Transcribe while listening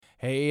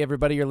Hey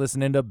everybody, you're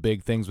listening to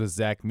Big Things with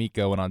Zach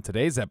Miko, and on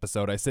today's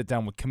episode I sit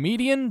down with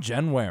comedian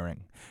Jen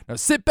Waring. Now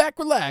sit back,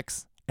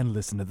 relax, and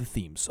listen to the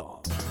theme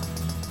song.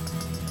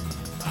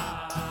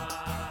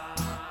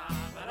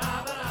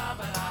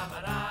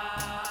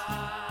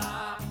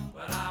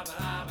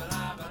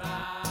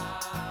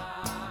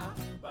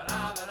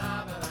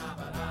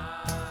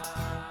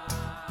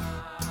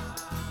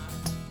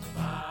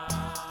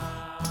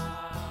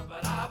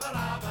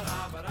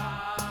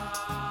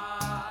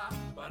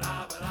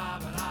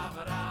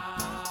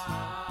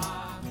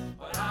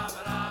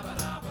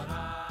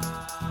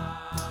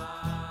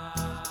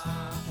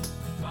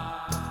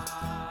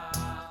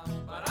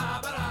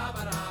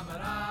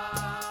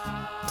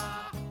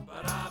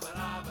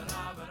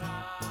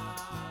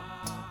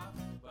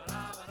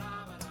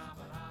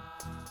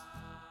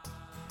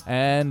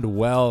 And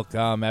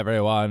welcome,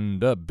 everyone,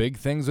 to Big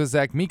Things with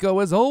Zach Miko.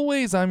 As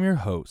always, I'm your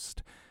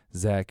host,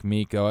 Zach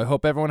Miko. I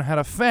hope everyone had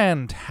a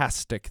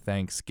fantastic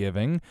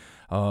Thanksgiving.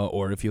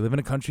 Or if you live in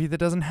a country that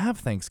doesn't have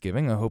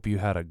Thanksgiving, I hope you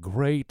had a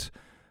great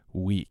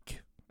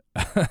week.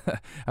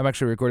 I'm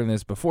actually recording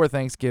this before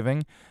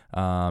Thanksgiving.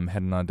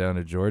 Heading on down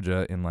to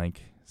Georgia in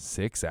like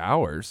 6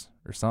 hours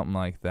or something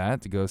like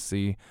that to go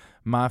see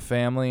my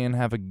family and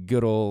have a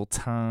good old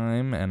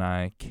time. And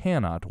I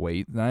cannot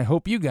wait. And I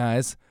hope you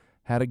guys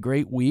had a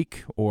great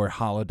week or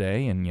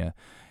holiday and you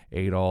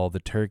ate all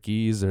the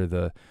turkeys or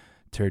the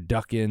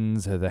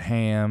turduckens or the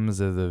hams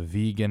or the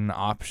vegan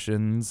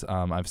options.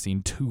 I've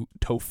seen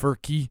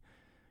tofurkey,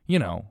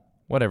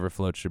 whatever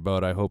floats your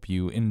boat. I hope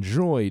you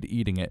enjoyed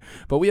eating it.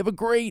 But we have a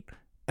great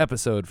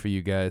episode for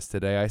you guys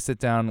today. I sit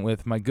down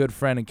with my good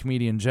friend and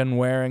comedian Jen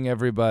Waring,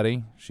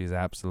 everybody. She's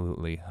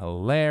absolutely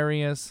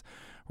hilarious.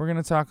 We're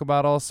going to talk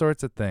about all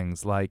sorts of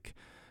things like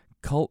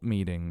cult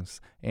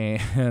meetings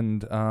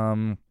and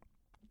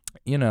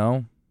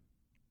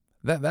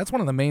that's one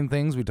of the main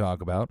things we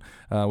talk about.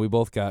 We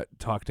both got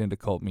talked into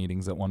cult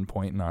meetings at one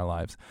point in our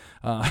lives.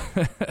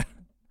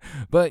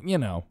 But,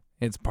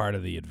 it's part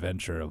of the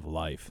adventure of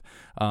life.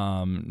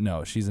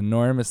 No, she's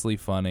enormously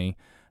funny.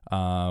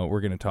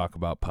 We're going to talk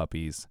about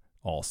puppies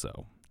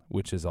also,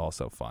 which is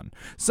also fun.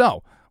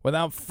 So,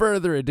 without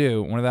further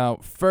ado,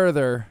 without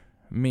further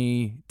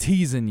me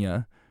teasing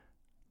you,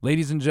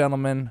 ladies and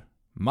gentlemen,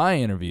 my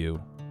interview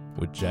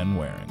with Jen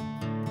Waring.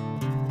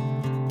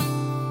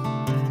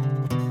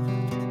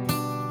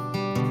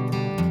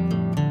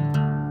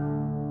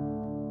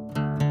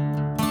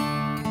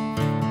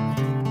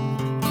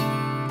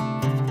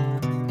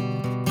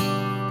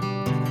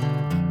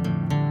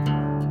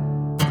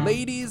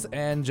 Ladies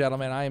and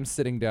gentlemen, I am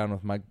sitting down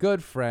with my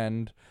good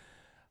friend,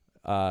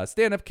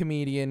 stand-up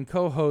comedian,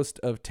 co-host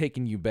of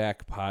Taking You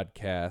Back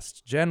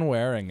podcast, Jen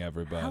Waring,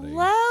 everybody.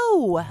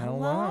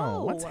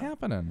 Hello. What's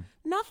happening?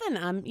 Nothing.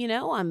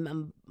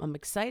 I'm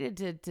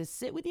excited to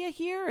sit with you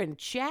here and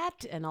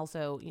chat, and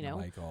also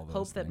like all those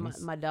hope that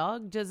my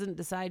dog doesn't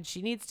decide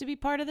she needs to be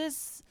part of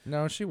this.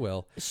 No, she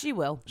will. She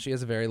will. She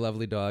has a very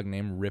lovely dog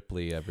named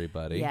Ripley,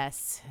 everybody.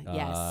 Yes.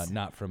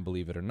 Not from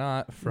Believe It or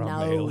Not, from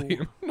No.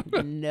 Alien.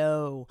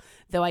 No.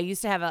 Though I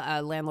used to have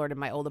a landlord in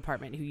my old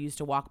apartment who used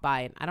to walk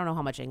by, and I don't know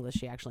how much English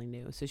she actually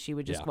knew. So she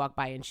would just walk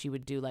by and she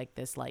would do like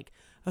this, like,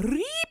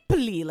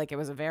 Ripley. Like, it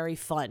was very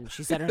fun.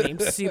 She said her name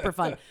super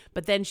fun.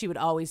 But then she would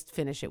always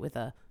finish it with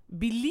a,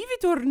 believe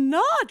it or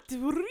not,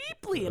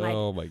 Ripley. And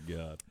oh my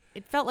God.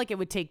 It felt like it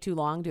would take too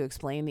long to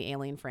explain the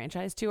Alien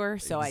franchise to her,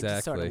 so I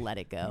just sort of let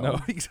it go. No,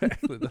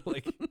 exactly.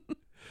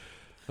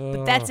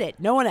 But that's it.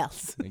 No one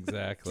else.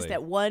 Exactly. Just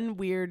that one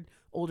weird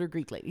older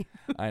Greek lady.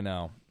 I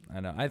know.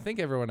 I think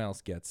everyone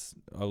else gets,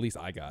 at least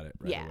I got it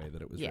right away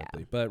that it was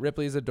Ripley. But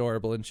Ripley's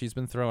adorable, and she's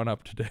been throwing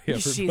up today, everybody.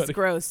 She's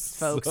gross,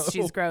 folks.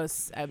 She's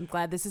gross. I'm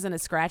glad this isn't a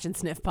scratch and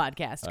sniff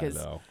podcast because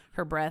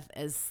her breath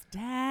is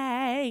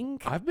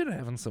stank. I've been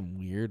having some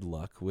weird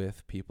luck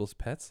with people's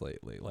pets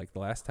lately. Like the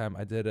last time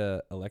I did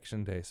a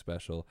Election Day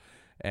special,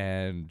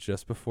 and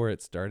just before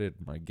it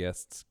started, my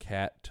guest's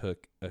cat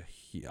took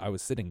I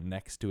was sitting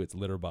next to its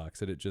litter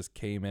box, and it just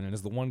came in, and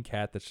it's the one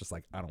cat that's just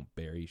like, I don't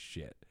bury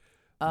shit.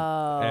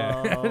 Oh.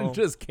 And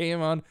just came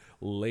on,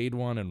 laid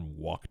one, and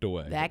walked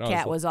away. That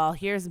cat was all,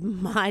 here's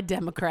my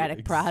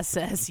democratic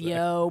process,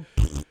 yo.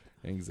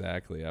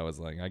 Exactly. I was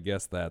like, I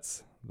guess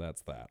that's that.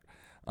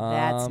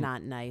 That's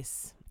not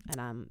nice. And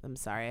I'm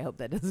sorry. I hope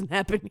that doesn't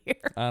happen here.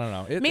 I don't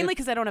know. Mainly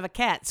because I don't have a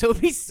cat, so it'd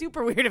be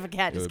super weird if a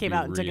cat just came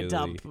out and took a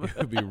dump. It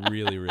would be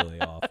really, really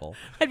awful.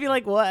 I'd be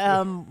like, "What?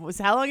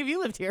 How long have you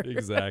lived here?"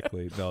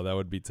 Exactly. No, that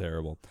would be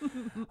terrible.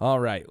 All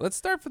right, let's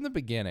start from the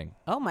beginning.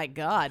 Oh my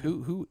God.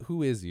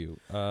 Who is you?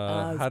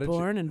 I was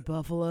born in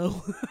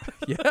Buffalo.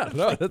 Yeah,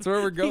 no, that's where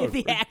we're going.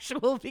 The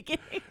actual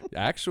beginning.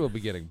 Actual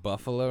beginning,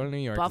 Buffalo, New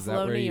York. Buffalo, is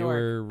that where New you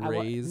York. were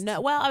raised? No,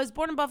 well, I was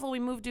born in Buffalo.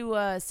 We moved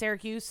to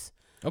Syracuse.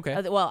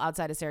 Okay. Well,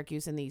 outside of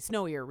Syracuse in the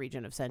snowier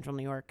region of central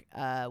New York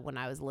when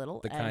I was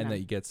little. The kind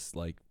that gets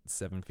like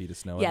 7 feet of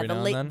snow yeah, every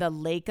now and then? the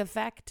lake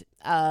effect.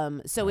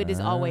 So it is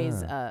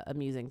always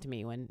amusing to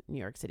me when New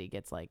York City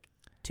gets like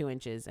 2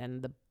 inches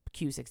and the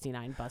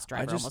Q69 bus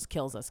driver almost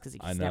kills us because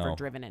he's I never know.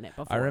 driven in it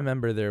before. I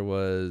remember there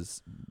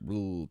was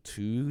 2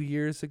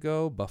 years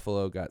ago,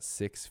 Buffalo got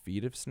 6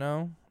 feet of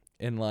snow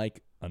in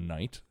like a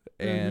night,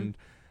 and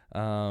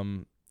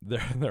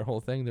their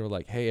whole thing, they were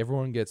like, hey,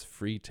 everyone gets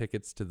free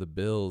tickets to the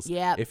Bills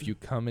if you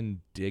come and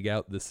dig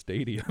out the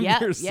stadium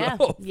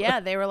yourself. Yeah,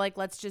 they were like,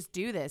 let's just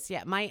do this.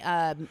 Yeah,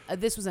 my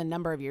this was a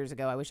number of years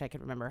ago. I wish I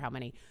could remember how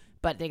many,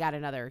 but they got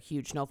another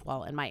huge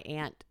snowfall, and my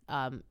aunt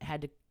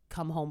had to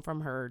come home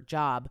from her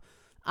job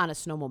on a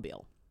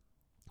snowmobile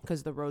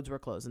because the roads were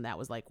closed, and that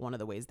was like one of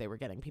the ways they were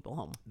getting people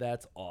home.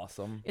 That's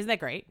awesome. Isn't that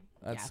great?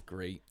 That's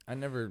great.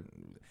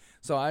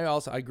 So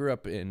I grew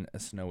up in a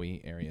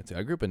snowy area too.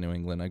 I grew up in New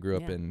England. I grew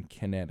up in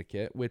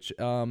Connecticut, which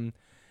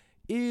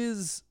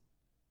is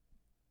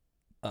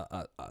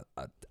a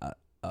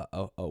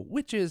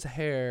witch's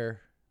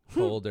hair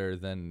colder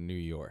than New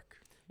York.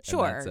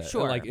 Sure.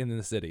 Like in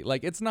the city.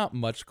 Like it's not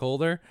much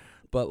colder,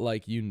 but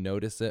like you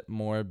notice it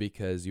more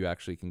because you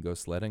actually can go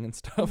sledding and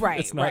stuff. Right,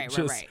 it's not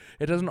right.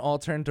 It doesn't all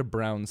turn to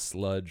brown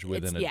sludge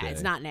within a day. Yeah,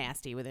 it's not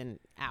nasty within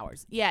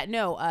hours. Yeah,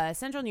 no,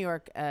 Central New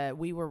York,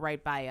 we were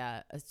right by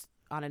a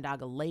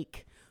Onondaga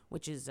Lake,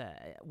 which is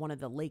one of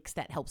the lakes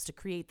that helps to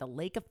create the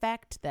lake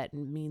effect. That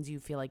means you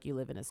feel like you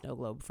live in a snow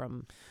globe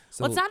well,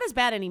 it's not as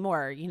bad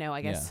anymore,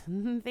 I guess.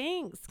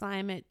 Thanks,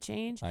 climate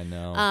change. I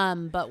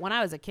know. But when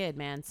I was a kid,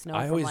 man, snow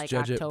I from always like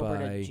judge October it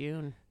by, to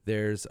June.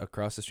 There's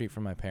across the street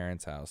from my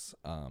parents' house,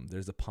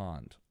 there's a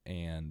pond,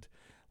 and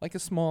like a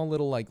small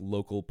little like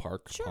local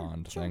park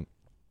pond thing.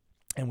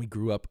 And we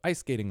grew up ice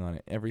skating on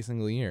it every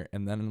single year.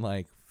 And then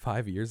like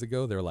 5 years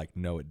ago, they're like,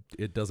 no,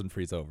 it doesn't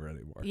freeze over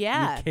anymore.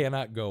 Yeah. You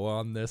cannot go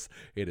on this.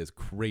 It is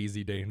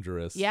crazy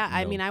dangerous. Yeah.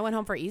 I mean, I went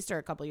home for Easter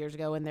a couple years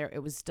ago, and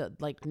it was still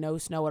like no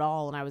snow at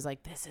all. And I was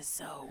like, this is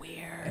so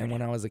weird. And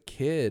when I was a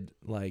kid,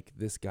 like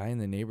this guy in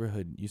the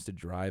neighborhood used to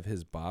drive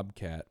his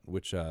Bobcat,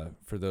 which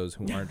for those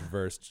who aren't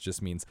versed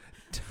just means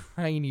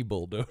tiny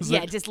bulldozer.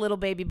 Yeah, just little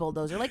baby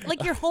bulldozer.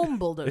 Like your home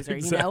bulldozer,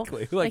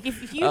 exactly. Like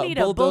if you need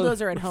a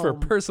bulldozer at home. For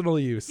personal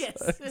use. Yes.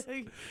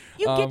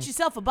 You get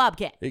yourself a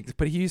Bobcat.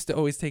 But he used to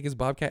always take his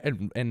Bobcat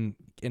and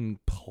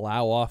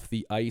plow off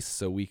the ice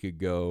so we could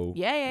go.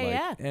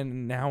 Yeah.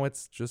 And now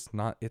it's just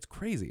not, it's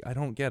crazy. I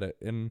don't get it.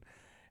 And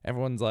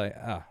everyone's like,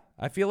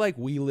 I feel like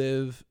we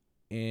live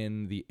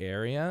in the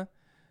area.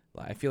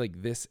 I feel like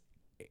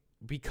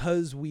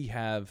because we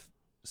have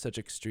such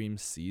extreme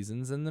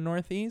seasons in the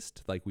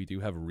Northeast, like we do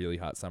have really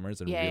hot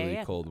summers and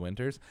really cold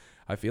winters.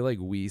 I feel like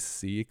we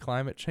see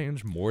climate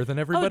change more than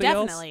everybody else.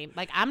 Oh, definitely.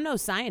 Like, I'm no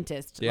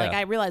scientist. Yeah. Like,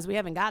 I realize we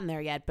haven't gotten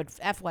there yet, but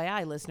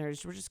FYI,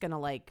 listeners, we're just going to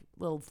like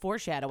little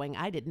foreshadowing.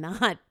 I did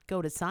not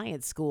go to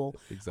science school.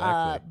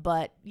 Exactly.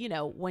 But,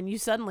 when you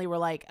suddenly were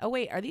like, oh,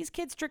 wait, are these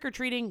kids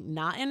trick-or-treating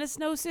not in a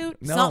snowsuit?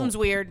 No. Something's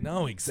weird.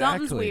 No,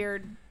 exactly. Something's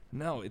weird.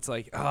 No, it's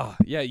like,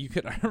 you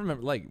could. I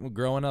remember, like,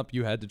 growing up,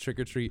 you had to trick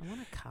or treat. I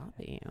want a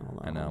copy.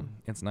 I know,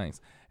 it's nice,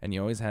 and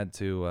you always had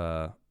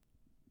to.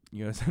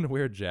 You always had to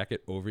wear a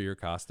jacket over your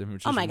costume,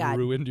 which just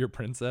ruined your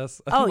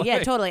princess. Oh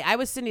yeah, totally. I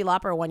was Cyndi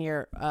Lauper one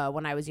year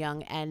when I was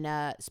young,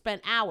 and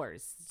spent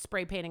hours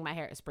spray painting my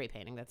hair. Spray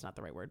painting, that's not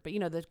the right word, but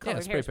the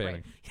colored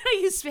hairspray.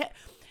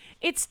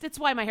 That's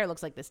why my hair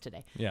looks like this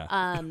today. Yeah.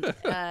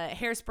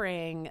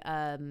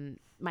 Hairspraying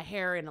my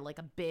hair in a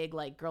big,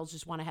 like, girls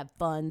just want to have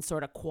fun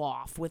sort of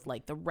coif with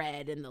like the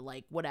red and the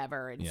like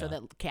whatever, and so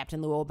that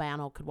Captain Lou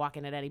Albano could walk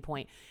in at any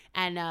point.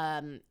 And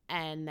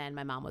then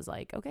my mom was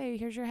like, okay,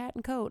 here's your hat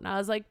and coat, and I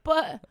was like,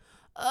 but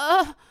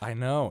I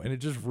know, and it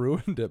just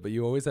ruined it. But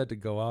you always had to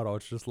go out. I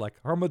was just like,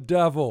 I'm a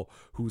devil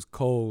who's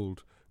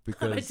cold.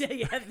 Because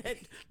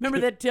remember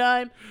that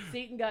time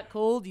Satan got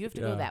cold? You have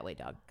to go that way,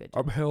 dog. Good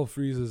job. Hell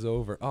freezes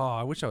over. Oh,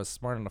 I wish I was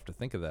smart enough to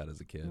think of that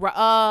as a kid.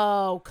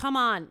 Oh, come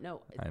on.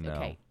 No. I know.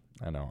 Okay.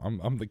 I know.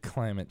 I'm the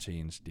climate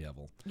change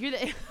devil. You're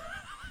the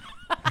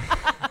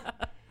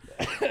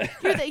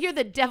you're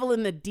the devil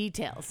in the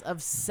details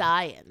of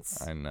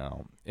science. I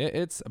know.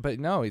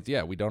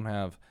 We don't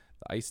have,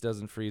 the ice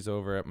doesn't freeze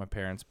over at my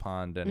parents'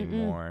 pond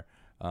anymore.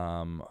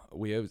 I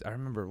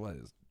remember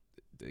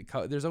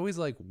there's always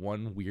like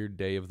one weird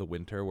day of the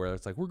winter where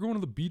it's like, we're going to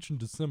the beach in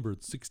December,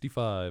 it's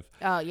 65.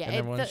 Oh yeah. And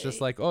everyone's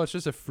just like, oh, it's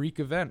just a freak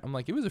event. I'm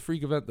like, it was a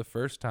freak event the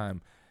first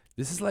time.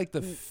 This is like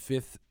the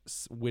fifth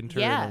winter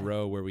in a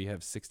row where we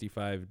have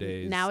 65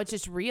 days. Now it's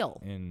just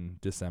real. In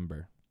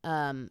December.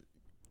 Oh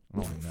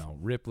no,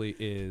 Ripley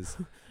is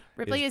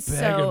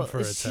so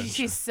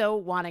she's so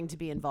wanting to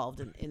be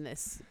involved in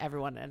this,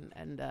 everyone,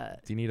 and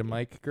do you need a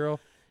mic, girl?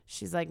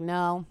 She's like,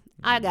 no,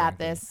 I got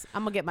this.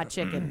 I'm gonna get my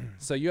chicken.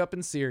 So you up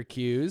in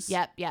Syracuse?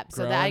 Yep.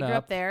 So I grew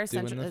up there,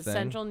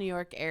 Central New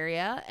York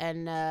area,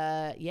 and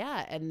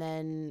and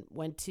then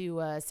went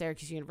to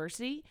Syracuse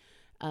University.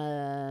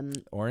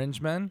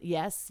 Orange Men?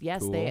 Yes,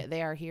 cool.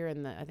 They are here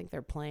in the. I think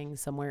they're playing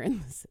somewhere in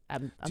this.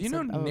 Do you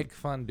know Nick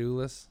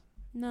Fondulis?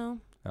 No.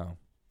 Oh.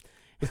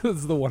 This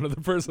is the one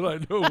other person I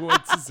know who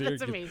went to Syracuse.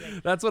 That's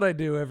amazing. That's what I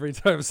do every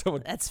time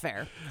someone. That's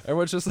fair.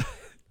 Everyone's just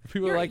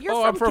People are like, you're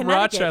I'm from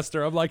Connecticut.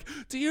 Rochester. I'm like,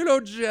 do you know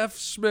Jeff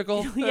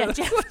Schmickel? Yeah,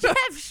 Jeff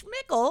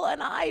Schmickel,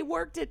 and I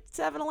worked at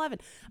 7-Eleven.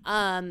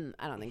 I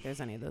don't think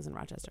there's any of those in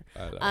Rochester.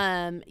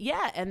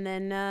 Yeah, and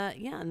then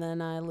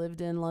I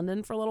lived in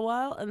London for a little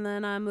while, and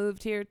then I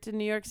moved here to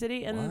New York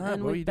City, and What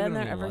were we've you been doing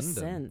there in ever London?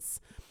 since.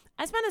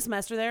 I spent a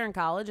semester there in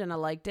college, and I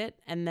liked it.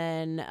 And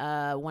then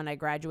when I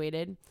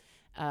graduated,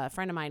 a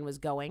friend of mine was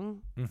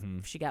going.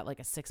 She got like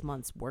a 6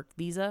 months work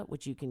visa,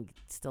 which you can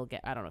still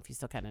get. I don't know if you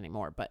still can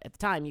anymore, but at the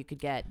time you could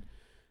get.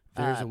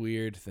 There's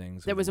weird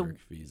things. There with was work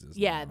visas.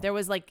 Yeah, now. there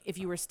was like if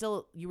you were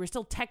still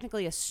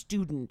technically a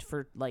student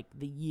for like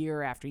the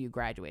year after you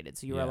graduated,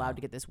 so you were allowed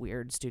to get this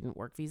weird student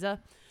work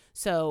visa.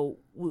 So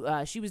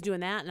she was doing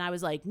that, and I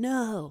was like,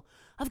 no,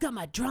 I've got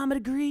my drama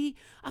degree.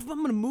 I'm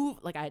gonna move.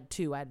 Like I had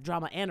two. I had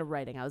drama and a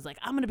writing. I was like,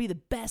 I'm gonna be the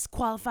best,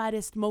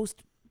 qualifiedest,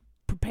 most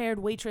prepared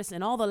waitress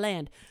in all the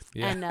land.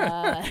 Yeah.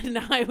 And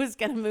I was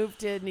gonna move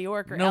to New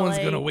York or No LA. one's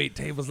gonna wait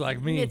tables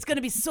like me. It's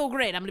gonna be so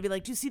great. I'm gonna be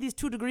like, do you see these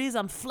 2 degrees?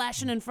 I'm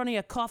flashing in front of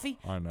your coffee.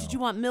 I know. Did you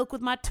want milk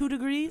with my 2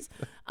 degrees?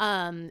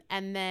 And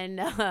then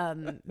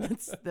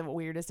that's the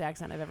weirdest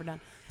accent I've ever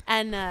done.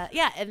 And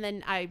and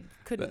then I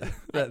couldn't.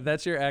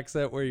 That's your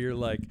accent where you're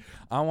like,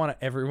 I want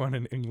everyone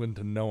in England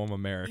to know I'm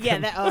American.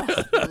 Yeah,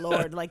 oh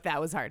Lord, like that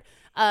was hard.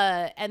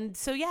 And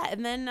so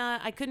and then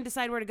I couldn't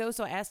decide where to go,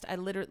 so I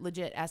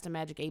legit asked a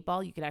Magic 8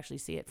 Ball. You could actually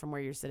see it from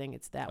where you're sitting.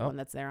 It's that one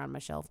that's there on my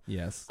shelf.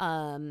 Yes.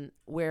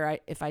 Where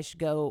if I should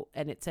go,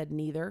 and it said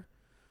neither.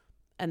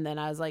 And then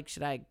I was like,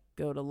 should I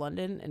go to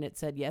London? And it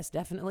said yes,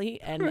 definitely.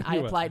 And I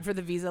applied for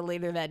the visa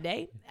later that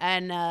day.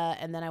 And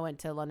then I went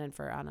to London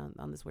for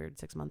on this weird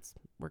 6 months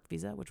work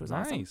visa, which was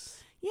awesome.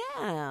 Nice.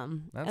 Yeah.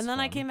 That's and then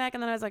I fun. came back,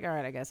 and then I was like, all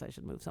right, I guess I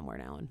should move somewhere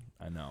now. And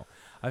I know.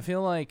 I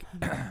feel like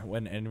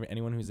when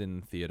anyone who's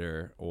in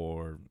theater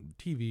or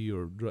TV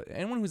or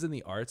anyone who's in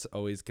the arts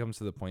always comes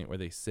to the point where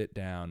they sit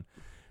down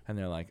and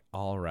they're like,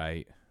 all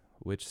right,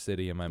 which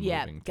city am I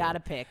moving to?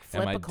 Gotta pick.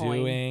 Flip am I a coin.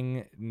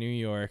 doing New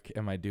York?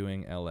 Am I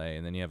doing LA?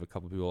 And then you have a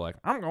couple people like,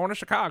 I'm going to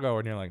Chicago.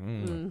 And you're like,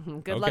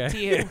 Good okay. luck to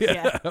you.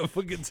 Yeah. Have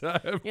a good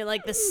time. You're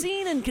like, the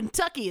scene in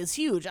Kentucky is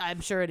huge. I'm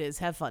sure it is.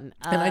 Have fun.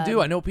 And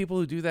I know people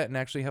who do that and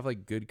actually have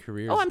like good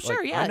careers. Oh, I'm Like,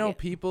 sure, yeah. I know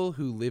people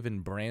who live in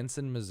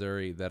Branson,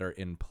 Missouri that are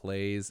in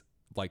plays,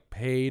 like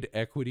paid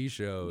equity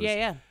shows.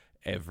 Yeah.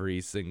 Every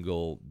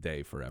single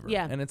day forever.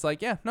 Yeah. And it's like,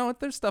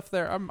 there's stuff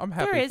there. I'm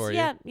happy There is, for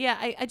you. yeah.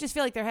 I just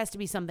feel like there has to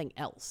be something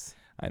else.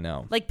 I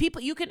know. Like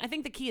people, I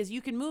think the key is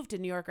you can move to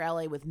New York or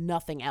LA with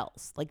nothing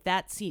else. Like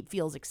that seat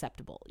feels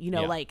acceptable. You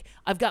know, Yeah. like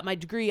I've got my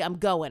degree, I'm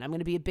going. I'm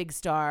going to be a big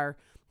star.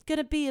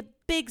 Gonna be a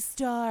big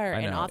star. I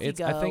know. And off you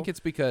go. I think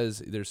it's because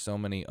there's so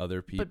many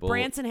other people. But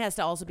Branson has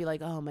to also be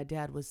like, oh, my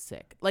dad was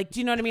sick. Like, do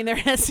you know what I mean? There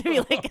has to be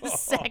like a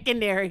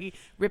secondary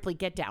Ripley,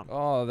 get down.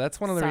 Oh, that's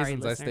one of the Sorry,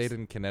 reasons listeners. I stayed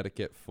in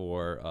Connecticut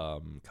for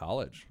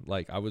college.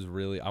 Like I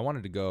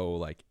wanted to go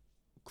like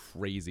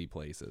crazy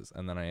places,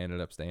 and then I ended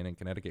up staying in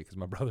Connecticut because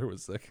my brother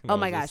was sick. And Oh I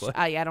my was gosh, just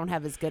like- I don't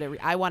have as good a.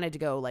 I wanted to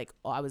go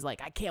I was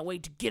like, I can't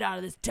wait to get out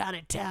of this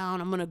tiny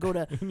town. I'm gonna go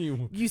to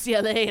You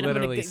UCLA, and I'm gonna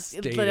literally get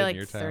stayed literally in like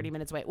your 30 town.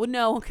 minutes away. Well,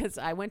 no, because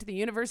I went to the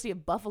University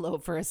of Buffalo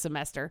for a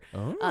semester.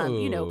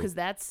 Oh. Because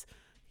that's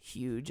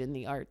huge in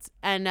the arts,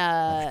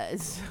 and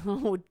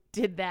so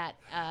did that,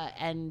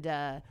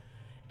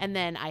 and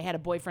then I had a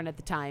boyfriend at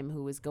the time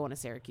who was going to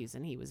Syracuse,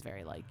 and he was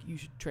very like, you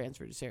should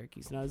transfer to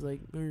Syracuse, and I was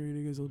like, all right,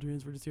 I guess I'll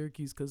transfer to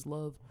Syracuse because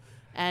love.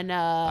 And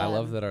I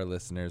love that our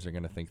listeners are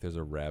gonna think there's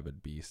a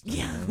rabid beast. in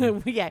Yeah,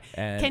 there. yeah.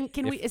 And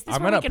Can we? if- Is this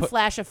I'm where we gonna can put-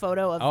 flash a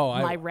photo of Oh,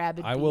 my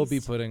rabid? I will be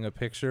beast? putting a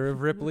picture of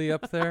Ripley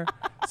up there.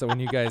 So when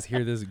you guys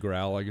hear this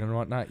growling and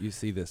whatnot, you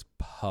see this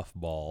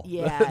puffball.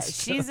 Yeah,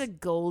 that's she's a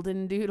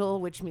golden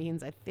doodle, which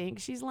means I think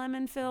she's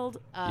lemon filled.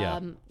 Yeah.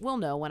 We'll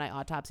know when I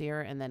autopsy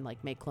her and then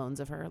like make clones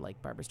of her, like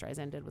Barbara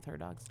Streisand did with her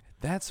dogs.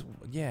 That's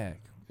yeah.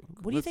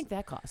 What do you think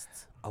that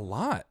costs? A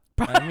lot.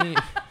 I mean,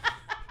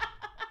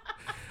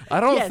 I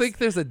don't Yes. think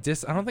there's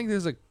I don't think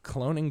there's a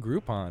cloning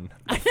Groupon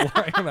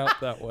flying out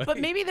that way. But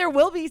maybe there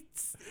will be.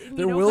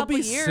 there will couple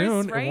be years,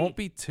 soon. Right? It won't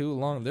be too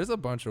long. There's a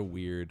bunch of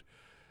weird,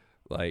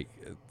 like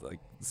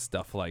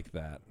stuff like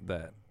that.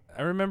 That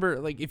I remember.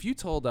 Like if you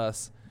told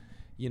us,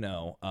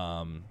 damn.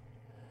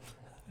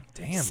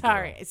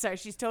 Sorry, girl. sorry.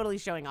 She's totally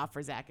showing off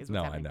for Zach. Is what's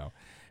No, I happening. know.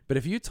 But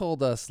if you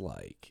told us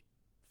like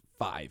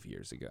 5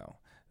 years ago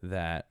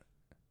that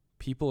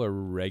people are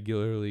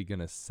regularly going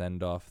to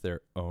send off their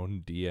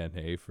own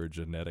DNA for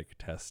genetic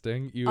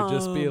testing, you would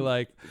just be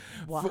like,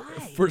 Why?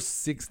 for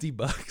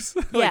 $60,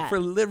 Yeah. like for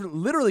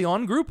literally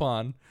on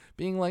Groupon,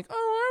 being like,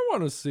 oh, I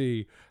want to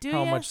see Do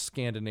how ya? much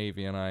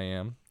Scandinavian I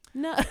am.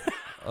 No,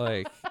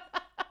 Like,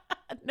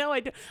 no,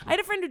 I don't. I had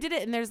a friend who did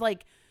it, and there's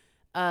like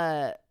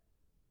the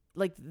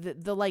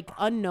like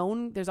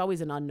unknown. There's always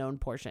an unknown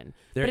portion.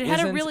 there but it had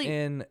a isn't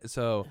really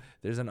so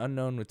there's an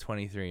unknown with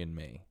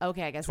 23andMe.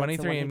 okay. I guess that's the one who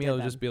 23andMe did will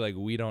them. just be like,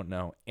 we don't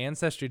know.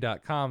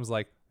 Ancestry.com's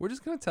like, we're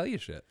just going to tell you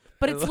shit.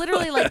 But it's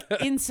literally like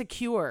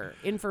insecure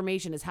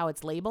information is how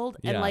it's labeled,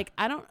 and Yeah. like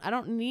I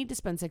don't need to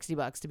spend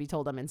 $60 to be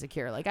told I'm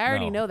insecure. Like I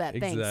already No, know that.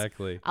 Thanks.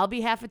 exactly. I'll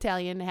be half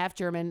Italian, half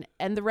German,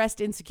 and the rest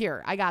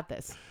insecure. I got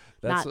this.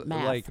 That's not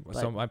math, like but-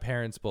 so. My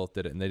parents both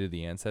did it, and they did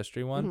the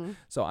Ancestry one. Mhm.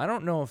 So I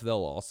don't know if they'll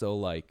also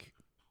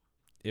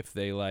if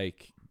they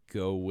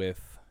go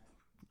with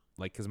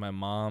because my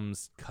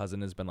mom's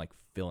cousin has been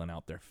filling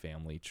out their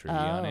family tree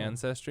on Oh.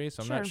 Ancestry,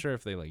 so I'm not Sure. sure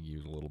if they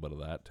use a little bit of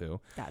that too.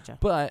 Gotcha.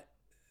 But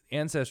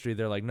Ancestry,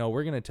 they're like, no,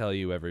 we're gonna tell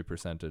you every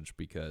percentage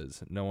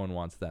because no one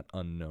wants that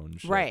unknown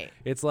shit. Right.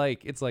 It's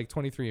like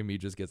 23andMe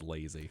just gets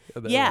lazy.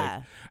 They're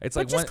Yeah. it's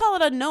But like just call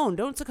it unknown.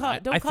 Don't call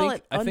it.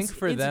 I think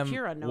for them,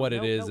 insecure unknown. what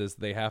it Nope, is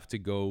they have to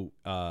go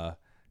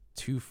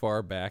too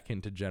far back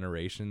into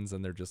generations,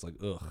 and they're just like,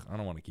 ugh, I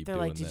don't want to keep They're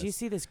doing like, did this. you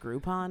see this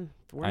Groupon?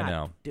 We're I not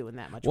know. doing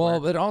that much Well,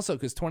 work. but also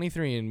because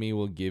 23andMe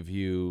will give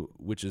you,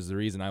 which is the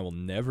reason I will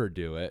never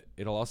do it.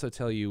 It'll also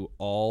tell you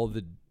all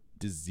the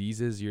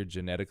diseases you're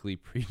genetically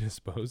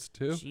predisposed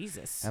to.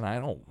 Jesus. And I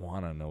don't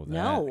want to know that.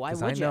 No, why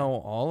 'cause would I ya? know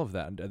all of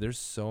that. There's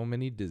so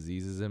many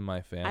diseases in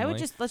my family. let's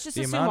just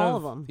The assume amount all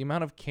of them. The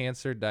amount of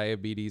cancer,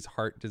 diabetes,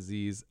 heart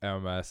disease,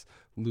 MS,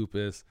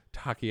 lupus,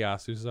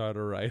 Takayasu's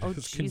arteritis, Oh,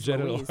 jeez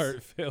congenital Louise.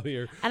 heart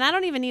failure. And I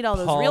don't even need all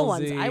those real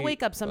ones. I palsy,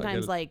 wake up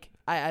sometimes fucking-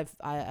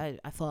 I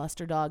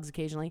foster dogs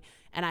occasionally,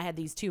 and I had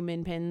these 2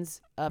 min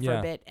pins for Yeah.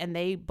 a bit, and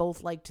they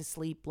both like to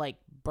sleep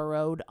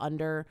burrowed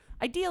under,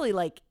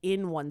 ideally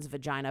in one's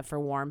vagina for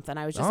warmth. And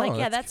I was just Oh,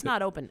 yeah, that's that's good.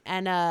 not open.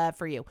 And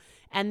for you,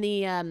 and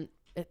the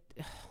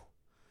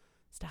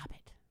stop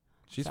it.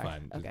 She's Sorry.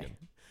 fine. She's Okay.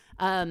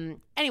 good.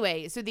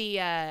 Anyway, so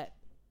the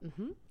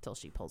till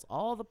she pulls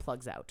all the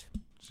plugs out.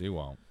 She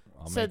won't.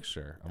 I'll So- make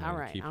sure. I'm all gonna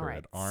right, keep all her right.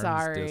 at arm's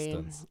Sorry.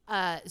 distance.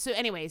 So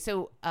anyway,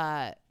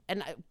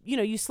 and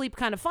you sleep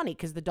kind of funny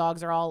because the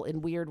dogs are all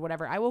in weird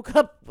whatever. I woke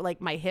up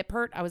my hip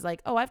hurt. I was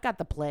like, oh, I've got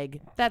the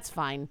plague. That's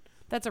fine.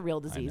 That's a real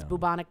disease, know.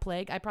 bubonic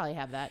plague. I probably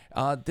have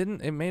that.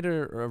 Didn't it made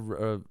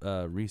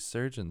a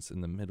resurgence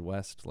in the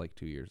Midwest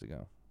 2 years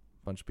ago?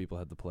 A bunch of people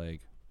had the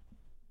plague.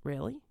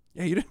 Really?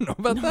 Yeah, you didn't know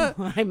about that?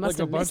 I must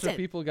a have bunch missed of it.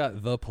 people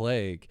got the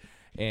plague,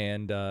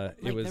 and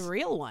it was the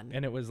real one.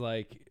 and it was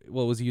it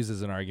was used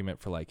as an argument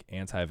for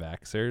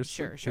anti-vaxxers.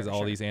 Sure, Because sure, all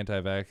sure. these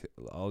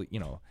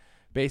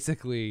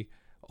basically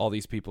all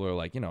these people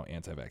are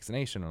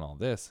anti-vaccination and all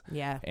this.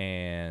 Yeah.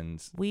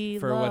 And We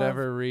for love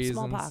whatever reasons,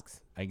 smallpox.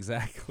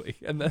 exactly,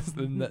 and that's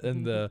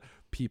the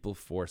people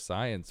for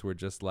science were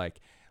just like,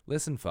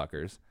 listen,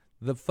 fuckers,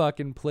 the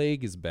fucking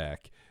plague is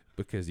back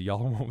because y'all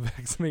won't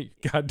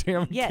vaccinate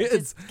goddamn Yeah,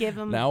 kids. just give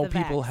 'em Now the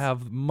people vax.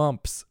 have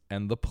mumps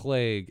and the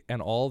plague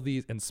and all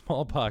these and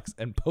smallpox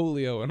and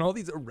polio and all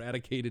these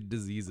eradicated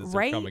diseases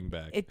Right? are coming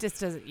back. It just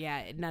doesn't.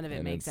 Yeah, none of it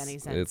And makes any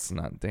sense. It's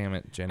not. Damn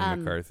it, Jenny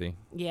McCarthy.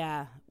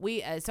 Yeah,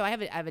 we. So I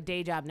have a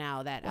day job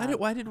now that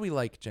Why did we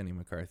like Jenny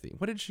McCarthy?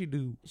 What did she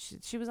do?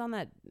 she was on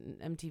that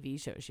MTV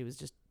show. She was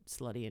just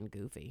slutty and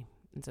goofy,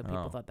 and so people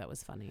Oh. thought that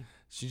was funny.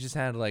 She just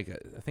had I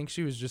think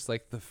she was just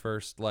the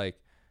first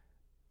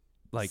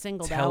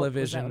Singled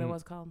television. out. Was that what it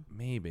was called?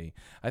 Maybe.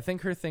 I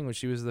think her thing was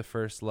she was the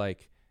first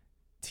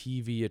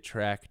TV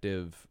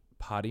attractive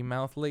potty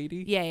mouth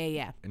lady. Yeah, yeah,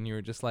 yeah. And you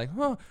were just like,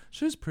 oh,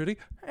 she's pretty.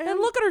 And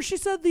look at her. She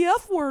said the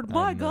F word.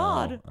 My I know,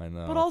 God. I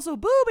know. But also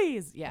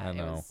boobies. Yeah, I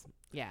know. it was.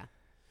 Yeah.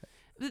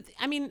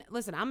 I mean,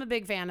 listen, I'm a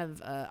big fan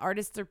of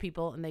artists are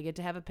people and they get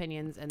to have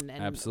opinions. And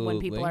when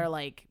Absolutely. people are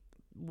like,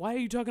 why are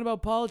you talking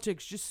about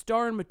politics? Just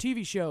star in my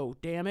TV show,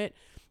 damn it.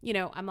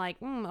 I'm like,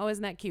 oh,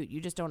 isn't that cute? You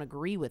just don't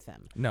agree with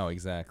them. No,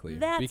 exactly.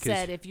 That Because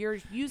said, if you're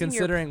using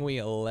considering we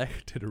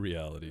elected a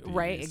reality TV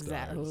right, star,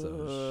 exactly.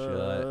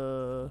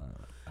 so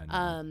shut.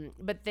 I know.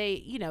 But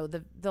they,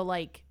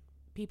 the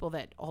people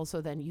that also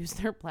then use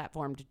their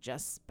platform to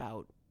just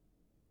spout,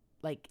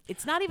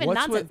 it's not even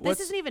nonsense. This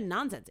isn't even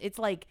nonsense. It's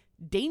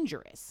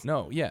dangerous.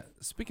 No, yeah.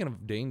 Speaking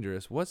of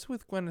dangerous, what's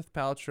with Gwyneth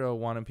Paltrow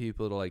wanting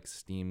people to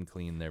steam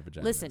clean their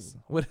vaginas? Listen.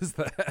 What is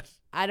that?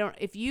 I don't.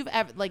 If you've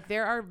ever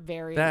there are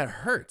very. That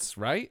hurts,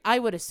 right? I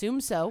would assume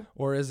so.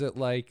 Or is it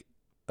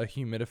a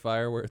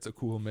humidifier where it's a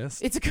cool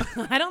mist? It's.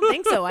 I don't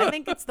think so. I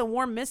think it's the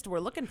warm mist we're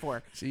looking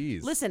for.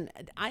 Jeez. Listen,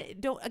 I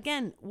don't.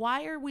 Again,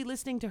 why are we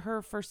listening to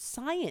her for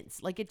science?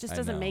 It just I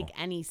doesn't know. make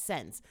any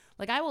sense.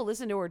 I will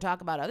listen to her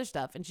talk about other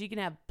stuff, and she can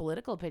have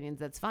political opinions.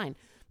 That's fine,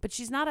 but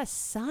she's not a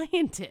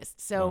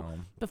scientist. So Well,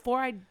 before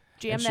I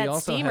jam and she that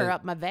also steamer has-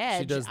 up my veg,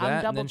 she does I'm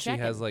that, double and then checking.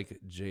 she has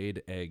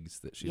jade eggs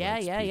that she Yeah,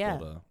 likes yeah, people yeah.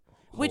 to hold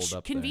Which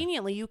up there.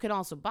 conveniently you can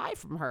also buy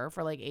from her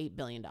for $8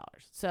 billion.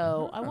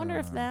 So I wonder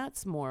if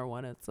that's more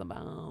what it's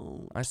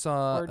about. I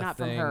saw Or a not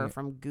thing from her,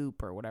 from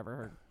Goop or whatever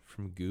her.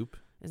 from Goop.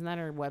 Isn't that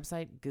her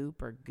website?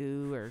 Goop or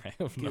Goo or I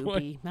have no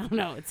Goopy? I don't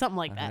know. It's something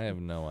like I that.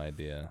 have no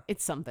idea.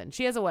 It's something.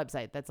 She has a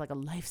website that's a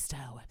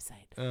lifestyle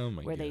website Oh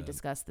my where god. they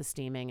discuss the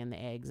steaming and the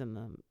eggs and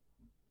the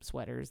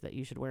sweaters that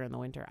you should wear in the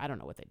winter. I don't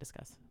know what they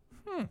discuss.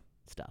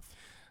 Stuff.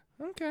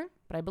 Okay.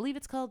 But I believe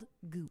it's called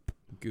Goop.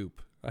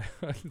 Goop.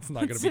 It's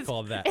not going to be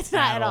called that. It's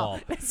not at all.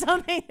 It's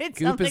something. It's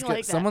Goop something is like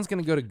that. someone's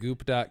going to go to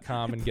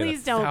goop.com and Please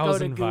get don't go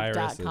to 1,000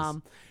 viruses.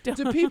 goop.com.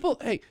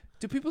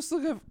 Do people still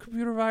have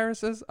computer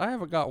viruses? I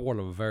haven't got one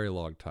in a very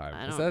long time.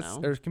 I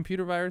don't know. Are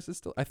computer viruses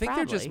still? I think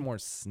they're just Probably. more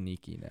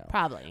sneaky now.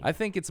 Probably. I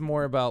think it's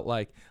more about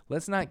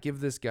let's not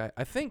give this guy.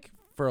 I think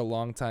for a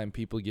long time,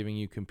 people giving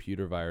you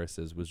computer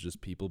viruses was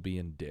just people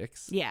being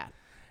dicks. Yeah.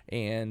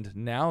 And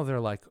now they're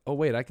like, oh,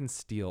 wait, I can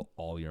steal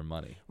all your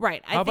money.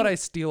 Right. How about I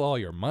steal all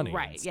your money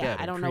Right, instead yeah,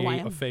 I and don't know why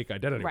create a fake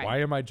identity? Right.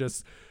 Why am I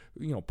just,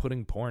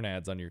 putting porn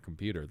ads on your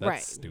computer? That's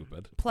Right.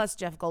 stupid. Plus,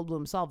 Jeff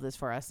Goldblum solved this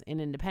for us in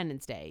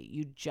Independence Day.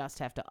 You just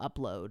have to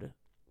upload,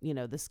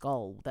 the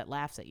skull that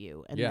laughs at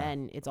you, and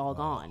then it's all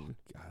gone.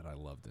 God, I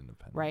loved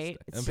Independence Right?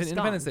 Day. It's just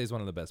Independence gone. Day is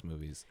one of the best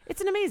movies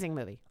It's an amazing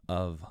movie.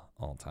 of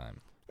all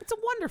time. It's a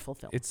wonderful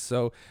film. It's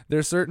so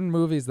there's certain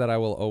movies that I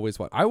will always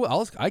watch.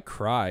 I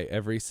cry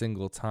every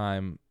single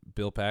time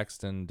Bill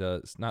Paxton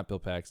does, not Bill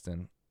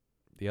Paxton,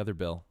 the other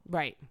Bill.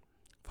 Right.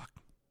 Fuck.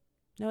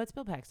 No, it's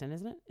Bill Paxton,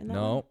 isn't it? In that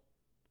No, one?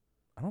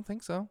 I don't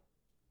think so.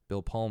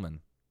 Bill Pullman.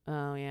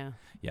 Oh, yeah.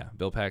 Yeah,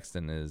 Bill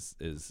Paxton is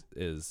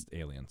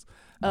Aliens.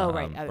 Oh,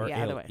 right. Or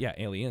Yeah, other way. Yeah,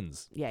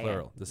 Aliens. Yeah,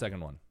 plural, the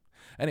second one.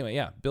 Anyway,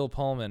 yeah, Bill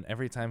Pullman.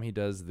 Every time he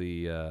does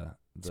the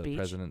Speech?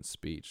 president's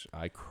speech,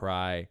 I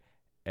cry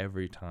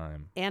every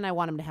time. And I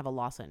want him to have a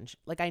lozenge.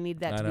 Like, I need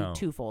that I to know. be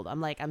twofold.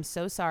 I'm like, I'm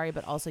so sorry,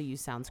 but also you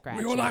sound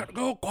scratchy. We would like to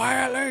go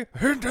quietly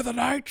into the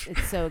night.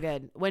 It's so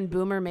good. When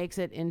Boomer makes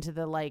it into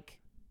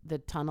the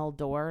tunnel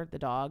door, the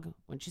dog,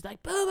 when she's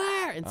like,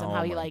 Boomer! And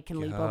somehow Oh he my can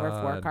leap over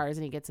 4 God. cars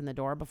and he gets in the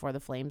door before the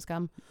flames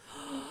come.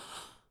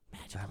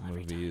 That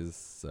movie is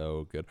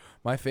so good.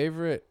 My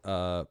favorite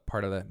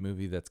part of that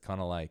movie that's kind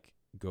of like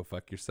go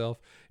fuck yourself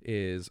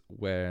is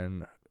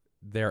when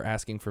they're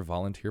asking for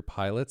volunteer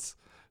pilots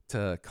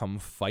to come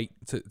fight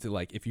to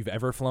like, if you've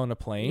ever flown a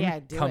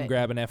plane, come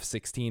grab an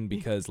F-16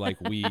 because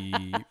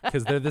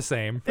because they're the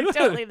same. They're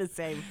totally the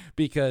same.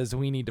 Because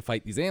we need to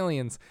fight these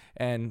aliens.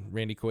 And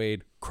Randy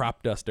Quaid,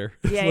 crop duster.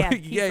 Yeah,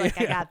 He's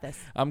I got this.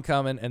 I'm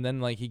coming. And then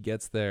he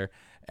gets there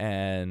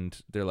and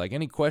they're like,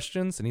 any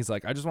questions? And he's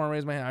like, I just want to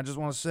raise my hand. I just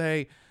want to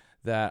say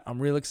that I'm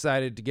real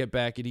excited to get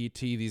back at ET.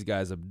 These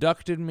guys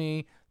abducted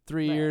me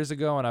 3 years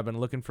ago, and I've been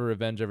looking for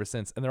revenge ever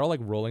since. And they're all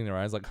like rolling their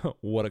eyes like,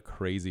 what a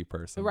crazy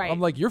person. Right. I'm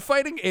like, you're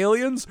fighting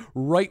aliens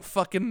right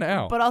fucking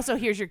now. But also,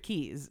 here's your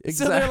keys.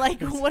 Exactly. So they're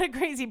like, what a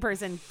crazy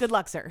person. Good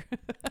luck, sir.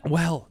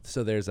 Well,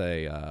 so there's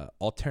a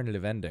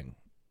alternative ending.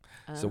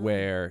 So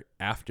where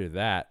after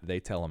that,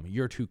 they tell him,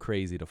 you're too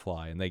crazy to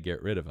fly, and they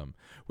get rid of him,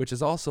 which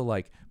is also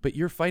like, but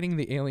you're fighting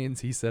the aliens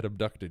he said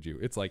abducted you.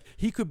 It's like,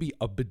 he could be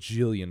a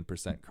bajillion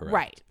 % correct.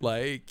 Right.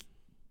 Like,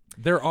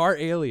 there are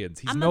aliens.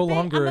 He's no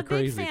longer a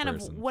crazy big fan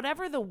person. of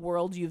whatever the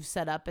world you've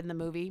set up in the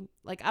movie.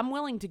 Like, I'm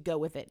willing to go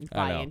with it and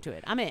buy into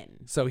it. I'm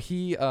in. So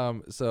he,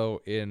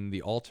 so in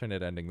the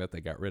alternate ending that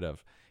they got rid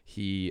of,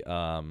 he,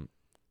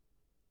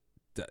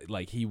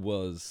 he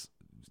was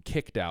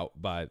kicked out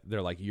by,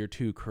 they're like, you're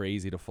too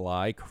crazy to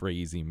fly,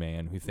 crazy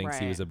man who thinks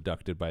he was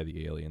abducted by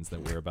the aliens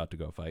that we're about to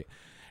go fight.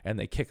 And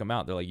they kick him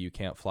out. They're like, you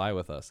can't fly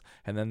with us.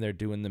 And then they're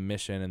doing the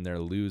mission and they're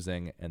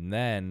losing. And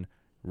then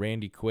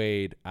Randy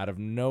Quaid, out of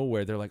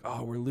nowhere, they're like,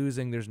 oh, we're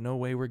losing. There's no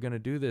way we're going to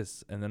do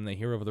this. And then they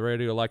hear over the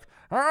radio like,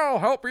 I'll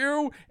help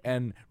you.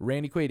 And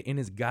Randy Quaid in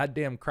his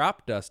goddamn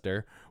crop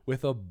duster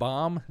with a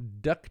bomb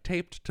duct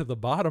taped to the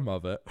bottom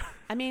of it.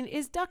 I mean,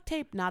 is duct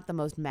tape not the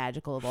most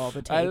magical of all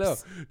the tapes? I know.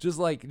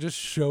 Just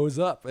shows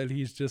up and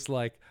he's just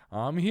like,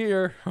 I'm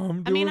here.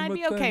 I'm doing I'd my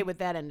be thing. okay with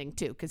that ending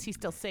too, because he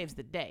still saves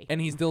the day.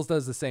 And he still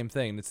does the same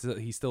thing.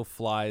 He still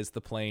flies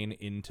the plane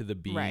into the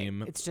beam.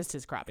 Right. It's just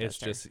his crop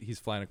duster. It's just he's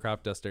flying a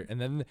crop duster.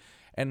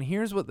 And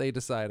here's what they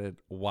decided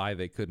why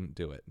they couldn't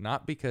do it.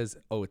 Not because,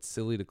 it's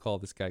silly to call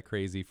this guy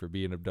crazy for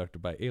being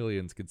abducted by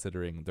aliens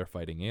considering they're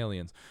fighting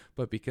aliens,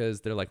 but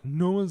because they're like,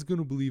 no one's going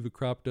to believe a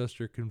crop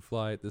duster can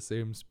fly at the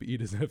same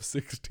speed as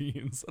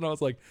F-16s. And I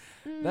was like,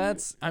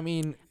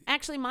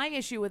 Actually, my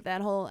issue with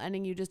that whole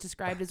ending you just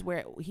described is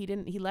where he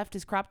left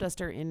his crop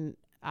duster in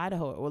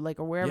Idaho or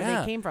wherever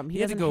they came from. He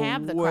had to doesn't go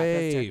have the crop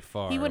way duster.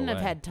 far He wouldn't have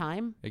away. had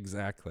time.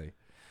 Exactly.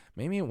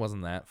 Maybe it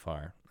wasn't that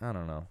far. I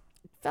don't know.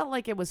 Felt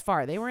like it was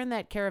far. They were in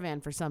that caravan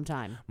for some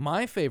time.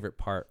 My favorite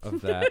part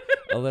of that,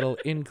 a little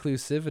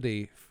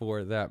inclusivity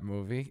for that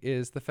movie,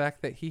 is the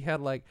fact that he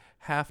had like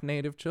half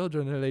native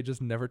children and they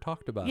just never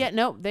talked about it. Yeah,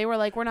 no, they were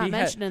like, we're not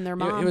mentioning their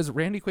mom. It was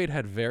Randy Quaid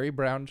had very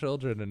brown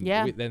children, and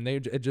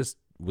it just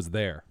was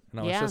there. And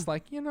I was just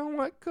like, you know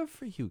what? Good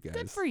for you guys.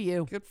 Good for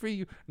you. Good for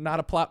you. Not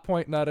a plot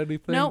point, not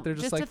anything. Nope, they're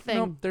just a like, thing.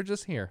 nope, they're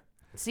just here.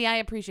 See, I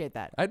appreciate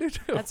that. I do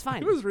too. That's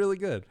fine. It was really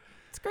good.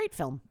 It's a great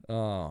film.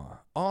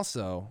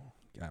 Also,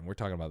 God, we're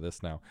talking about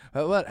this now.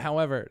 But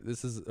however,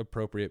 this is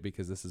appropriate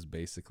because this is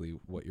basically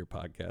what your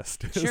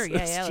podcast is. Sure,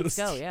 yeah, let's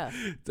go,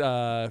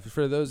 yeah.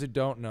 For those who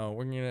don't know,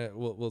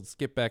 we'll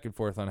skip back and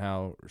forth on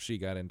how she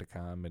got into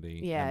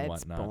comedy and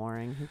whatnot. It's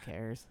boring. Who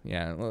cares?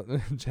 Yeah, well,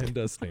 Jen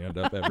does stand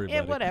up, everybody.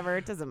 Yeah, whatever.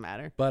 It doesn't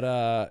matter.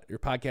 But your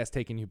podcast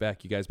taking you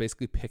back, you guys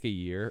basically pick a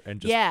year and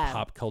just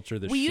pop culture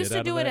the shit out of that year. We used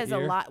to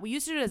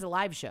do it as a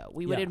live show.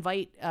 We would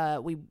invite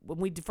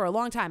for a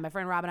long time, my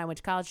friend Rob and I went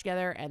to college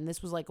together, and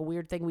this was like a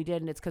weird thing we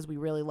did, and it's because we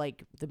really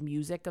like the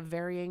music of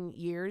varying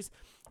years.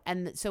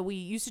 And so we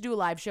used to do a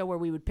live show where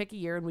we would pick a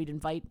year and we'd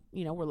invite,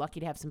 we're lucky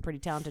to have some pretty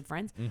talented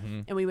friends,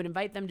 and we would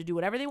invite them to do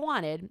whatever they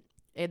wanted,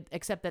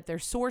 except that their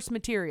source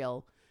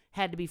material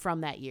had to be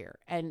from that year.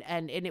 And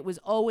it was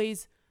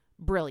always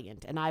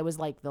brilliant. And I was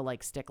like the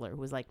stickler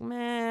who was like,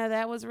 meh,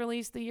 that was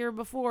released the year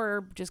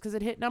before. Just because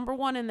it hit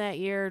 #1 in that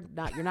year,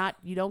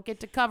 you don't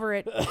get to cover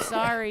it.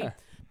 Sorry,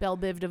 Belle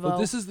Biv DeVoe. But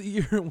this is the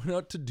year it went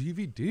out to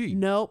DVD.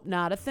 Nope,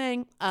 not a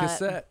thing.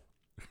 Cassette.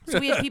 So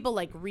we had people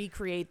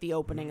recreate the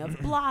opening of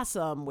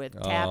Blossom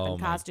with tap and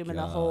costume and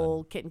the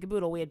whole kit and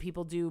caboodle. We had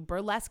people do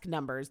burlesque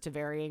numbers to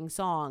varying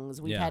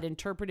songs. We've had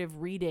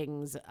interpretive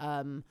readings.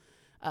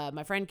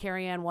 My friend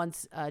Carrie Ann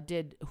once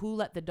did Who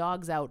Let the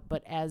Dogs Out,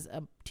 but as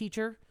a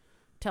teacher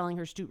telling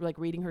her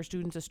reading her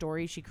students a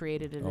story. She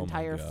created an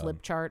entire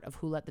flip chart of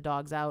Who Let the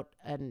Dogs Out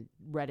and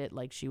read it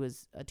like she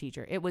was a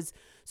teacher. It was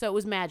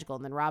magical.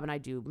 And then Rob and I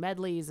do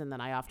medleys, and then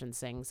I often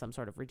sing some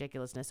sort of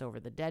ridiculousness over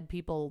the dead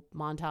people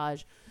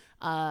montage.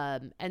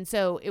 And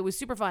so it was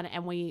super fun.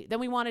 And we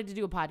wanted to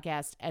do a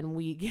podcast, and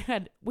we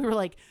were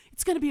like,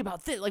 it's going to be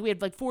about this. Like we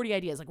had 40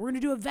 ideas. Like, we're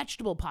going to do a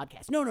vegetable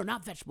podcast. No,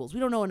 not vegetables. We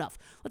don't know enough.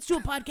 Let's do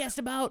a podcast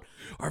about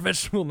our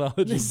vegetable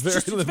knowledge is very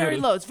limited. It's very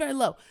low. It's very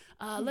low.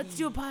 Let's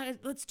do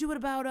it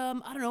about,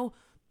 I don't know,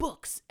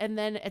 books. And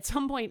then at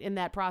some point in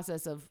that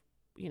process of,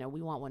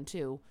 we want one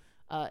too.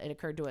 It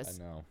occurred to us.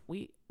 I know.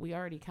 We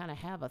already kind of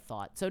have a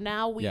thought. So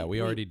now we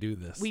already do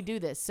this. We do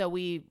this. So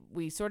we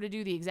sort of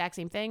do the exact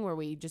same thing where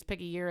we just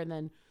pick a year and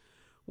then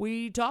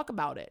we talk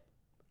about it.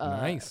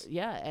 Nice.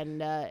 Yeah,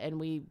 and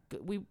we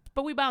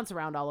bounce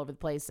around all over the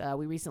place.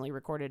 We recently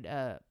recorded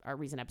our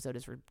recent episode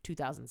is for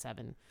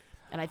 2007.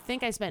 And I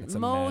think I spent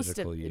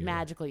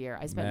magical year.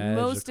 I spent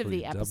most of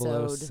the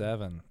episode.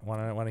 007.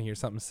 Want to hear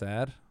something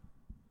sad?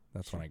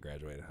 That's when I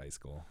graduated high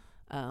school.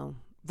 Oh.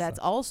 That's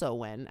also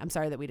when, I'm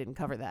sorry that we didn't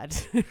cover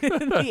that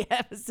in the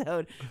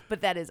episode,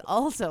 but that is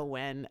also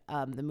when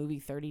the movie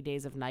 30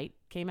 Days of Night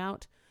came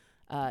out.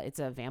 It's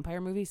a vampire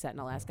movie set in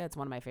Alaska. It's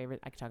one of my favorite.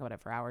 I could talk about it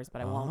for hours, but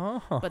I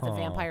won't. But the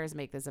vampires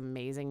make this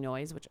amazing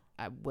noise, which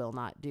I will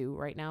not do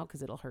right now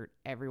because it'll hurt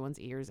everyone's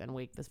ears and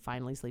wake this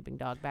finally sleeping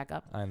dog back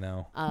up. I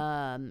know.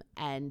 And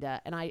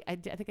I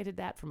think I did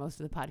that for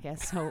most of the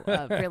podcast. So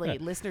really,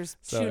 listeners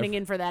tuning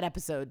in for that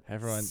episode,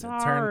 everyone,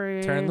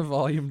 sorry. turn the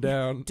volume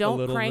down. Don't a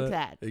little crank bit.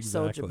 that.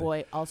 Exactly. Soulja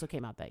Boy also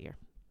came out that year.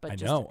 But I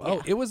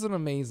know. It was an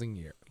amazing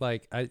year.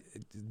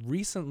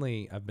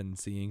 Recently I've been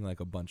seeing a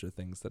bunch of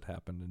things that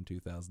happened in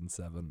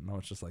 2007. And I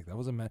was just like, that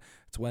was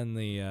it's when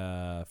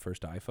the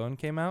first iPhone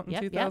came out in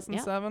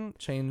 2007.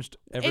 Changed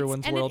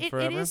everyone's world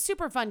forever. It is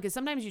super fun because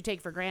sometimes you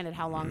take for granted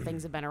how long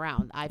things have been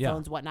around,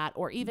 iPhones, whatnot,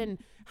 or even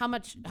how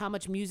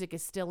much music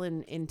is still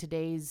in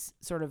today's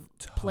sort of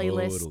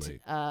playlist.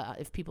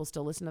 If people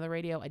still listen to the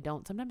radio, I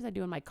don't. Sometimes I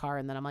do in my car,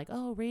 and then I'm like,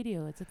 oh,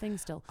 radio, it's a thing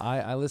still.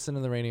 I listen to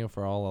the radio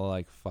for all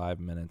of 5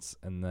 minutes,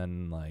 and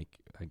then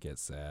I get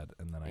sad,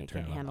 and then I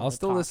turn it on.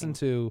 I'll listen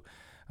to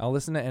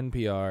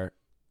NPR.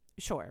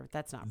 Sure,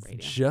 that's not radio.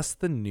 Just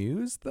the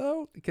news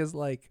though, because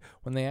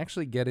when they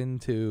actually get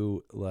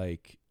into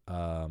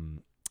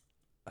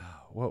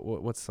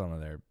what's some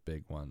of their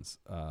big ones?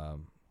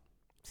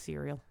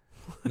 Cereal.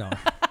 No,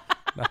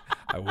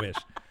 I wish.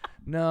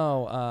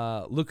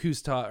 No, look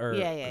who's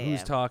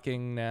who's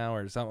talking now,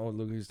 or something.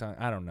 Look who's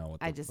talking. I don't know.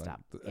 I just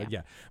stopped.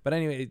 Yeah, but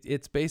anyway,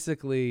 it's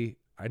basically.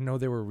 I know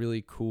there were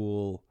really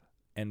cool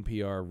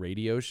NPR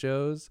radio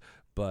shows,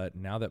 but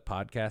now that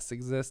podcasts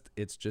exist,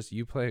 it's just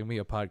you playing me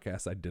a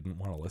podcast I didn't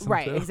want to listen to.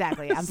 Right,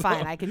 exactly. I'm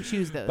fine. I can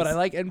choose those. But I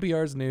like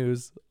NPR's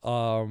news,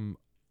 and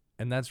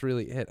that's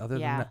really it. Other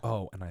than that,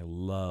 and I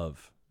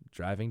love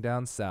driving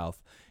down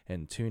south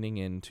and tuning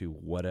into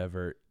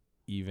whatever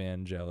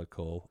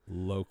evangelical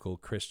local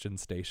Christian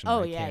station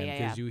I can,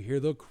 because you hear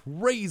the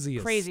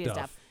craziest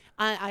stuff.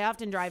 I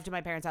often drive to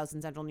my parents' house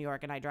in central New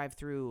York, and I drive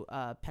through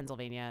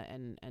Pennsylvania,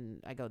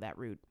 and I go that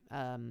route,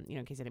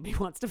 in case anybody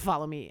wants to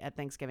follow me at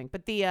Thanksgiving.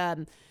 But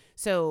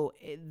so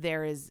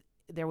there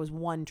was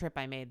one trip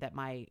I made that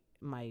my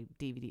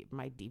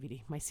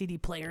CD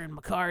player in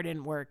my car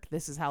didn't work.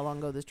 This is how long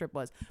ago this trip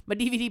was. My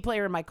DVD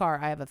player in my car,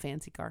 I have a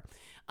fancy car,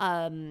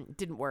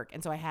 didn't work.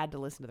 And so I had to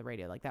listen to the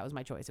radio. That was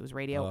my choice. It was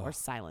radio or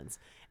silence.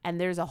 And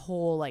there's a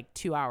whole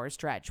 2-hour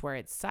stretch where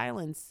it's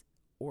silence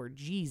or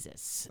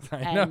Jesus.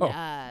 I know.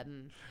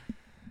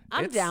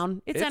 I'm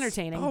down. It's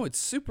entertaining. Oh, it's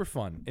super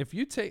fun. If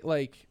you take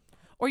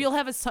or you'll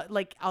have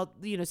suddenly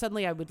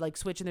I would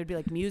switch and there'd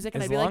be music,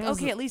 and I'd be like,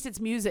 okay, at least it's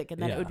music. And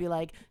then it would be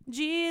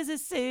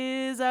Jesus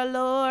is our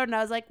Lord. And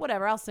I was like,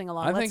 whatever, I'll sing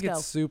along. I think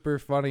it's super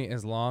funny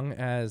as long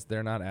as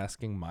they're not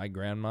asking my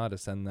grandma to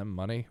send them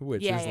money,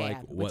 which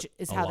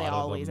is how they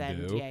always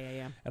end. Do.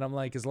 Yeah. And I'm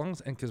like, as long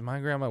as, and because my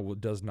grandma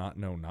does not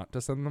know not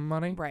to send them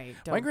money. Right.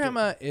 My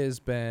grandma has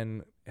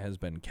been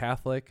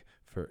Catholic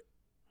for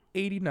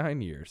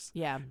 89 years.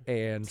 Yeah.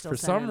 And for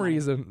some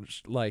reason,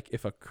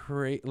 if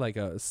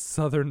a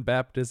Southern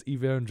Baptist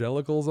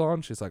evangelical's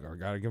on, she's like, I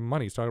gotta give him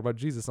money. He's talking about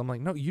Jesus. I'm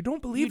like, no, you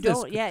don't believe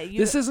this.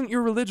 This isn't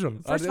your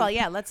religion. First of all,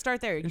 let's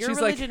start there. Your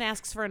religion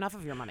asks for enough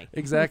of your money.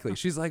 Exactly.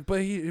 She's like,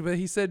 but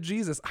he said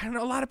Jesus. I don't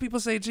know. A lot of people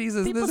say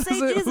Jesus. This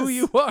isn't Jesus. who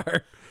you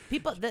are.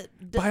 People,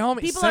 by all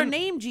means, people are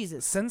named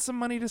Jesus. Send some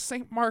money to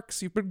St.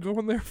 Mark's. You've been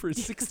going there for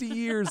 60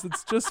 years.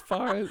 It's just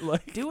fine.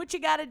 Do what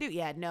you got to do.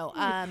 Yeah, no.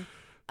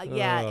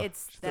 Yeah,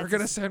 they're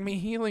gonna send me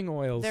healing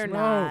oils. They're no,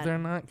 not. they're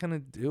not gonna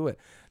do it.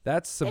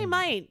 That's some they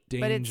might,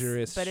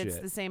 dangerous but shit. it's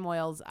the same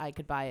oils I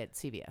could buy at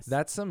CVS.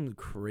 That's some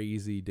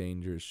crazy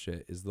dangerous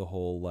shit. Is the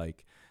whole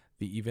like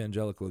the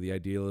evangelical, the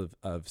ideal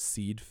of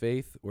seed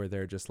faith, where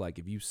they're just like,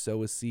 if you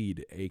sow a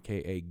seed,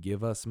 aka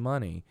give us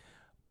money,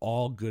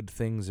 all good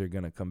things are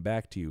going to come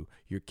back to you.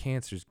 Your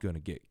cancer's going to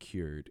get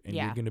cured, and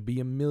you're going to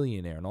be a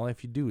millionaire, and all you have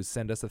to do is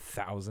send us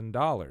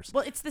 $1,000.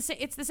 Well, it's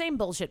the same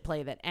bullshit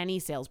play that any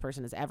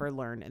salesperson has ever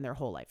learned in their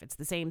whole life. It's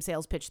the same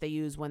sales pitch they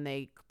use when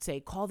they say,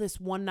 call this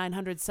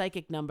 1-900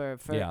 psychic number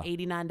for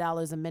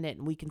 $89 a minute,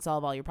 and we can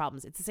solve all your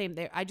problems. It's the same.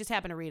 I just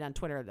happened to read on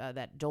Twitter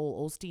that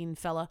Joel Osteen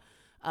fella.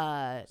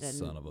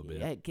 Son of a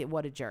bitch.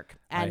 What a jerk.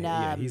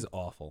 And he's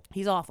awful.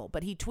 He's awful.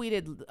 But he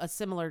tweeted a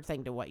similar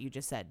thing to what you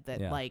just said,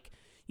 that like,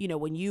 you know,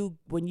 when you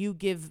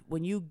give,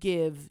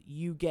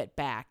 you get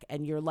back,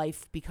 and your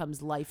life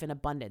becomes life in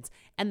abundance.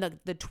 And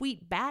the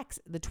tweets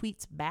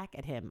back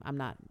at him, I'm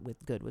not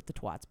good with the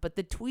twats, but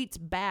the tweets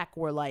back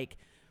were like,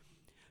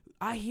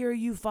 I hear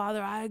you,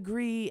 Father, I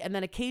agree. And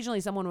then occasionally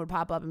someone would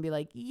pop up and be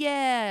like,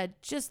 yeah,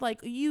 just like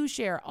you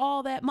share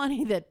all that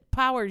money that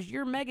powers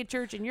your mega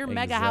church and your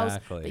mega house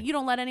that you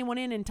don't let anyone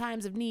in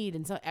times of need.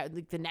 And so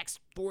like the next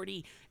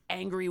 40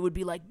 angry would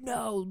be like,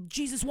 no,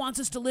 Jesus wants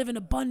us to live in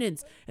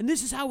abundance, and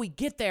this is how we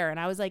get there. And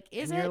I was like,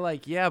 you're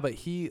like, yeah, but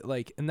he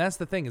like, and that's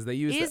the thing is they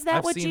use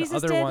I've seen Jesus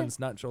other did? Ones,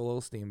 not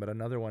Joel Osteen, but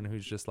another one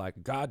who's just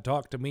like, God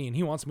talked to me and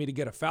he wants me to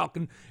get a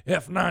Falcon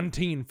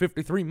F-19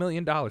 $53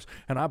 million,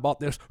 and I bought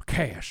this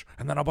cash,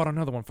 and then I bought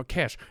another one for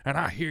cash, and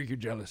I hear you're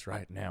jealous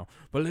right now,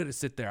 but let it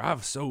sit there.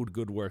 I've sowed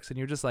good works. And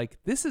you're just like,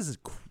 this is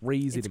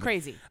crazy. It's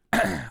crazy.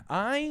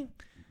 I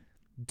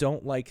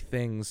don't like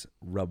things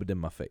rubbed in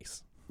my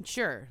face.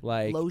 Sure.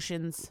 Like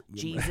lotions,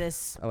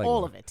 Jesus, like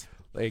all of it.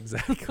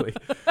 Exactly.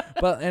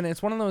 But and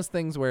it's one of those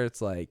things where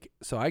it's like,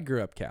 so I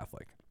grew up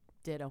Catholic.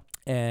 Ditto.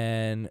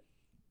 And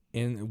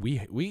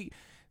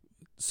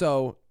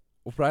so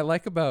what I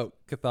like about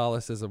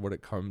Catholicism when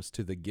it comes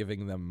to the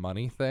giving them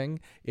money thing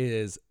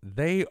is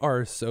they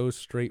are so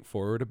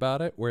straightforward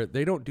about it, where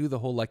they don't do the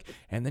whole like,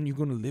 and then you're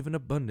going to live in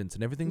abundance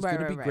and everything's going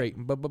to be great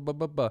and blah, blah, blah,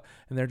 blah, blah.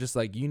 And they're just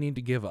like, you need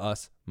to give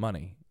us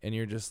money. And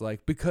you're just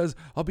like, because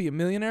I'll be a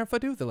millionaire if I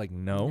do. They're like,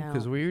 no,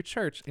 because we're your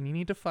church and you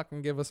need to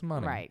fucking give us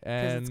money. Right.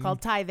 Because it's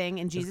called tithing,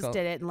 and Jesus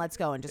did it, and let's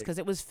go. And just because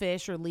it was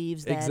fish or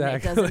leaves, then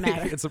exactly. it doesn't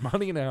matter. It's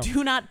money now.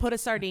 Do not put a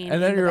sardine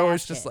and then in you're the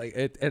always basket. just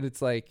like, and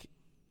it's like,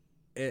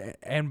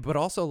 but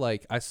also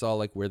like I saw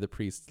like where the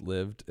priests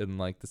lived in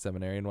like the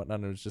seminary and whatnot,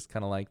 and it was just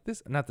kind of like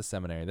this, not the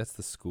seminary, that's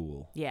the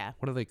school. Yeah.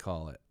 What do they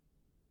call it?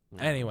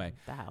 No, anyway,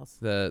 the house,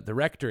 the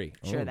rectory.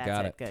 Sure, that's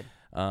got it. Good.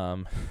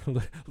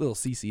 Little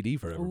CCD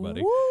for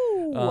everybody.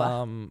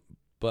 Woo!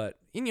 But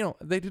you know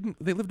they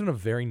lived in a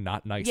very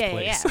not nice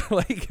place. Yeah.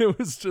 Like it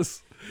was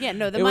just the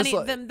money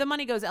the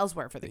money goes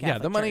elsewhere for the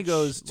Catholic the money Church.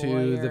 goes to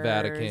lawyers, the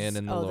Vatican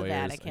and the lawyers. The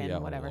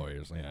Vatican, whatever.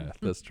 Lawyers, yeah,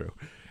 that's true.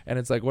 And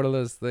it's like one of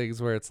those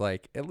things where it's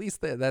like, at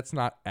least that's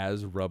not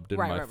as rubbed in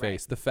my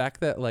face. The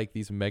fact that like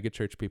these mega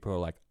church people are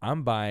like,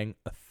 I'm buying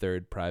a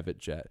third private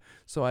jet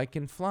so I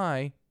can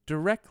fly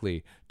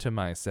directly to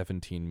my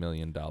 $17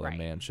 million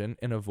mansion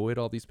and avoid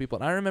all these people.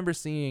 And I remember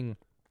seeing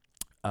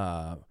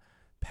Pat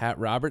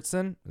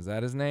Robertson, is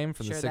that his name,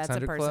 from the 600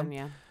 that's a person,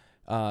 Club?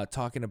 Yeah.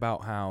 Talking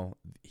about how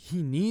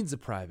he needs a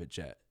private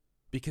jet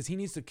because he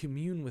needs to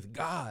commune with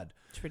God.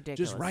 It's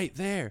ridiculous. Just right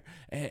there.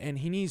 And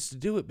he needs to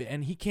do it.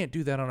 And he can't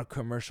do that on a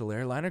commercial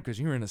airliner because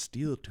you're in a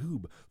steel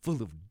tube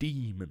full of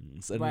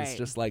demons. And it's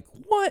just like,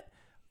 what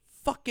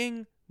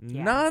fucking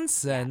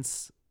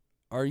nonsense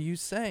are you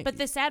saying? But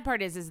the sad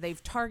part is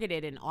they've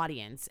targeted an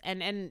audience,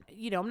 and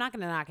you know, I'm not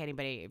going to knock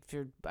anybody.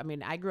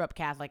 I grew up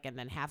Catholic, and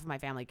then half of my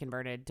family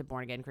converted to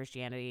born again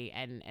Christianity,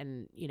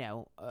 and you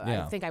know,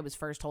 I think I was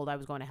first told I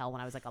was going to hell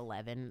when I was like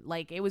 11.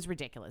 Like, it was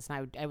ridiculous,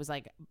 and I was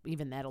like,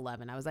 even at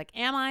 11, I was like,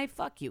 am I?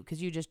 Fuck you, because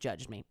you just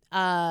judged me.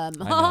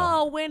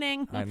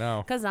 Winning. I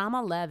know, because I'm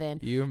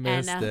 11. You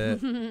missed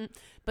it.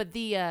 But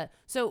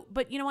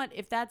but you know what?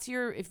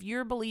 If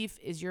your belief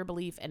is your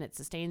belief and it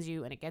sustains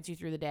you and it gets you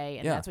through the day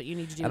and that's what you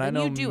need to do, and then I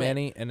know you do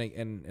many, it.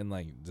 And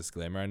like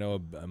disclaimer, I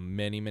know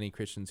many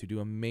Christians who do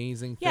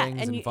amazing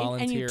things and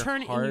volunteer and you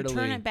turn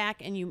heartily. it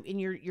back and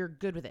you're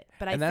good with it.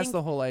 But I think that's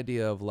the whole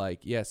idea of like,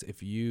 yes,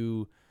 if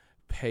you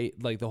pay,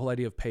 like the whole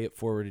idea of pay it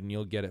forward and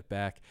you'll get it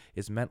back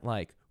is meant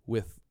like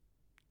with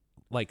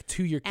like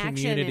to your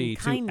community,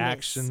 to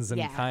actions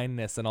and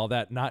kindness and all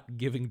that, not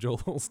giving Joel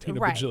Osteen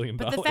 $1 billion.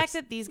 But the fact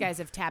that these guys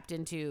have tapped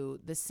into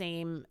the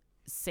same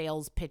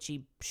sales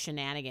pitchy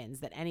shenanigans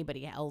that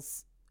anybody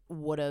else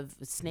would have,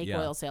 snake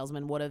oil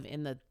salesman would have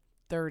in the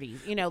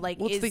 30s, you know, like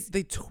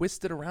they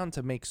twist it around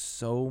to make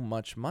so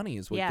much money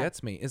is what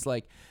gets me. Is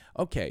like,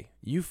 okay,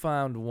 you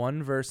found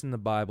one verse in the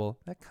Bible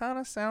that kind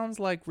of sounds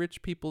like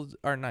rich people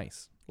are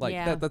nice. Like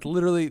that's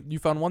literally, you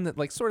found one that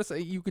like sort of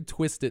say you could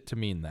twist it to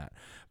mean that.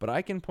 But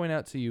I can point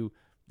out to you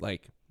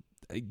like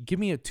give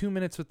me 2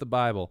 minutes with the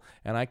Bible,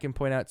 and I can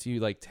point out to you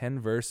like 10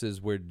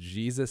 verses where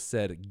Jesus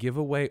said, give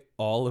away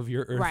all of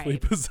your earthly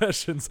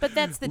possessions. But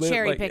that's the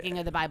cherry picking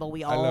of the Bible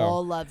we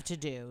all love to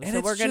do. And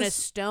so we're going to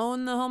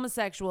stone the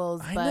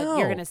homosexuals, but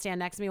you're going to stand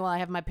next to me while I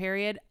have my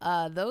period.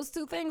 Those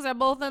two things are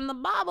both in the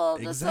Bible,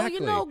 just so you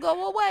know,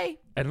 go away.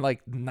 And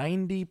like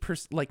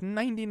 90%, like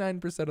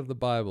 99% of the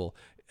Bible,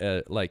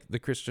 like the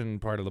Christian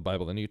part of the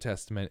Bible, the New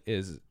Testament,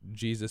 is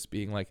Jesus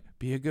being like,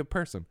 be a good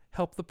person,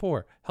 help the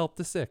poor, help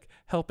the sick,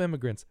 help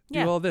immigrants,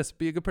 do all this,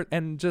 be a good person.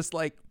 And just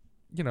like,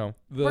 you know,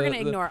 we're going to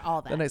ignore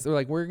all that. They're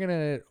like, we're going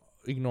to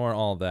ignore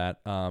all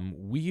that.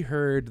 We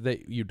heard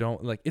that you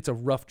don't like, it's a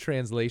rough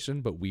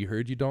translation, but we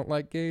heard you don't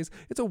like gays.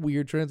 It's a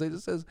weird translation.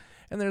 It says,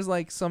 and there's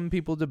like some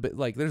people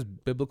like there's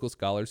biblical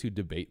scholars who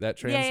debate that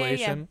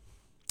translation. Yeah.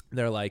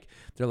 They're like,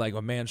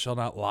 a man shall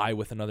not lie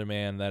with another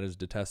man, that is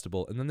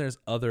detestable. And then there's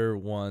other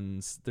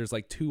ones. There's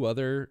like 2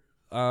 other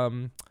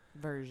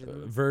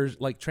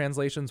like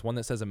translations. One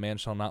that says a man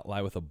shall not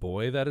lie with a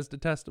boy, that is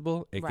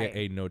detestable,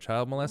 aka no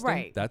child molesting.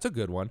 Right. That's a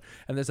good one.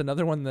 And there's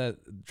another one that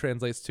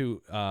translates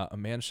to a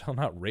man shall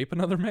not rape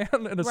another man,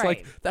 and it's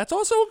like, that's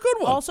also a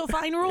good one. Also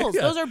fine rules.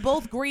 Those are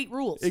both great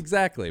rules.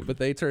 Exactly. But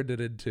they turned it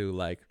into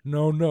like,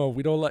 no,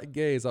 we don't like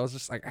gays. I was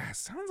just like,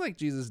 sounds like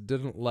Jesus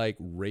didn't like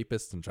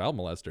rapists and child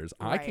molesters.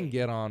 I can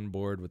get on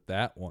board with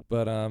that one.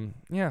 But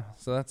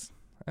so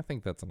I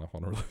think that's enough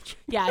on religion.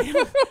 Yeah,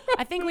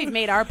 I think we've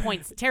made our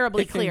points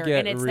terribly clear,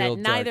 and it's that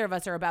neither of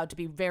us are about to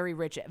be very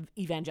rich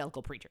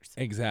evangelical preachers.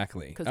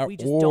 Exactly, because we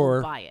just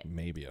don't buy it.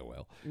 Maybe I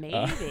will.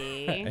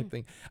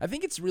 Maybe. I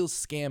think it's real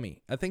scammy.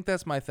 I think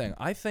that's my thing.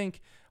 I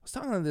was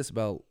talking about this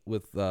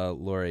with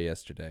Laura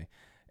yesterday,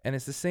 and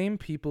it's the same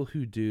people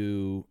who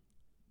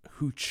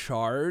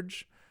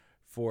charge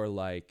for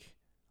like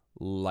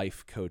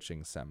life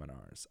coaching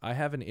seminars. I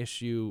have an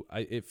issue.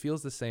 It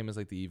feels the same as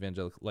like the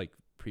evangelical like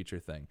preacher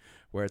thing,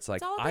 where it's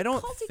like, I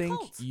don't think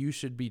you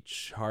should be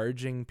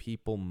charging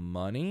people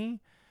money.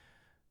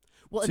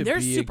 Well, and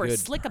they're super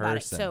slick about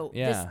it. So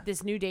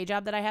this new day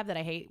job that I have that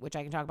I hate, which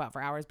I can talk about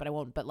for hours, but I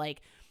won't. But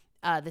like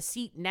the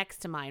seat next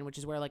to mine, which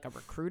is where like a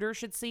recruiter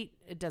should seat,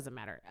 it doesn't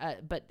matter.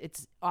 But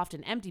it's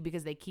often empty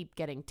because they keep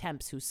getting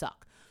temps who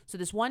suck. So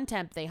this one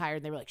temp they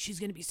hired, they were like, she's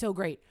going to be so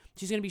great.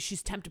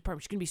 She's temp to perm.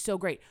 She's going to be so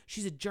great.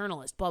 She's a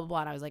journalist, blah, blah, blah.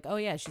 And I was like, oh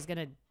yeah, she's going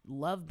to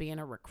love being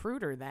a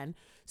recruiter then.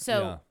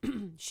 So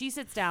she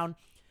sits down.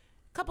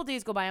 A couple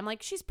days go by. I'm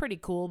like, she's pretty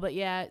cool, but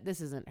yeah,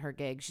 this isn't her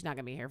gig. She's not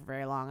going to be here for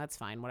very long. That's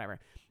fine, whatever.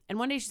 And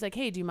one day she's like,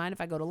 hey, do you mind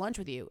if I go to lunch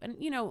with you? And,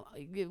 you know,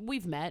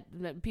 we've met.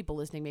 People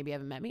listening maybe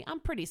haven't met me.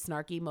 I'm pretty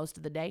snarky most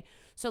of the day.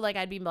 So, like,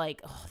 I'd be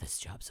like, oh, this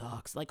job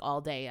sucks. Like,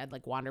 all day I'd,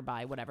 like, wander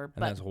by, whatever.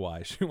 And that's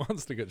why she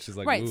wants to go. She's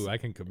like, ooh, I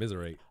can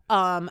commiserate.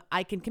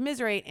 I can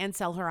commiserate and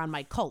sell her on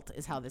my cult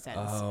is how this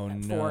ends. Oh,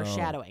 no.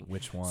 Foreshadowing.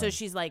 Which one? So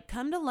she's like,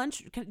 come to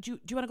lunch. Do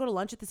you want to go to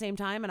lunch at the same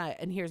time?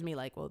 And here's me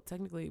like, well,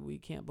 technically we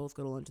can't both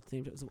go to lunch at the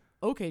same time. So,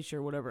 okay,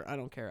 sure, whatever. I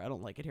don't care. I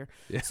don't like it here.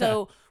 Yeah.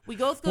 So we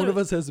both go One of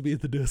us has to be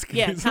at the desk.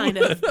 Yeah, kind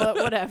of. But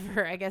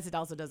whatever. I guess it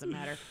also doesn't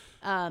matter.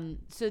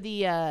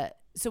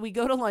 So we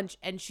go to lunch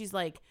and she's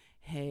like,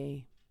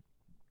 hey,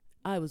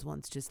 I was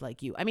once just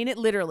like you. I mean, it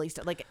literally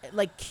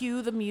like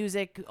cue the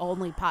music.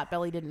 Only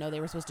Potbelly didn't know they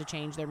were supposed to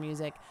change their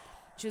music.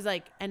 She was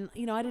like, and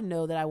you know, I didn't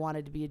know that I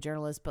wanted to be a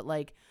journalist, but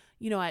like,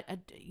 you know, I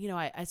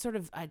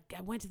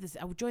went to this,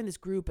 I joined this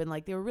group and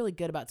like, they were really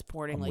good about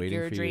supporting like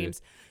your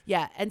dreams.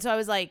 Yeah. And so I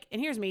was like, and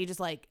here's me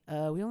just like,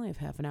 we only have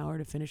half an hour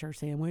to finish our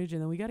sandwich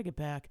and then we got to get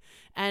back.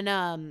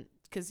 And,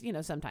 cause you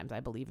know, sometimes I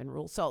believe in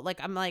rules. So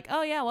like, I'm like,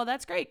 oh yeah, well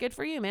that's great. Good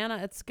for you, man.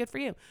 It's good for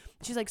you.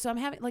 She's like, so I'm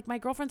having like, my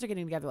girlfriends are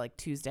getting together like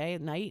Tuesday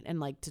night and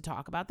like to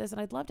talk about this. And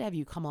I'd love to have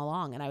you come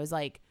along. And I was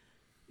like,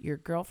 your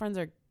girlfriends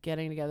are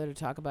getting together to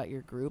talk about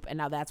your group. And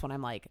now that's when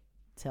I'm like,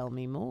 tell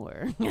me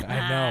more.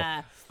 I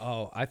know.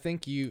 Oh, I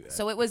think you.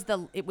 So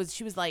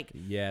she was like,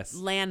 yes.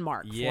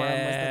 Landmark Forum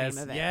was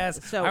the name of it.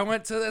 Yes. So I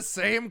went to the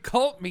same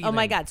cult meeting. Oh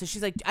my God. So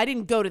she's like, I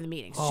didn't go to the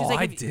meeting. So she's like,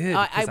 I did.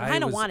 I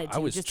kind of wanted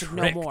to just tricked.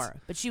 to know more.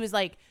 But she was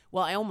like,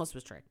 well, I almost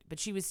was tricked. But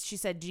she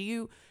said, have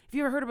you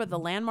ever heard about the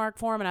Landmark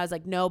Forum? And I was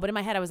like, no. But in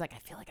my head, I was like, I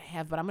feel like I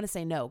have, but I'm going to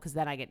say no because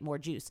then I get more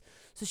juice.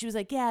 So she was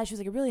like, yeah. She was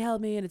like, it really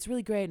helped me and it's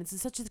really great. And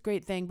it's such a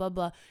great thing, blah,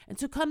 blah. And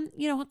so coming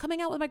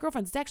out with my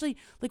girlfriends, it's actually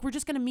like, we're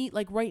just going to meet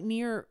like right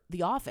near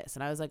the office.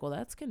 And I was like, well,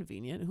 that's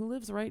convenient. Who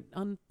lives right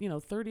on,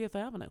 30th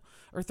Avenue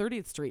or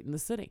 30th Street in the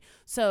city?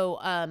 So,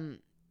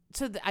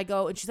 I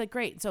go and she's like,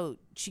 great. So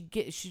she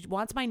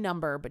wants my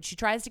number, but she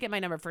tries to get my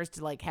number first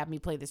to like have me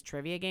play this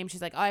trivia game.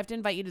 She's like, oh, I have to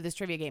invite you to this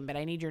trivia game, but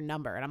I need your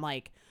number. And I'm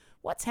like,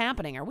 what's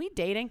happening? Are we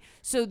dating?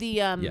 So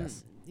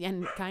yes.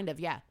 And kind of,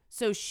 yeah.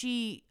 So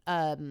she,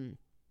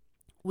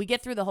 we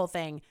get through the whole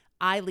thing.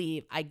 I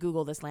leave, I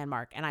Google this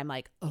Landmark and I'm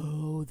like,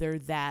 oh, they're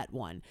that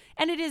one.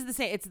 And it is the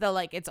same.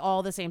 It's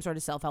all the same sort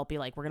of self-helpy.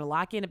 Like we're going to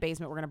lock you in a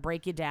basement. We're going to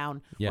break you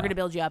down. Yeah. We're going to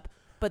build you up.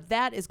 But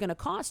that is going to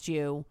cost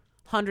you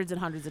hundreds and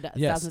hundreds of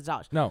Yes. thousands of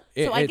dollars. No.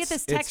 So I get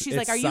this text. She's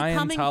like, "Are you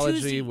coming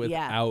Tuesday?" Scientology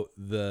without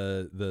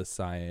the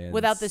science,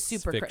 without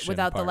the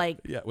without part. the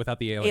like, without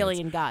the aliens.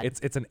 alien god.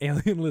 It's an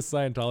alienless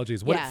Scientology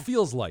is what it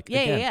feels like.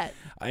 Yeah,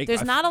 Again,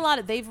 There's not a lot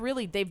of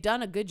they've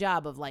done a good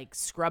job of like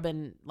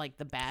scrubbing like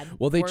the bad.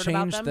 Well, they word about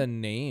changed them. the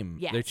name.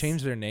 Yes. They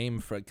changed their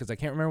name because I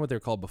can't remember what they're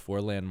called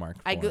before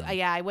Landmark Forum.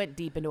 I went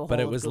deep into a whole. But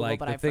it was Google, like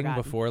but the I thing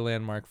forgot. before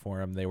Landmark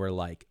Forum, they were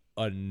like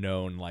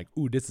unknown, like,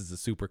 ooh, this is a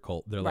super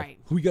cult. They're Right.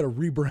 like, we got to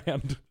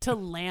rebrand to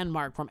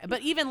Landmark from,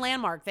 but even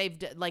Landmark,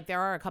 like there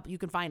are a couple. You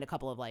can find a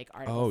couple of like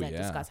articles that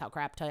discuss how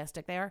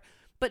craptastic they are.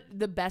 But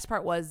the best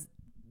part was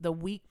the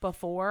week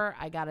before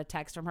I got a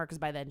text from her because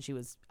by then she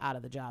was out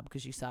of the job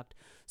because she sucked.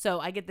 So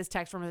I get this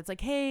text from her. It's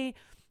like, hey.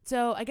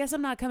 So I guess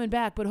I'm not coming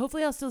back, but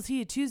hopefully I'll still see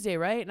you Tuesday,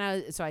 right?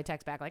 And so I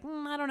text back like,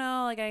 I don't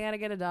know, like I gotta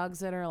get a dog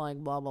sitter, like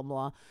blah blah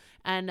blah.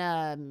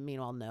 And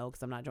meanwhile, no,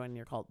 because I'm not joining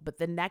your cult. But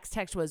the next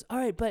text was, all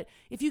right, but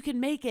if you can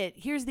make it,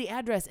 here's the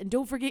address, and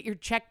don't forget your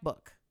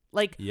checkbook.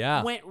 Like,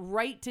 went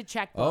right to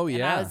checkbook. Oh, yeah.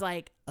 And I was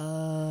like,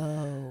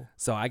 oh.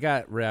 So I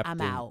got wrapped. I'm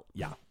out.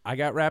 Yeah, I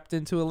got wrapped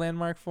into a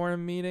Landmark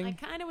Forum meeting. I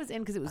kind of was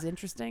in because it was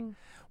interesting.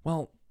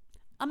 Well.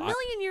 A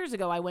million years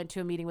ago, I went to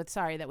a meeting with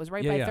that was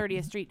right by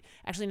 30th Street.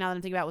 Actually, now that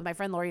I'm thinking about it, with my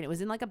friend Lori, and it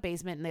was in like a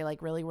basement, and they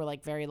like really were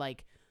like very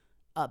like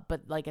up,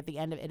 but like at the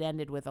end of it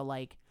ended with a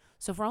like,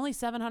 so for only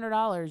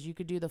 $700, you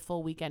could do the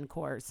full weekend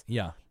course.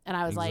 Yeah. And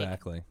I was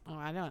exactly. like, oh,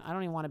 I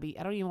don't even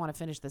want to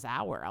finish this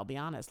hour. I'll be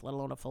honest, let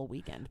alone a full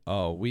weekend.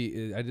 Oh,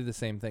 I did the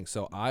same thing.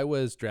 So I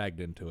was dragged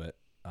into it.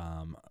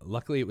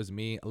 Luckily it was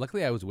me.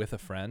 Luckily I was with a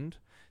friend.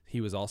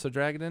 He was also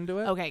dragged into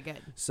it. Okay,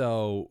 good.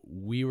 So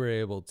we were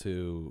able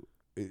to.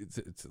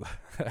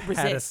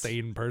 Had a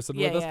sane person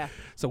with us.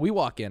 So we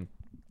walk in,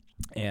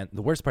 and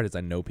the worst part is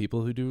I know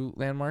people who do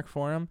Landmark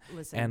Forum.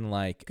 Listen, and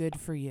like, good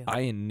for you. I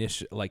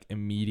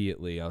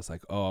immediately I was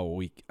like, oh,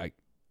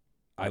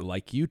 I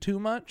like you too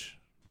much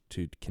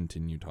to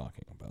continue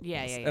talking about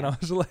this. And I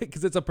was like,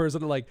 because it's a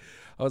person like,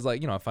 I was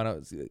like, I find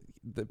out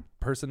the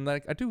person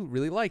that I do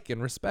really like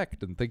and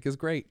respect and think is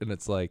great, and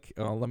it's like,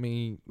 oh, let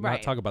me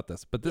not talk about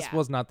this. But this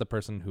was not the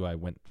person who I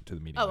went to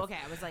the meeting with. Okay.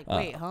 I was like,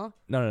 wait, huh?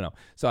 No.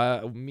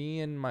 So me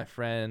and my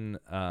friend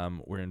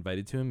were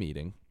invited to a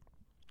meeting,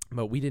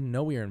 but we didn't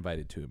know we were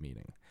invited to a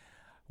meeting.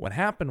 What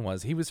happened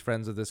was he was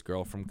friends with this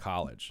girl from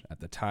college.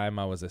 At the time,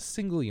 I was a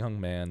single young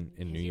man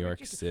in New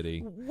York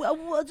City.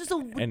 Well, just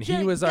a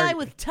he was guy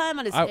with time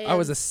on his hands. I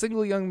was a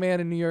single young man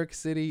in New York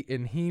City,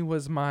 and he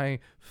was my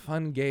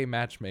fun gay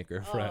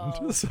matchmaker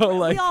friend. So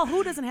like,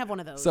 who doesn't have one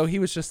of those? So he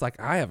was just like,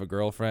 I have a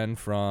girlfriend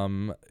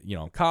from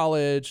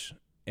college,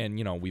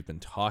 and we've been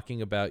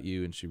talking about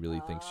you, and she really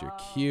thinks you're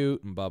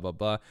cute, and blah blah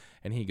blah.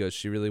 And he goes,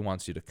 she really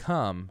wants you to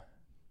come,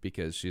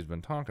 because she's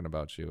been talking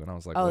about you. And I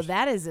was like, oh,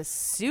 that is a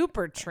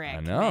super trick. I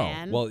know.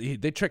 Man. Well,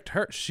 they tricked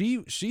her.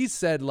 She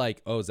said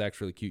like, oh,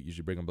 Zach's really cute, you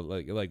should bring him. But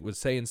like was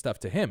saying stuff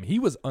to him. He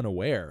was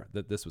unaware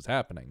that this was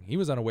happening. He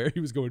was unaware he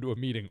was going to a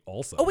meeting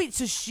also. Oh wait,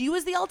 so she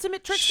was the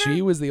ultimate trickster?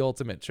 She was the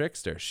ultimate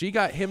trickster. She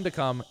got him to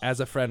come as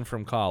a friend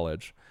from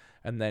college,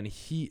 and then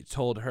he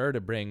told her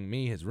to bring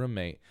me, his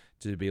roommate,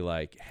 to be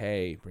like,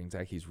 hey, bring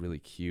Zach, he's really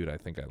cute, I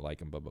think I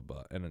like him, blah blah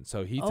blah. And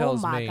so he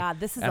tells me, oh my god,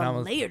 this is a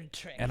layered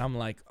trick. And I'm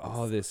like,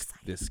 oh, this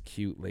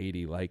cute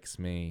lady likes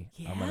me.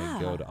 Yeah. I'm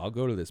gonna I'll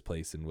go to this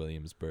place in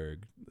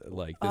Williamsburg,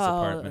 like this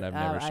apartment I've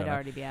never shown. I'd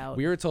already be out.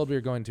 We were told we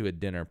were going to a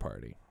dinner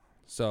party.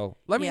 So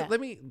let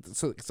me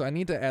so I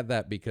need to add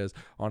that, because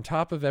on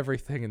top of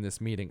everything in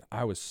this meeting,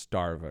 I was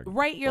starving.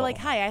 Right, you're like,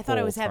 hi, I thought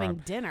I was having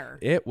time. dinner.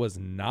 It was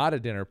not a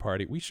dinner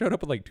party. We showed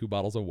up with like 2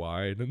 bottles of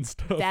wine and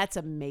stuff. That's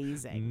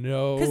amazing.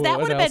 No, because that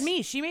would have been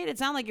me. She made it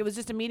sound like it was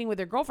just a meeting with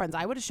her girlfriends.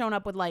 I would have shown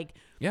up with like,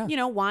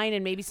 wine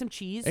and maybe some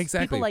cheese.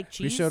 Exactly. People like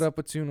cheese. We showed up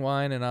with tune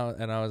wine, and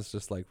I was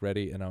just like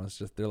ready, and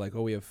they're like,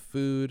 oh, we have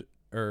food,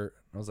 or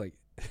I was like.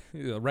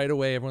 Right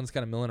away, everyone's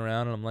kind of milling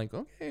around, and I'm like,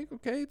 okay,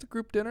 it's a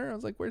group dinner. I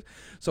was like, where's?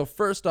 So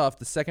first off,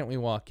 the second we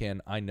walk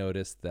in, I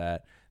noticed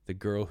that the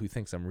girl who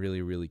thinks I'm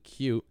really, really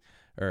cute,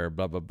 or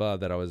blah blah blah,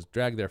 that I was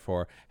dragged there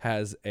for,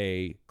 has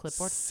a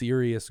clipboard?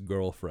 Serious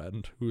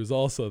girlfriend who is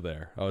also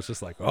there. I was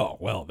just like, oh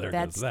well, goes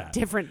that. That's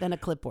different than a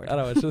clipboard. And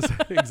I was just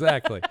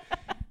exactly.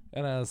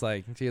 And I was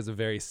like, she has a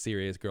very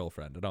serious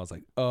girlfriend. And I was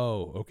like,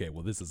 oh, okay,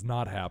 well, this is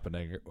not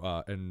happening.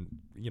 And,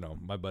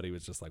 my buddy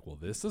was just like, well,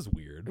 this is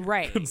weird.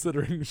 Right.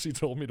 Considering she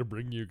told me to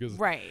bring you.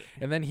 Right.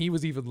 And then he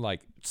was even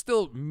like,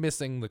 still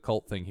missing the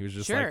cult thing. He was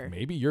just like,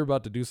 maybe you're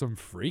about to do some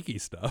freaky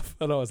stuff.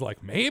 And I was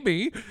like,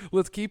 maybe.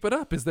 Let's keep it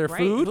up. Is there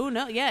food? Who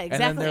knows? Yeah,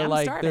 exactly. And then they're I'm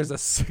like, starving. there's a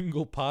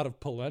single pot of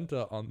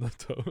polenta on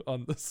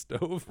the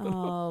stove.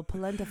 Oh,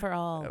 polenta for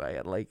all. And I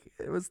had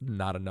it was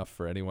not enough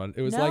for anyone.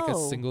 It was like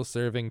a single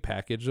serving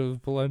package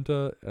of polenta,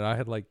 and I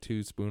had like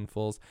 2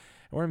 spoonfuls.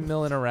 And we're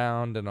milling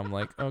around, and I'm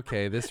like,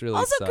 okay, this really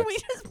also, sucks. can we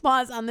just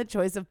pause on the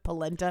choice of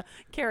polenta?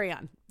 Carry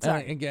on.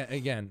 Sorry. And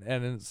again,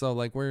 and then, so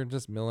like we're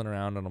just milling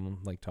around, and I'm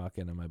like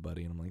talking to my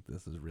buddy, and I'm like,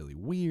 this is really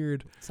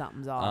weird.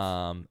 Something's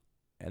off.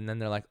 And then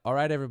they're like, all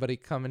right, everybody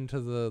come into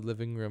the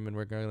living room and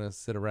we're going to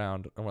sit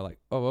around. And we're like,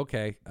 oh,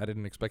 okay. I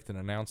didn't expect an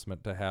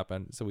announcement to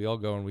happen. So we all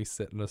go and we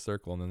sit in a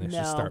circle and then they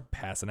just start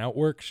passing out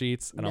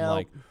worksheets. And I'm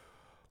like,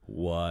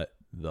 what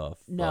the fuck?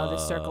 No, the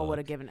circle would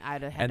have given,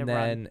 I'd have had to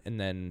run. And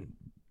then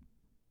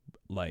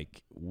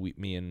like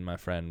me and my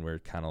friend were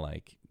kind of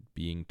like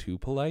being too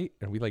polite.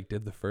 And we like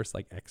did the first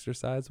like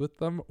exercise with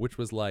them, which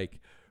was like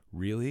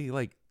really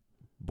like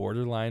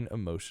borderline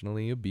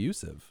emotionally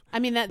abusive. I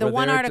mean, that the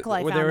one article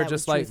I found they were that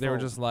just was like truthful. they were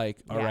just like,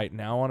 all right,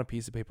 now on a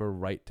piece of paper,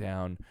 write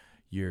down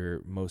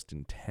your most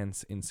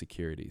intense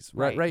insecurities.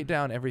 Write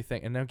down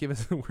everything, and now give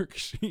us a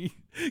worksheet.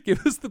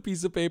 Give us the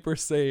piece of paper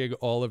saying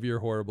all of your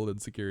horrible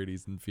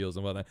insecurities and feels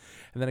and whatnot.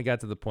 And then it got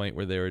to the point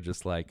where they were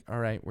just like, all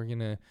right, we're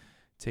gonna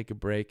take a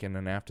break, and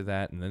then after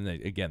that, and then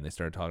they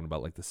started talking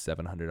about like the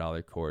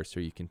 $700 course,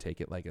 or you can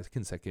take it like a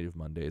consecutive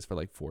Mondays for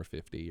like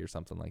 $450 or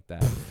something like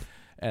that.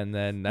 And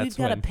then we've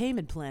got a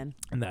payment plan.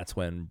 And that's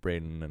when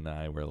Braden and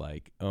I were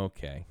like,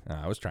 okay.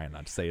 I was trying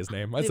not to say his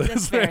name.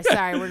 That's fair.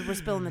 Sorry, we're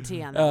spilling the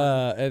tea on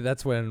that. And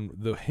that's when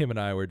him and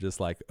I were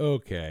just like,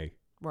 okay,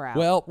 we're out.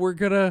 Well, we're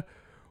gonna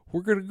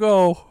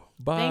go.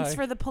 Bye. Thanks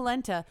for the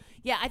polenta.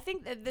 Yeah, I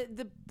think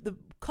the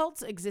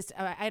cults exist.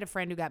 I had a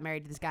friend who got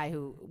married to this guy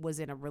who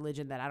was in a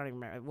religion that I don't even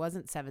remember. It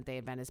wasn't Seventh-day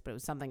Adventist, but it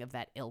was something of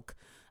that ilk.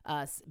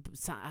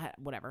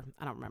 Whatever.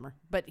 I don't remember.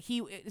 But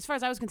he, as far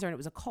as I was concerned, it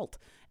was a cult.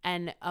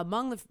 And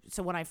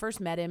so when I first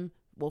met him,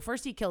 well,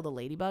 first he killed a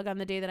ladybug on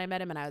the day that I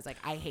met him, and I was like,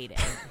 I hate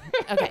it.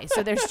 Okay,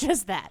 so there's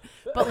just that.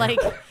 But like,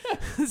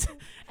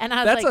 and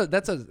I was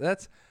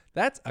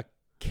that's a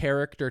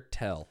character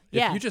tell.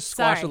 If you just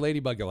squash a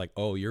ladybug, you're like,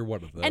 oh, you're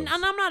one of those. And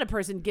I'm not a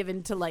person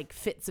given to like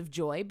fits of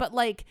joy, but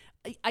like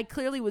I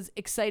clearly was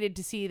excited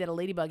to see that a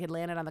ladybug had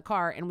landed on the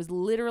car and was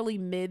literally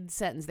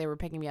mid-sentence. They were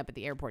picking me up at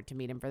the airport to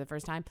meet him for the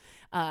first time.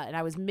 And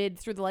I was mid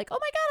through the like, oh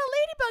my God, a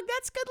ladybug.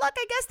 That's good luck.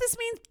 I guess this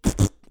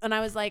means... And I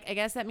was like, I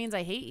guess that means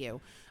I hate you.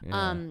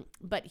 Yeah.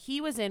 But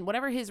he was in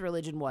whatever his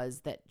religion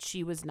was that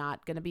she was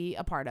not going to be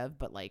a part of.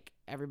 But like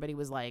everybody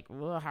was like,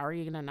 well, how are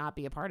you going to not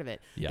be a part of it?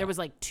 Yeah. There was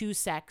like 2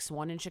 sects,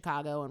 one in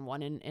Chicago and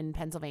one in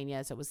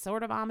Pennsylvania. So it was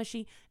sort of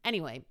Amishy.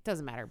 Anyway,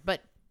 doesn't matter.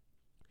 But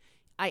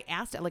I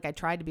asked, like I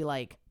tried to be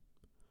like,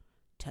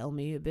 tell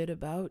me a bit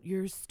about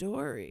your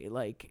story.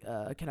 Like,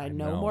 can I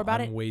know more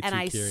about it? And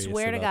I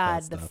swear to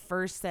God, the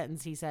first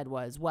sentence he said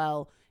was,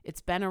 well,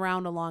 it's been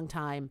around a long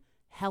time.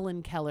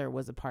 Helen Keller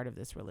was a part of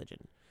this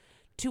religion.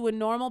 To a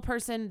normal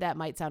person, that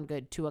might sound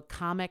good. To a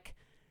comic,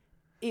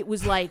 it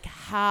was like,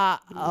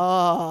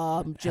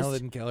 Helen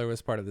Keller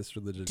was part of this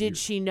religion. Did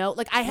she know?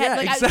 Like I had,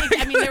 exactly.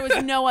 I mean, there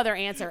was no other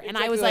answer, and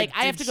exactly, I was like,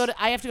 I have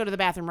to go to the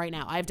bathroom right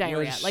now. I have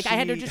diarrhea. Like I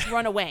had to just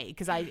run away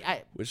because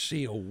I was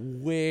she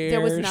aware? There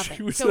was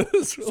nothing.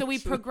 So we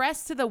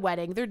progressed to the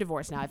wedding. They're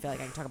divorced now. I feel like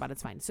I can talk about it.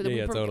 It's fine. So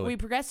we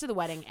progressed to the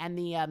wedding,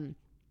 and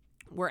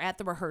we're at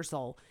the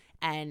rehearsal,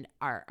 and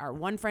our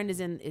one friend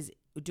is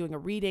doing a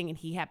reading, and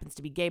he happens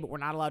to be gay, but we're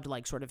not allowed to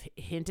like sort of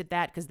hint at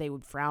that because they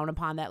would frown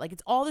upon that. Like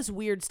it's all this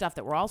weird stuff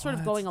that we're all sort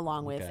of going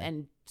along with,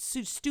 and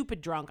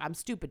stupid drunk. I'm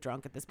stupid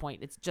drunk at this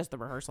point. It's just the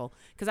rehearsal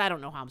because I don't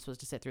know how I'm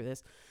supposed to sit through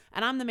this.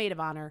 And I'm the maid of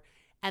honor,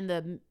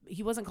 and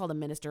he wasn't called a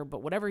minister,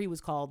 but whatever he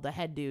was called, the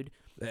head dude,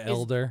 the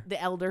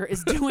elder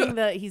is doing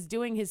he's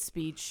doing his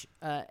speech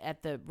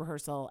at the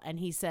rehearsal, and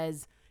he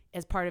says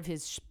as part of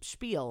his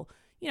spiel,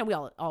 you know, we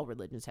all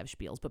religions have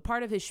spiels, but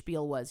part of his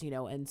spiel was, you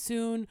know, and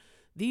soon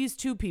these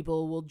 2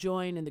 people will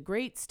join in the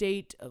great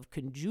state of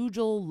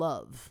conjugal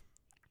love.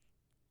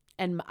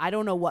 And I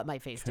don't know what my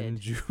face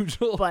did,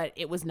 but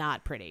it was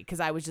not pretty because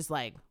I was just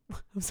like,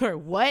 I'm sorry,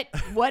 what?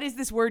 What is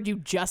this word you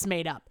just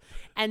made up?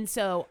 And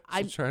so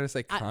I'm trying to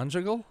say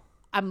conjugal.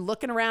 I'm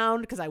looking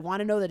around because I want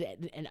to know that,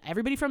 and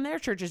everybody from their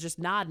church is just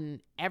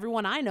nodding.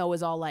 Everyone I know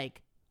is all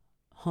like,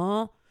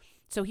 huh?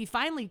 So he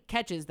finally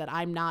catches that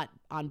I'm not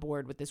on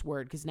board with this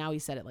word because now he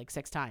said it like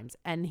 6 times.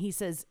 And he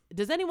says,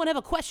 does anyone have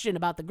a question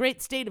about the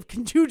great state of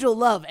conjugal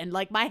love? And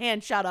like my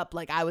hand shot up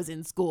like I was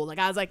in school. Like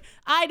I was like,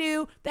 I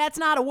do. That's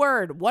not a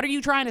word. What are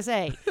you trying to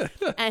say?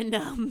 And,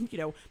 you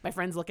know, my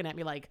friend's looking at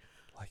me like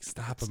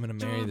stop. I'm going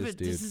to marry this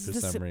dude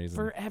for some reason.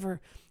 Forever.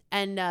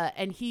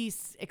 And he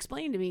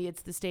explained to me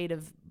it's the state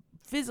of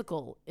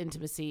physical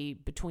intimacy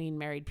between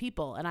married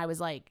people. And I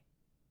was like,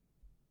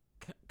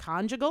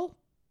 conjugal?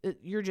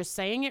 You're just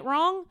saying it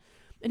wrong?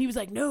 And he was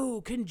like,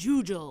 no,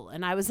 conjugal.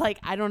 And I was like,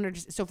 I don't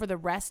understand. So for the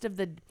rest of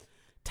the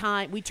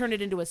time, we turned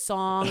it into a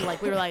song.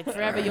 Like we were like,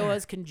 forever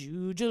yours,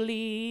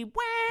 conjugally.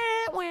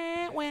 Wah,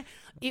 wah, wah.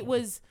 It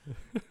was,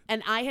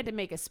 and I had to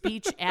make a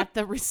speech at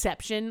the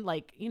reception.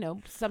 Like, you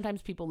know,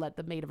 sometimes people let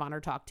the maid of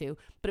honor talk too,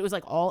 but it was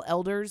like all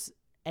elders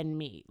and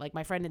me. Like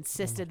my friend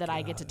insisted that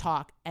I get to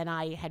talk, and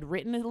I had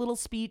written a little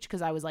speech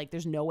because I was like,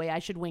 there's no way I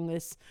should wing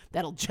this.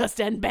 That'll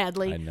just end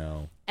badly. I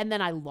know. And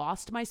then I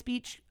lost my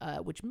speech,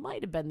 which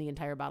might have been the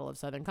entire bottle of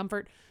Southern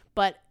Comfort,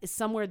 but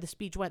somewhere the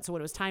speech went. So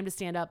when it was time to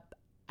stand up,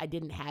 I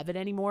didn't have it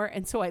anymore.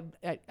 And so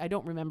I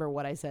don't remember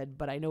what I said,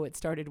 but I know it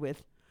started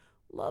with,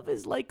 love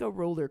is like a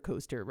roller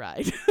coaster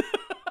ride.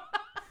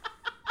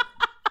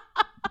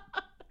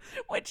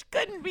 which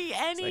couldn't be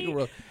any.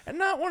 Like and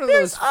not one of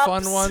There's those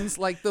fun ups. ones,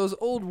 like those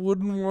old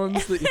wooden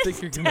ones that you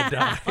think you're going to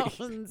die.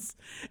 Downs.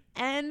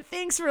 And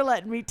thanks for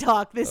letting me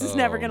talk. This is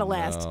never going to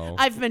last. no.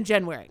 I've been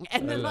Jen Waring.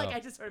 And then, know. I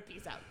just sort of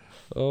peace out.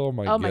 Oh,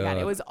 my God.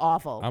 It was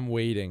awful. I'm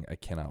waiting. I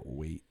cannot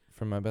wait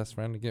for my best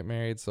friend to get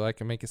married so I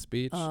can make a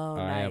speech. Oh,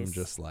 I am nice.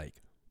 just like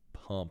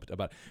pumped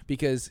about it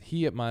because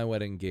he at my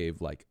wedding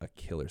gave like a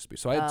killer speech.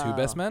 So I had two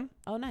best men.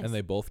 Oh, nice. And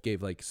they both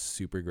gave like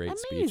super great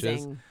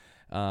speeches. Amazing.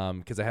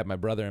 Because I had my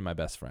brother and my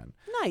best friend.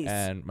 Nice.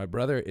 And my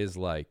brother is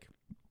like,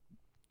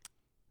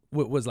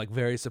 was like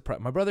very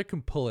surprised. My brother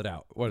can pull it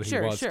out what he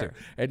wants to.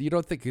 And you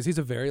don't think, because he's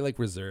a very like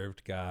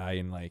reserved guy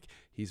and like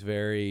he's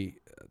very,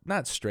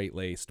 not straight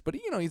laced, but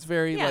he's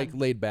very like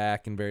laid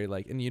back and very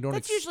like, and you don't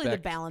That's expect. usually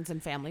the balance in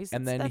families.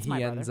 And then that's he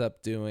my ends brother.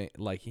 up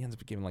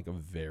giving like a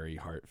very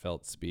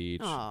heartfelt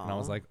speech. Aw. And I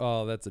was like,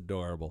 oh, that's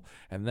adorable.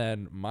 And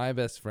then my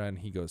best friend,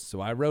 he goes,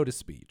 so I wrote a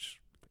speech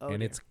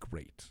and it's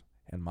great.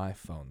 And my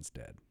phone's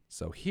dead.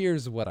 So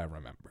here's what I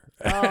remember.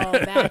 Oh,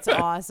 that's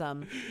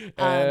awesome.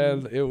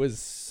 And it was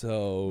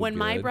so when good.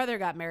 my brother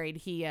got married,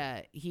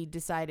 he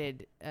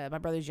decided, my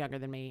brother's younger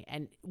than me,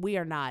 and we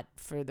are not,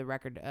 for the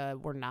record,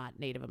 we're not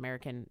Native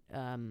American,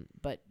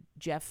 but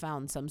Jeff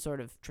found some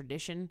sort of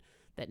tradition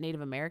that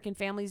Native American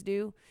families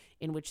do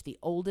in which the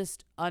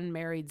oldest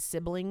unmarried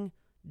sibling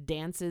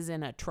dances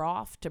in a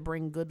trough to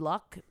bring good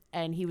luck.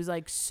 And he was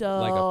like,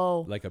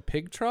 like a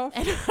pig trough?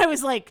 And I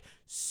was like,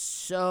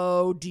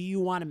 so do you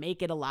want to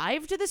make it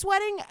alive to this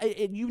wedding?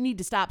 You need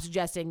to stop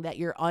suggesting that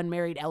your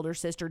unmarried elder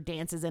sister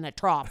dances in a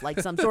trough like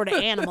some sort of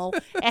animal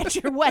at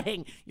your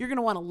wedding. You're going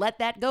to want to let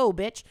that go,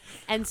 bitch.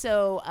 And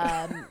so,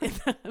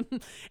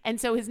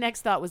 and so his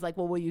next thought was like,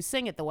 well, will you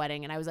sing at the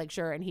wedding? And I was like,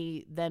 sure. And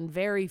he then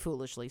very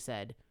foolishly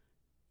said,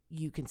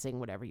 you can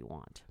sing whatever you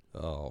want.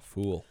 Oh,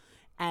 fool.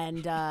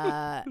 And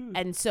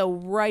and so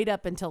right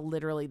up until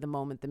literally the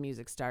moment the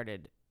music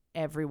started,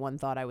 everyone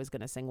thought I was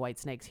going to sing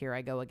Whitesnake's Here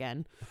I Go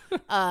Again.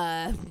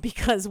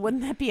 Because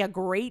wouldn't that be a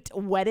great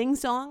wedding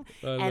song?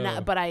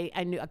 But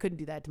I knew I couldn't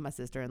do that to my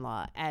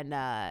sister-in-law. And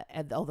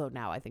although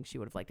now I think she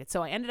would have liked it.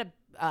 So I ended up,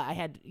 I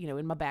had,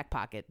 in my back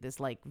pocket this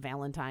like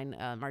Valentine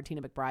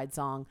Martina McBride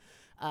song.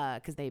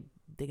 Because they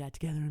got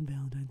together on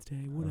Valentine's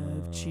Day.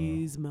 Whatever,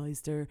 cheese,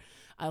 Meister.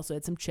 I also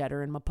had some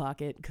cheddar in my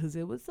pocket because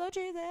it was so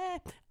cheesy.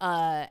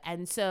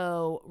 And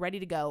so ready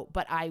to go.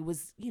 But I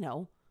was,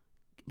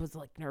 was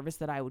like nervous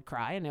that I would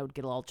cry and I would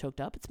get all choked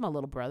up. It's my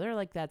little brother.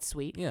 Like, that's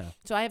sweet. Yeah.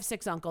 So I have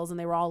 6 uncles and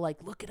they were all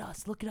like, look at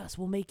us.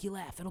 We'll make you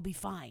laugh. It'll be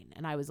fine.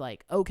 And I was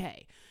like,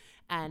 okay.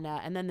 And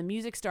then the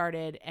music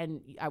started,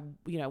 and I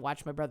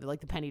watched my brother, like,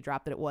 the penny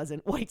drop that it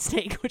wasn't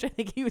Whitesnake, which I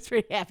think he was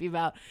pretty happy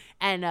about.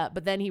 And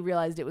but then he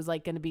realized it was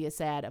like going to be a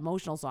sad,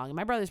 emotional song. And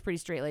my brother's pretty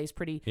straight laced,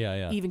 pretty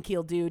even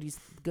keeled dude. He's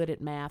good at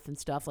math and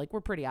stuff. Like,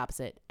 we're pretty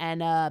opposite.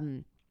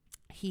 And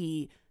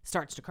he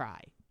starts to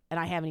cry, and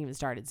I haven't even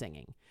started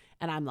singing,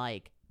 and I'm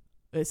like,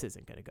 this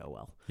isn't going to go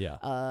well.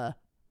 Yeah.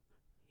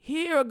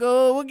 Here I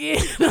go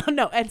again.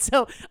 No. And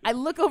so I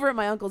look over at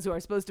my uncles who are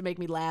supposed to make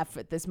me laugh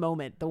at this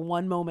moment, the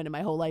one moment in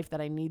my whole life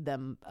that I need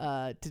them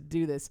to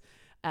do this.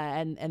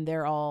 And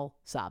they're all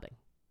sobbing.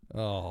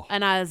 Oh.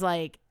 And I was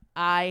like,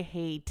 I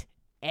hate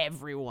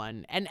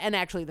everyone. And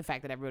actually the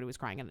fact that everybody was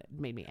crying, and it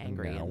made me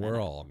angry. Yeah, and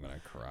we're all going to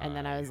cry. And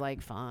then I was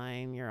like,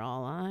 fine, you're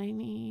all I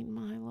need,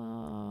 my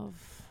love.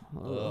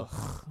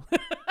 Ugh.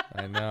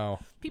 I know.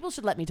 People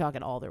should let me talk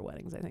at all their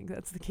weddings. I think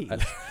that's the key.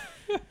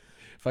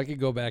 If I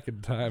could go back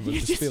in time,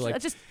 it'd just be like,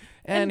 just,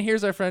 and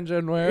here's our friend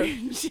Jen Ware.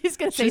 She's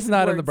gonna say she's some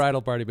not words. in the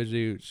bridal party, but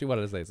she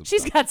wanted to say some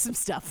She's stuff. got some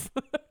stuff.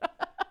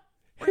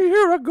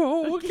 Here I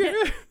go again.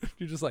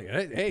 You're just like,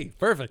 hey,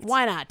 perfect.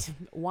 Why not?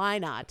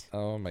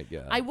 Oh my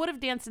God. I would have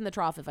danced in the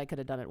trough if I could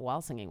have done it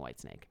while singing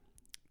Whitesnake.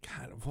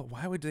 God,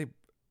 why would they?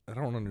 I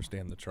don't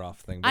understand the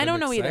trough thing. But I don't I'm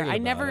know either.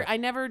 excited about it. I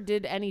never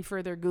did any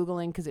further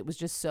Googling because it was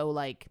just so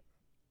like,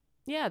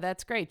 yeah,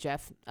 that's great,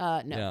 Jeff.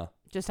 No. Yeah.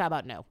 Just how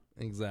about no?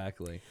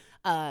 Exactly.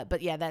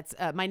 But yeah, that's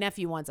my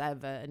nephew once. I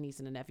have a niece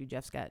and a nephew.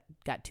 Jeff's got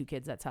 2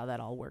 kids. That's how that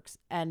all works.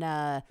 And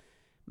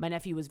my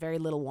nephew was very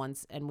little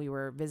once, and we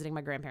were visiting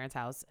my grandparents'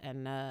 house,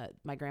 and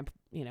my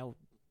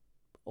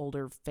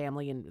older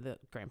family, and the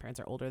grandparents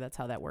are older. That's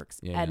how that works.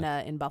 Yeah,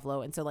 and in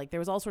Buffalo. And so like there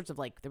was all sorts of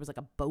like, there was like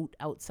a boat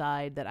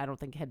outside that I don't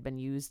think had been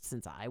used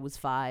since I was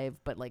 5,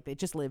 but like they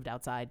just lived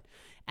outside,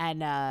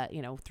 and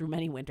through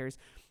many winters.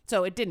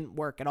 So it didn't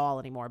work at all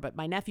anymore. But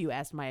my nephew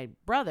asked my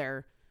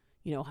brother,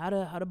 how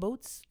do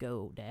boats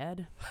go,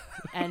 Dad?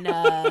 And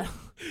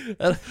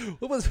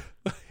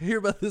hear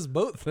about this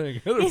boat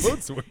thing? How do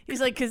boats work?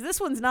 He's like, because this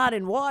one's not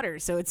in water,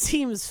 so it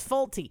seems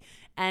faulty.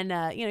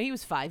 And he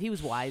was 5, he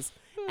was wise,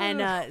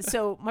 and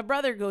so my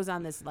brother goes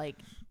on this like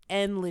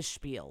endless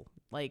spiel.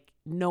 Like,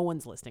 no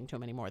one's listening to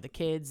him anymore. The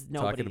kids,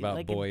 nobody. Talking about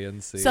like,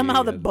 buoyancy.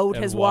 Somehow the boat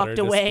and has water walked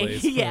away.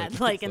 displacement. Yeah,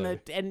 like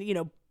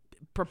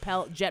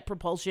jet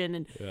propulsion,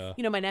 and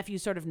Yeah. my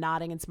nephew's sort of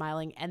nodding and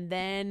smiling, and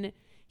then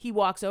he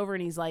walks over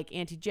and he's like,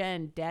 Auntie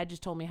Jen, Dad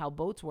just told me how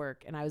boats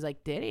work. And I was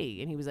like, did he?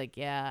 And he was like,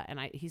 yeah. And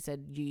he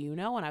said, do you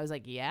know? And I was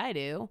like, yeah, I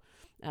do.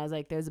 I was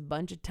like, there's a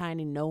bunch of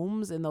tiny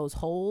gnomes in those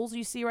holes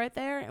you see right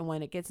there. And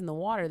when it gets in the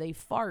water, they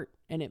fart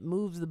and it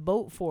moves the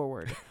boat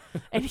forward.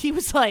 And he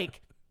was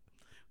like,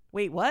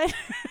 wait, what?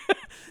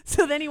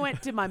 So then he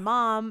went to my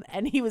mom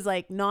and he was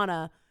like,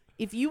 Nana,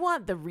 if you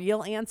want the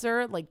real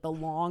answer, like the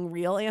long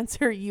real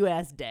answer, you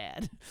ask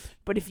Dad.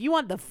 But if you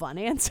want the fun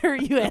answer,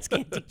 you ask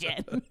Auntie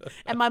Jen.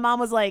 And my mom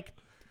was like,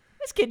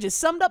 this kid just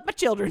summed up my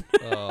children.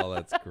 Oh,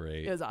 that's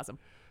great. It was awesome.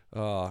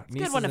 Oh, it's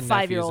good when a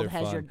 5-year-old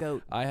has fun. Your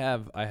goat. I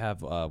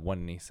have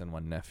one niece and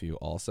one nephew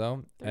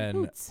also,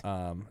 and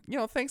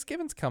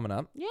Thanksgiving's coming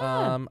up.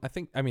 Yeah.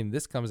 I mean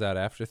this comes out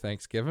after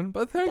Thanksgiving,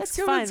 but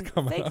Thanksgiving's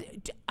coming up.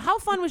 How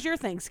fun was your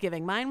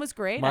Thanksgiving? Mine was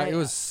great. It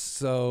was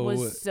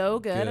so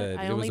good.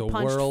 I only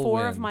punched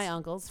 4 of my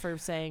uncles for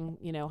saying,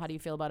 how do you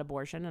feel about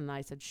abortion? And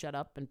I said, shut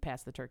up and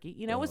pass the turkey.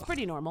 It was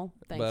pretty normal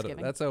Thanksgiving.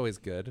 But that's always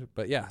good.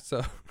 But yeah,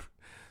 so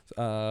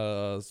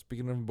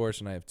speaking of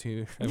abortion, I have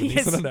a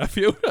niece and a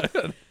nephew.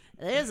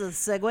 There's a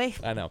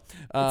segue. I know.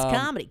 It's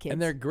comedy, kids.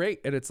 And they're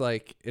great. And it's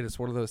like, it is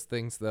one of those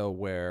things, though,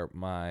 where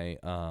I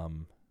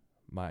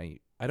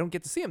don't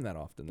get to see them that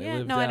often.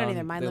 I don't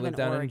either. Mine live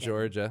down Oregon. In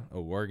Georgia.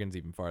 Oh, Oregon's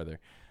even farther.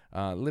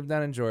 Live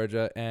down in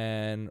Georgia,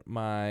 and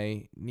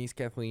my niece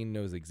Kathleen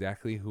knows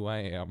exactly who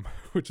I am,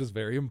 which is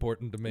very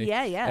important to me.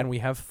 Yeah. And we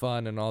have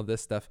fun and all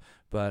this stuff.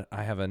 But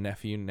I have a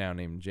nephew now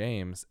named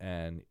James,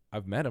 and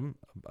I've met him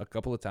a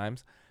couple of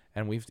times.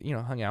 And we've,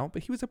 hung out,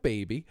 but he was a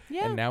baby.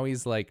 Yeah. And now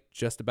he's like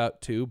just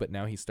about 2, but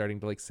now he's starting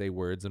to like say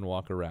words and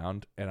walk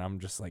around. And I'm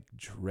just like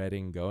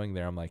dreading going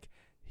there. I'm like,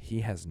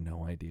 he has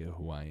no idea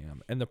who I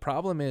am. And the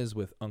problem is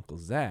with Uncle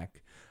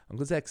Zach.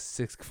 Uncle Zach's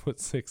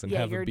 6'6" and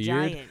have a beard.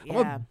 Giant, yeah.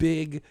 I'm a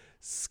big,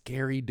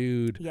 scary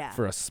dude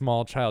for a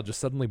small child.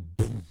 Just suddenly,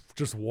 boom,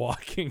 just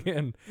walking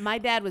in. My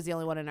dad was the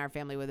only one in our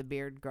family with a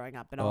beard growing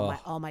up, and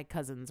all my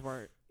cousins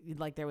were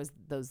like, there was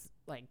those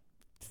like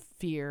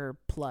fear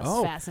plus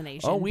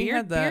fascination. Oh, we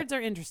had that. Beards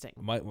are interesting.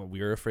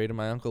 We were afraid of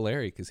my Uncle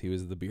Larry because he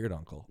was the beard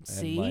uncle.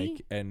 See?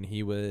 And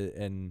he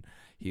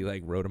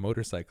rode a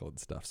motorcycle and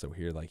stuff. So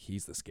here,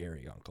 he's the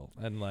scary uncle.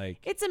 And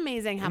it's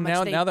amazing how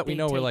much now that we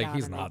know, we're he's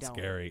he's not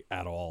scary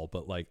at all.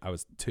 But I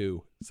was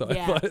 2, so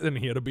I thought, and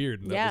he had a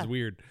beard, and that was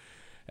weird.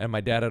 And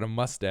my dad had a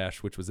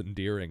mustache, which was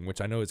endearing,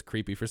 which I know is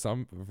creepy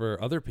for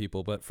other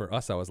people, but for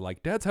us, I was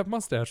like, dads have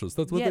mustaches.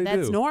 That's what they do. Yeah,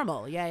 that's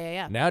normal.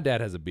 Yeah. Now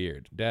dad has a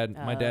beard.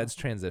 My dad's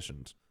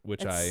transitioned,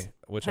 which I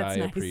nice.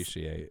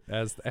 appreciate.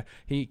 As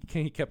he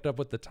kept up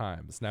with the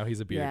times. Now he's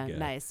a beard guy. Yeah,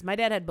 nice. My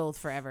dad had both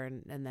forever,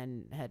 and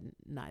then had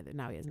neither.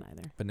 Now he has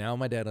neither. But now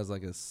my dad has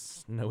like a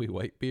snowy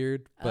white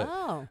beard.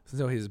 But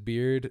so his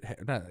beard,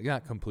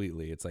 not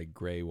completely. It's like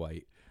gray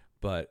white,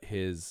 but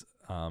his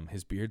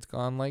beard's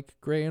gone like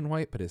gray and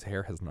white, but his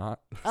hair has not.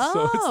 Oh,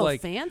 so it's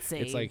like fancy.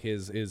 It's like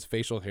his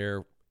facial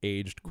hair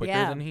aged quicker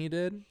than he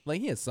did.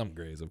 Like he has some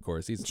grays, of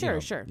course. He's sure.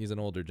 He's an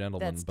older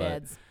gentleman,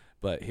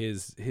 but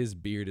his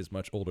beard is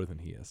much older than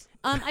he is.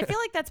 I feel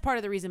like that's part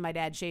of the reason my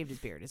dad shaved his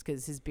beard is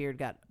because his beard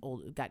got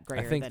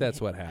grayer. I think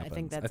that's what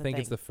happens. I think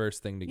it's the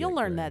first thing to get. You'll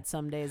learn that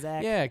someday,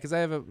 Zach. Yeah, because I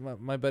have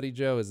my buddy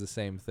Joe is the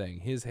same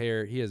thing. His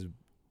hair, he has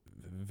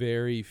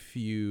very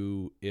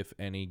few, if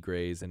any,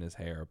 grays in his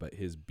hair, but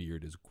his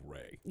beard is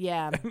gray.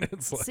 Yeah.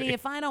 See,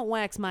 if I don't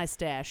wax my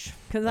stash,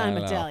 because I'm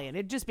Italian,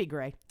 it'd just be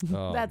gray.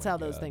 That's how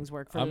those things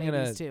work for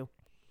ladies too.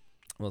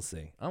 We'll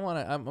see. I'm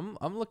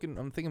thinking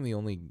I'm the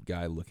only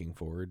guy looking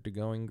forward to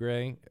going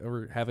gray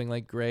or having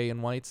like gray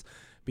and whites,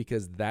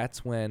 because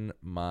that's when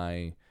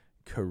my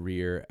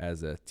career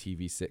as a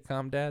TV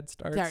sitcom dad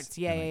starts.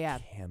 Yeah.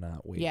 I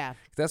cannot wait. Yeah.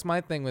 That's my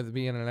thing with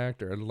being an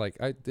actor. Like,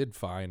 I did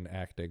fine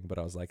acting, but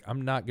I was like,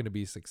 I'm not going to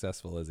be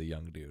successful as a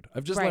young dude.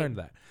 I've just learned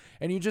that.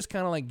 And you just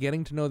kind of like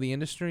getting to know the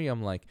industry.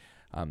 I'm like,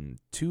 I'm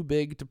too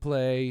big to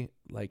play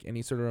like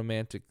any sort of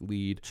romantic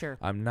lead. Sure.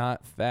 I'm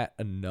not fat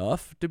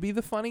enough to be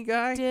the funny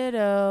guy.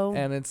 Ditto.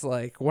 And it's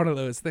like one of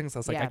those things. I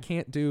was like, I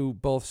can't do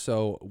both.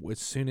 So as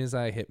soon as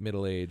I hit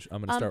middle age,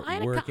 I'm going to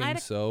start working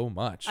so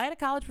much. I had a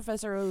college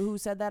professor who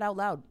said that out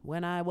loud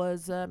when I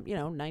was,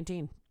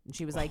 19. And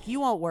she was like, you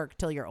won't work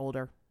till you're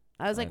older.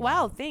 I was like,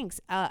 wow, thanks.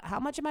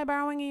 How much am I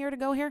borrowing a year to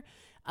go here?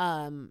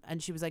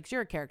 And she was like,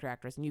 you're a character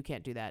actress and you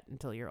can't do that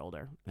until you're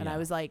older. And I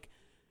was like,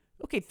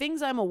 okay,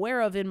 things I'm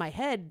aware of in my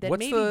head that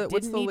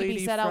didn't need to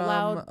be said out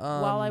loud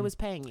while I was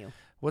paying you.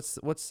 What's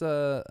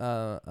the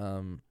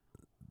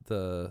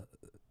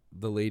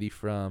lady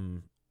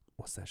from,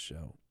 what's that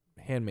show?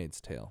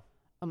 Handmaid's Tale.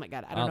 Oh my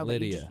God, I don't know.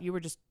 Lydia. You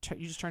just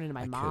turned into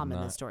my mom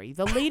in this story.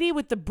 The lady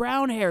with the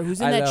brown hair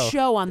who's in that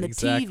show on the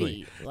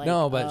TV. Like,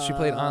 no, but she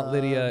played Aunt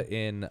Lydia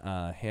in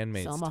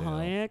Handmaid's Tale. Selma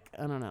Hayek?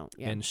 I don't know.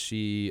 Yeah. And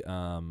she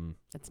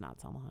it's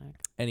not Selma Hayek.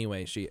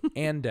 Anyway,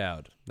 Ann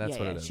Dowd. That's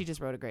what it is. She just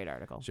wrote a great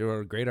article. She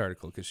wrote a great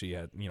article because she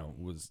had,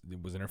 was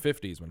in her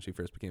 50s when she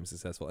first became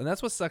successful. And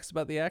that's what sucks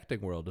about the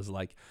acting world is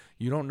like,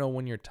 you don't know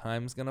when your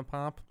time's going to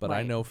pop. But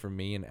I know for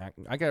me in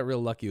acting, I got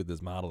real lucky with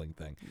this modeling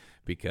thing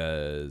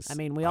because. I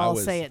mean, we all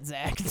say it,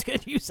 Zach. It's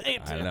good you say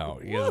it too. I know.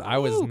 Because I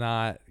was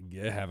not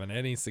having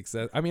any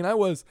success. I mean, I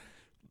was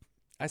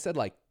I said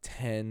like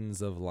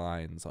tens of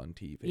lines on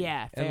TV.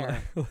 Yeah,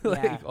 fair. And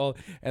like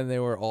and they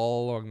were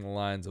all along the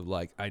lines of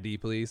like, ID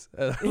please.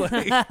 Or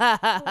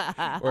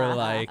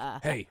like,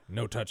 hey,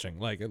 no touching.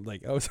 Like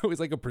I was always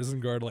like a prison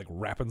guard, like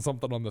rapping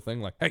something on the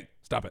thing, like, hey,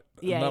 stop it.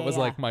 Yeah, and that was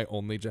like my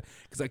only job,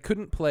 because I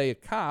couldn't play a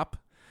cop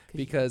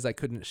because I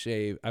couldn't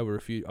shave. I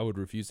would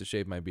refuse to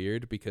shave my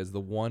beard, because the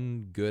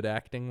one good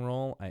acting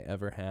role I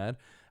ever had,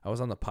 I was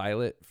on the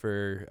pilot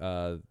for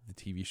the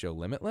TV show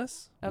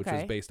Limitless, which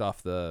was based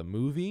off the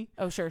movie.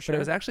 Oh, sure. But it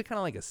was actually kind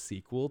of like a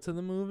sequel to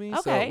the movie.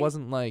 Okay. So it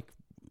wasn't like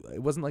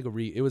it was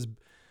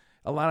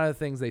a lot of the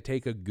things, they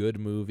take a good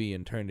movie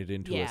and turn it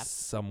into a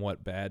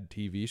somewhat bad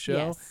TV show.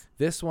 Yes.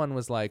 This one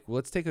was like, well,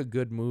 let's take a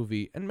good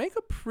movie and make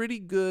a pretty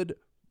good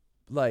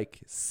like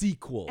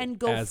sequel and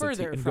go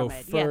further from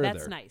it. Yeah,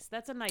 that's nice.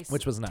 That's a nice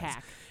which was nice.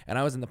 tack. And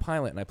I was in the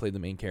pilot and I played the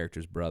main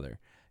character's brother,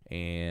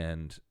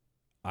 and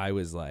I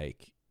was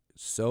like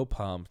so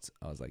pumped.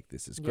 I was like,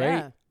 this is great.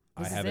 Yeah,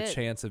 I have a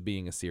chance of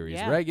being a series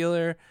Yeah.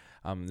 regular.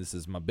 This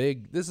is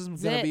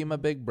gonna be my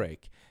big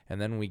break.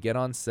 And then we get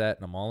on set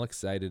and I'm all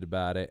excited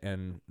about it.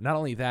 And not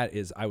only that,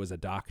 is I was a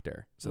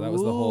doctor. So that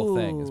was the whole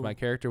thing, is my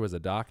character was a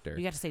doctor.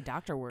 You got to say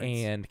doctor words.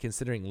 And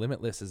considering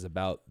Limitless is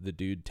about the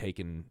dude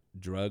taking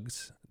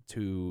drugs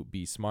to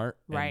be smart,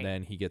 and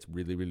then he gets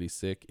really, really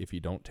sick if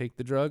you don't take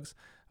the drugs,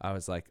 I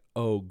was like,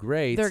 oh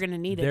great, They're gonna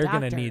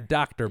need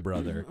Doctor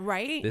Brother.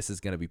 Right? This is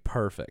gonna be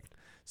perfect.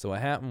 So what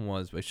happened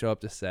was, we show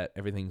up to set,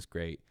 everything's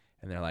great,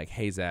 and they're like,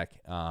 hey Zach,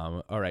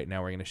 all right,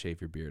 now we're gonna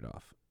shave your beard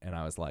off. And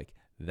I was like,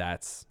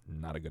 that's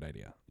not a good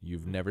idea.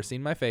 You've never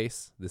seen my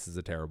face. This is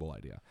a terrible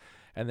idea.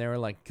 And they were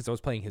like, because I was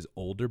playing his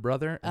older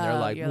brother, and they're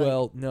like,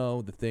 well,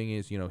 no, the thing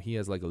is, he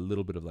has like a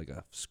little bit of like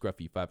a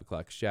scruffy 5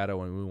 o'clock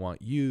shadow, and we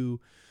want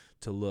you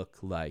to look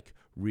like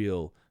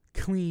real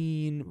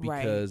clean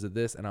because of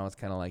this. And I was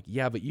kind of like,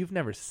 yeah, but you've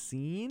never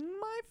seen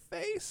my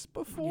face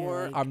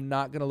before. Like, I'm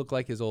not gonna look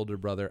like his older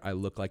brother. I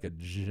look like a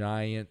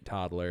giant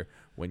toddler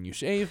when you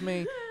shave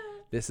me.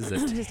 This is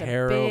a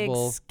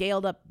terrible, big,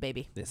 scaled up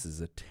baby. This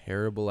is a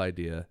terrible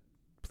idea.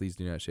 Please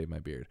do not shave my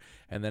beard.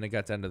 And then it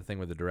got down to the thing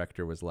where the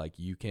director was like,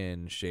 you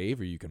can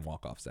shave or you can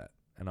walk off set.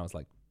 And I was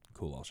like,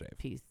 cool, I'll shave.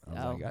 Peace.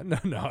 I was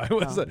like, no, I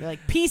wasn't. You're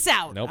like, peace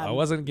out. Nope, I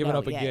wasn't giving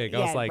up a gig. I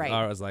was like,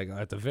 right.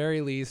 at the very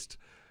least,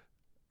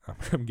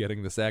 I'm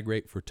getting the SAG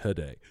rate for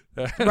today.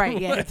 Right,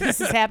 yeah. This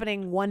is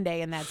happening one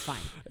day, and that's fine.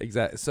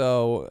 Exactly.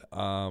 So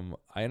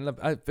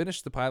I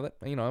finished the pilot.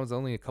 I was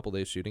only a couple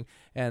days shooting,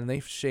 and they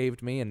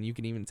shaved me, and you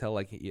can even tell,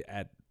 like,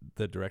 at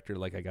the director,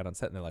 like, I got on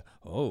set, and they're like,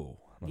 oh.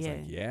 I was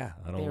like, yeah,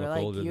 I don't look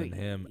older than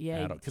him.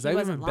 Yeah, because I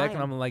even back,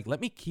 and I'm like, let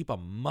me keep a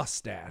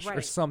mustache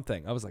or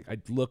something. I was like,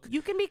 I'd look.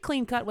 You can be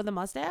clean cut with a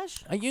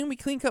mustache. You can be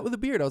clean cut with a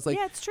beard. I was like,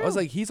 yeah, it's true. I was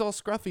like, he's all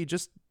scruffy.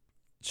 Just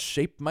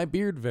shape my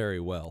beard very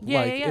well.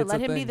 Yeah, like, yeah.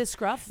 Let him be the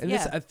scruff. And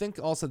this, I think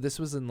also this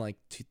was in like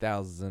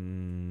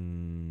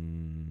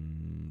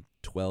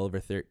 2012 or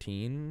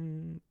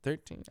 13.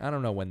 I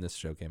don't know when this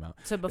show came out.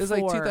 So before, it was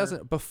like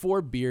 2000,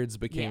 before beards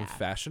became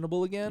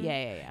fashionable again.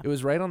 Yeah. It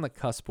was right on the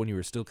cusp when you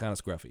were still kind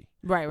of scruffy.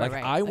 Right.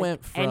 I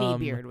went from any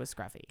beard was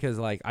scruffy. Because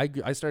like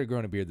I started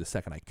growing a beard the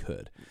second I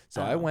could.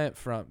 So I went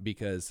from,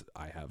 because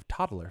I have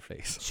toddler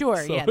face. Sure.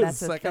 So yeah.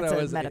 That's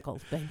a medical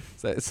thing.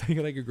 So the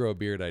second I could grow a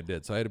beard, I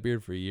did. So I had a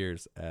beard for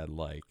years, and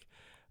like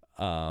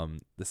the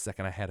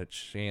second I had a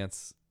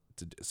chance.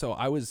 So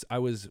I was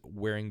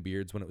wearing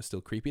beards when it was still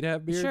creepy to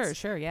have beards.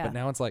 Sure, yeah. But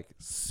now it's like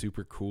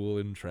super cool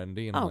and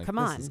trendy. And I'm like, come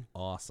this on. is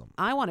awesome.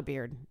 I want a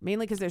beard,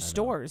 mainly because there's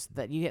stores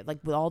that you get like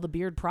with all the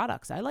beard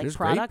products. I like There's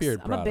products. great beard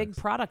I'm products. a big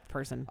product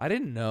person. I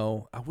didn't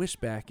know. I wish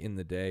back in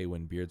the day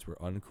when beards were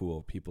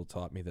uncool, people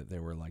taught me that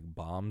there were like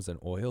balms and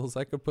oils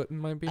I could put in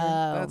my beard.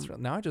 That's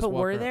now I just. But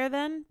walk were around. there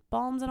then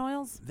balms and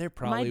oils? There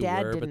probably My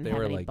dad were, didn't but they have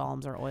were any like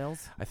balms or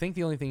oils. I think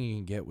the only thing you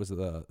can get was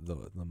the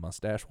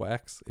mustache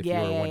wax if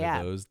Yeah, you were one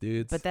yeah. of those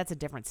dudes. But that's a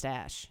different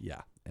stash.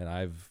 Yeah, and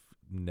I've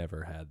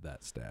never had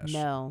that stash.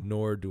 No.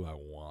 Nor do I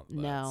want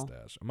that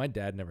stash. My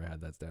dad never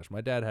had that stash.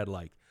 My dad had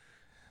like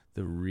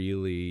the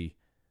really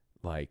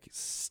like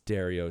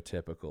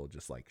stereotypical,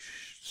 just like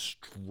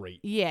straight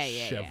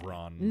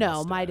chevron.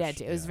 No, my dad mustache.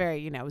 too. It was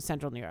very, it was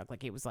Central New York.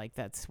 Like he was like,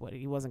 that's what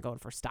he wasn't going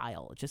for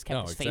style. It just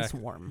kept his face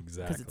warm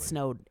because it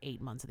snowed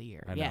 8 months of the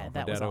year. I know. Yeah,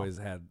 my dad always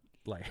had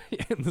like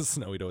in the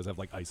snow. He'd always have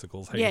like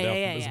icicles hanging down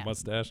from his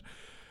mustache.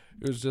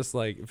 It was just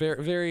like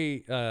very,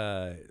 very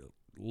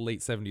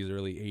late 70s,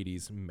 early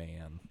 80s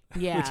man.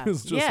 Yeah, which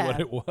is just what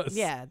it was.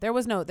 Yeah, there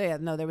was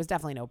there was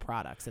definitely no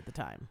products at the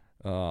time.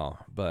 Oh,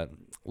 but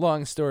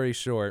long story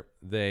short,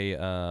 they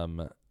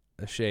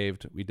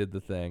shaved. We did the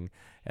thing,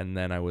 and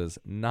then I was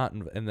not.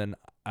 And then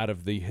out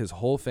of his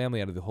whole family,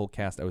 out of the whole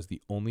cast, I was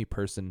the only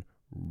person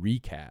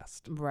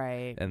recast.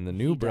 Right. And the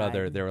new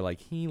brother, they were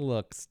like, he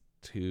looks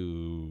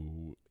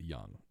too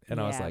young. And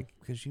I was like,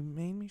 because you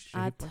made me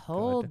shave. I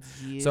told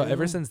you. So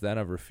ever since then,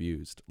 I've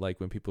refused. Like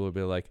when people would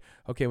be like,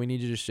 okay, we need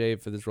you to shave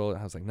for this role.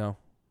 I was like, no.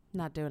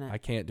 Not doing it. I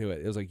can't do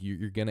it. It was like,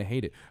 you're going to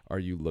hate it. Are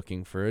you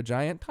looking for a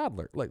giant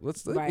toddler? Like,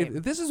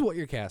 if this is what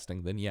you're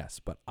casting, then yes.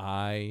 But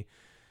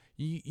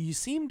You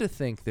seem to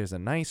think there's a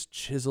nice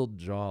chiseled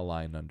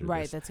jawline under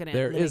Right, this. that's gonna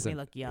There make isn't. me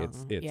look young.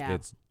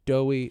 It's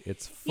doughy.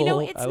 It's full.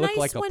 It's I look nice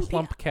like a when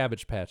plump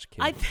Cabbage Patch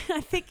Kid. I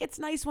think it's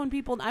nice when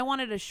people. I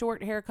wanted a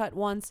short haircut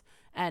once,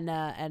 and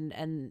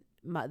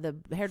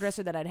the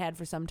hairdresser that I'd had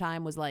for some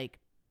time was like,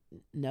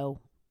 no.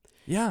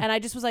 Yeah. And I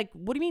just was like,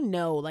 what do you mean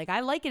no? Like, I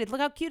like it. Look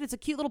how cute. It's a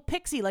cute little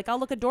pixie. Like, I'll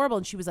look adorable.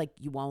 And she was like,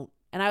 you won't.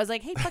 And I was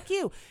like, hey, fuck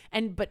you.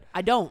 But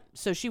I don't.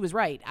 So she was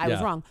right. I was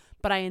wrong.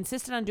 But I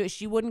insisted on doing it.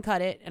 She wouldn't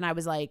cut it. And I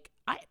was like,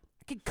 I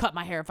could cut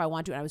my hair if I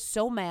want to. And I was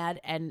so mad.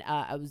 And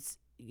I was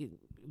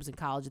in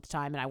college at the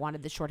time. And I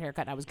wanted this short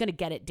haircut. And I was going to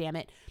get it, damn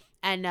it.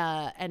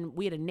 And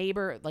we had a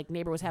neighbor. Like,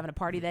 neighbor was having a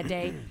party that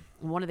day.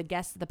 And one of the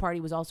guests at the party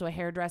was also a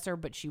hairdresser,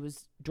 but she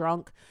was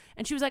drunk.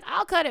 And she was like,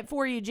 I'll cut it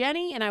for you,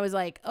 Jenny. And I was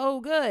like,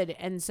 oh, good.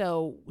 And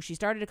so she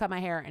started to cut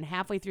my hair. And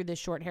halfway through this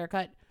short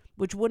haircut,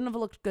 which wouldn't have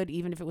looked good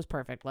even if it was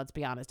perfect, let's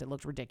be honest, it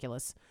looked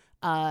ridiculous.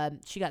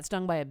 She got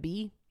stung by a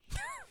bee.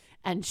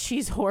 And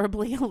she's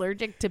horribly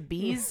allergic to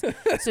bees.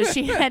 So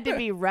she had to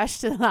be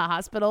rushed to the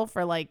hospital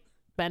for like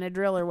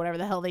Benadryl or whatever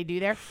the hell they do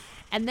there.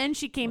 And then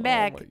she came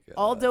back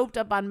all doped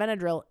up on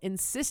Benadryl,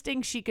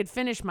 insisting she could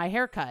finish my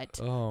haircut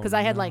because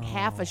I had like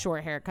half a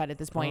short haircut at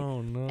this point.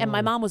 Oh, no. And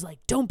my mom was like,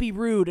 don't be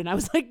rude. And I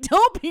was like,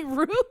 don't be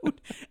rude.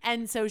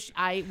 And so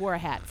I wore a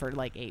hat for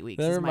like 8 weeks.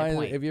 That is my reminds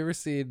point. me. Have you ever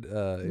seen?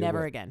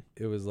 Never again.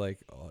 It was like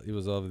it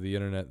was all over the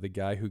internet. The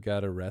guy who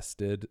got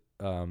arrested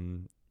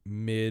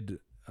mid.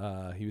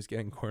 He was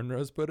getting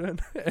cornrows put in,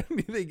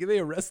 and they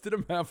arrested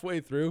him halfway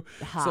through.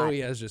 Hot. So he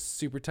has just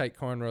super tight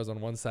cornrows on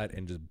one side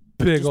and just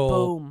big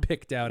old boom.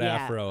 picked out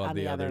afro on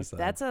the other side.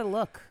 That's a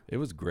look. It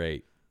was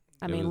great.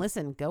 I mean,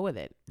 listen, go with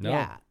it. No.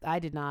 Yeah, I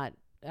did not.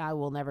 I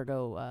will never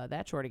go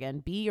that short again.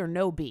 B or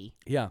no B.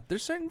 Yeah,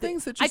 there's certain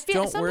things that just don't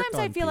work on Sometimes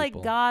I feel like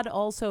people. God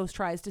also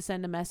tries to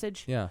send a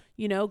message. Yeah.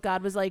 You know,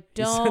 God was like,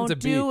 He sent don't a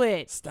do bee.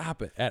 it.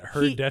 Stop it at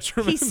her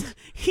detriment.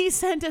 He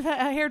sent a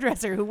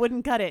hairdresser who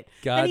wouldn't cut it.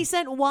 God- Then he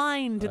sent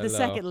wine to I the know.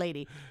 second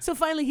lady. So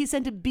finally he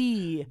sent a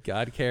bee.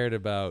 God cared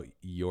about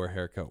your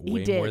haircut He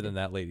way did. more than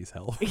that lady's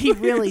health. He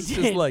really It's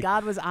just did. like,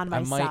 God was on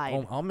my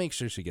side. I'll make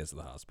sure she gets to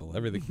the hospital.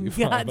 Everything will be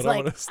fine. God's But like,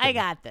 I'm gonna stay. I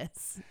got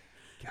this.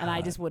 And I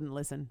God. just wouldn't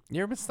listen. You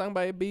ever been stung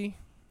by a bee?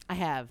 I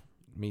have.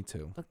 Me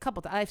too. A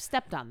couple times. I've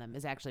stepped on them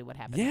is actually what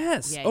happened.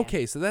 Yes. Yeah,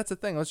 Okay, so that's the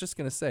thing. I was just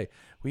going to say,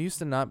 we used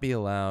to not be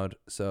allowed.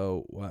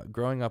 So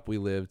growing up, we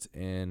lived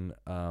in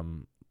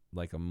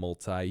like a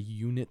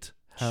multi-unit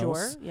house.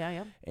 Sure.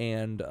 Yeah.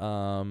 And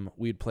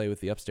we'd play with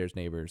the upstairs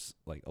neighbors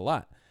like a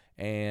lot.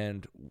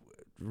 And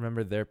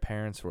remember, their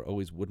parents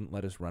wouldn't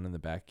let us run in the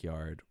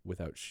backyard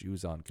without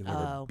shoes on because there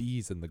were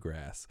bees in the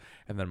grass.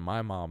 And then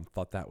my mom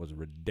thought that was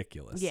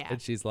ridiculous. Yeah.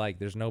 And she's like,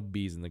 there's no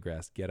bees in the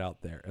grass. Get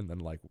out there. And then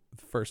like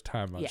the first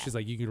time, she's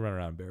like, you can run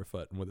around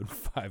barefoot. And within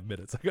 5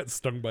 minutes, I got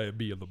stung by a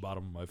bee on the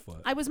bottom of my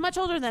foot. I was much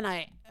older than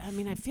I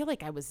feel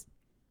like I was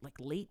like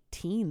late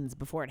teens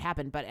before it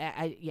happened. But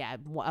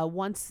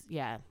once,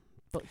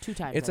 but 2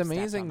 times. It's I've stepped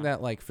amazing on them.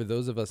 that like for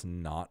those of us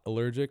not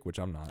allergic, which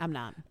I'm not. I'm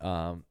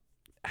not.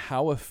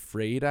 How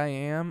afraid I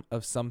am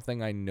of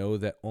something I know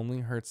that only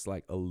hurts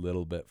like a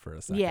little bit for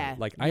a second. Yeah,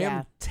 Like I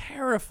am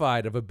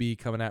terrified of a bee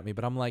coming at me,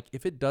 but I'm like,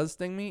 if it does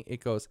sting me,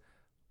 it goes,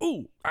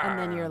 ooh, And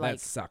then you're that like,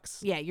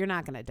 sucks. Yeah, you're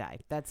not gonna die.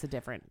 That's a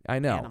different. I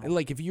know. animal.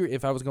 Like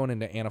if I was going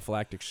into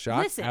anaphylactic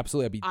shock, Listen,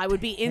 absolutely, I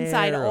would be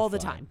inside all the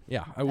terrified. time.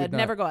 Yeah, I would I'd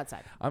never go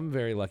outside. I'm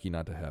very lucky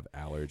not to have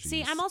allergies.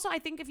 See, I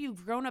think if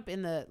you've grown up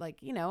in the, like,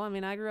 you know, I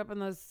mean, I grew up in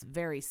those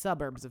very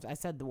suburbs of, I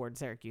said the word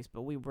Syracuse,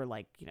 but we were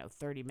like,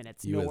 30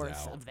 minutes You was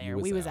north out. of there. You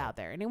was We was out. out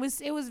there. And it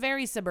was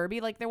very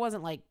suburban. Like, there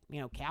wasn't like,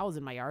 cows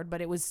in my yard, but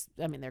it was,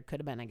 I mean, there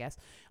could have been, I guess.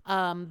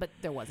 But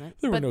there wasn't.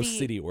 there were But no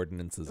city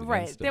ordinances against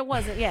Right. it. There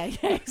wasn't. Yeah,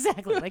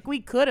 exactly. Like,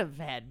 we could have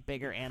had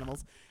bigger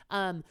animals.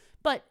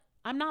 But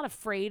I'm not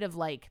afraid of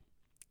like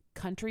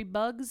country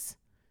bugs.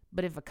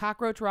 But if a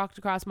cockroach walked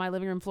across my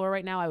living room floor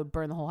right now, I would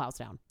burn the whole house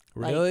down.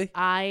 Really?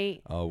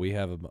 Like, we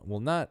have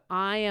not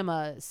I am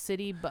a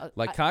city bug.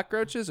 like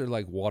cockroaches or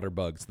like water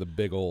bugs, the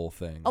big old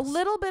things. A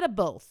little bit of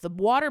both. The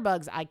water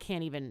bugs I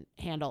can't even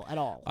handle at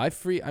all. I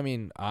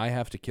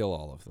have to kill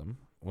all of them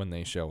when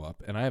they show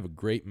up, and I have a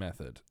great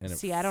method. And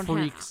See, it I don't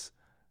freaks.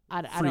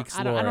 I freaks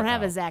don't Laura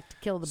have a out. Zach to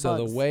kill the So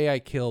bugs. the way I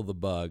kill the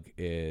bug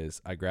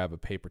is I grab a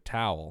paper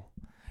towel,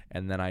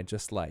 and then I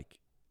just like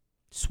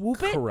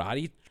swoop it.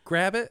 karate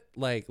grab it,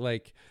 like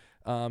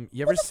you ever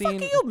Who the seen?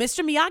 fuck are you,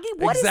 Mr.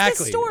 Miyagi? What is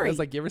exactly. this story? I was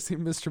like, you ever seen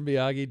Mr.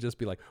 Miyagi just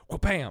be like,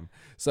 wha-bam?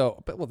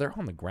 So, but they're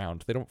on the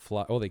ground. They don't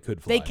fly. Oh, they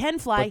could fly. They can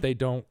fly. but they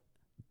don't.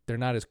 They're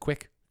not as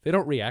quick. They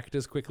don't react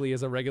as quickly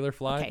as a regular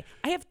fly. Okay,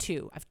 I have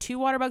two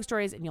water bug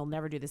stories, and you'll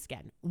never do this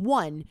again.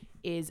 One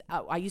is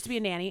I used to be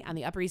a nanny on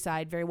the Upper East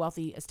Side, very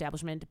wealthy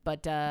establishment,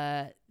 but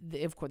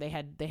of course they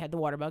had the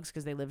water bugs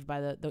because they lived by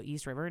the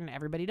East River, and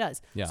everybody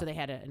does. Yeah. So they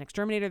had an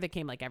exterminator that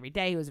came like every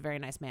day. He was a very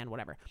nice man,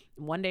 whatever.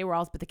 And one day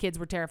but the kids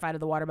were terrified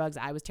of the water bugs.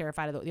 I was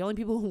terrified of the only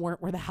people who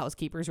weren't were the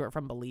housekeepers who were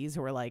from Belize,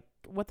 who were like,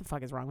 "What the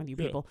fuck is wrong with you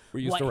people?"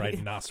 We used to ride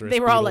rhinoceros. They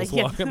were all like,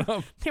 walking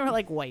up. they were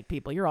like white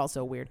people. You're all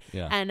so weird.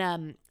 Yeah.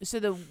 And so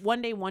the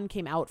one day one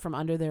came out from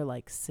under their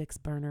like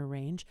 6-burner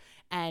range,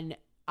 and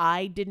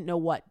I didn't know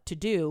what to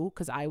do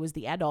because I was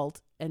the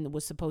adult and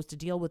was supposed to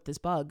deal with this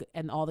bug,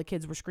 and all the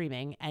kids were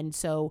screaming. And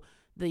so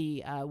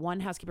the one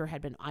housekeeper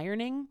had been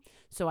ironing,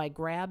 so I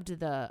grabbed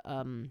the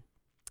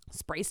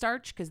spray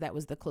starch because that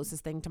was the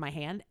closest thing to my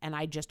hand, and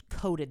I just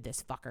coated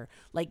this fucker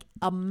like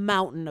a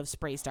mountain of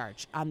spray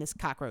starch on this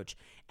cockroach,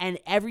 and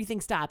everything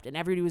stopped, and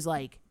everybody was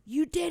like,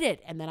 "You did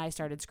it!" And then I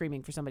started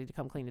screaming for somebody to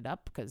come clean it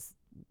up because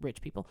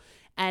rich people,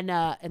 and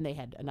they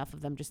had enough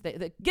of them. Just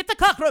they, get the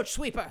cockroach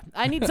sweeper.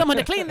 I need someone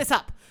to clean this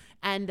up,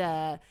 and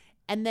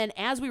then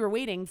as we were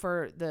waiting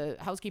for the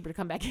housekeeper to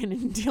come back in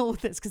and deal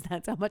with this, because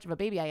that's how much of a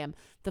baby I am,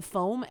 the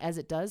foam, as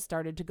it does,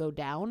 started to go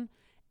down,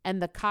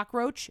 and the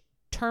cockroach,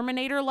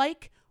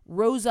 Terminator-like,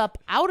 rose up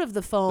out of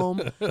the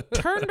foam,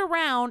 turned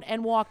around,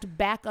 and walked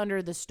back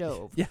under the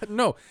stove. Yeah,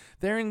 no,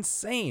 they're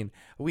insane.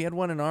 We had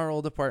one in our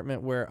old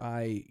apartment where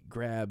I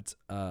grabbed,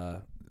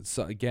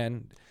 so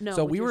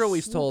we were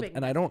always told,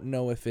 and I don't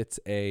know if it's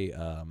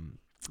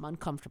I'm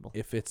uncomfortable.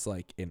 If it's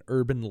like an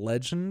urban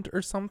legend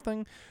or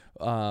something,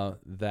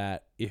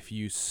 that if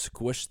you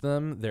squish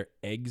them, their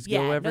eggs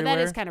go everywhere. No, that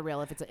is kind of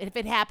real.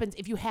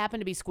 If you happen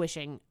to be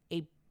squishing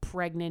a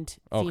pregnant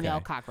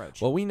female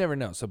cockroach. Well, we never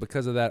know. So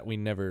because of that, we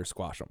never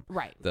squash them.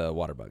 Right. The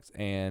water bugs.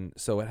 And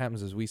so what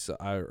happens is we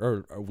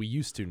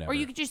used to never. Or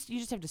you just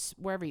have to,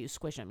 wherever you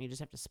squish them, you just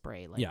have to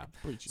spray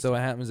bleach. So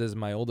what happens is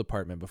my old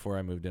apartment before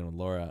I moved in with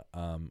Laura,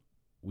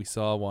 we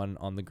saw one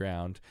on the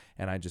ground,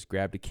 and I just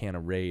grabbed a can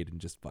of Raid and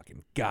just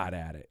fucking got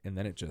at it. And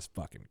then it just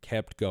fucking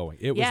kept going.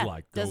 It was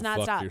like, go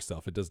fuck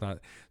yourself. It does not.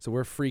 So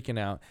we're freaking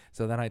out.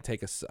 So then I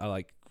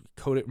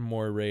coat it in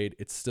more Raid.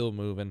 It's still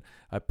moving.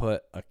 I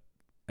put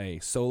a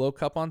Solo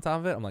cup on top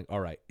of it. I'm like, all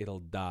right, it'll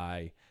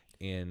die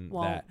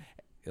that.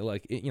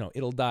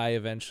 It'll die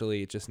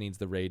eventually. It just needs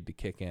the Raid to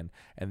kick in.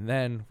 And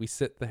then we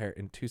sit there,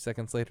 and 2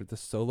 seconds later, the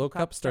Solo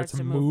cup starts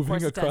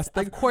moving across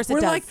things. Of course it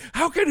does. We're like,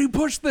 how can he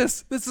push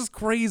this? This is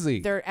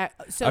crazy. So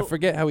I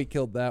forget how he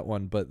killed that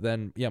one, but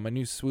then, my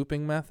new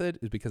swooping method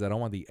is because I don't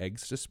want the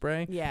eggs to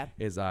spray. Yeah.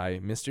 Is I,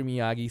 Mr.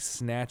 Miyagi,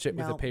 snatch it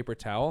with a paper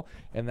towel,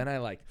 and then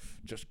I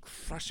just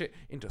crush it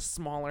into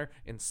smaller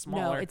and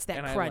smaller. No, it's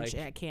that crunch.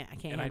 I can't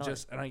handle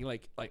it. And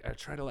I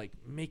try to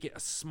make it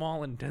as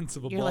small and dense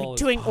of a You're ball. You're like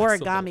doing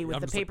origami with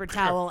I'm the paper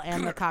towel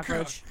and the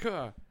cockroach.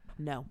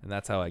 No. And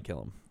that's how I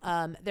kill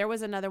him. There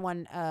was another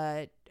one.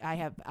 I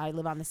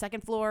live on the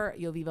second floor.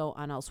 Yo vivo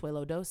en el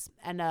suelo dos,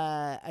 and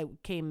I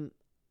came.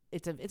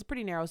 It's a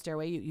pretty narrow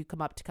stairway. You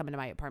come into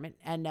my apartment,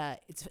 and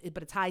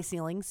it's high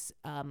ceilings.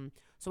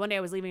 So one day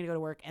I was leaving to go to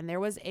work, and there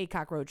was a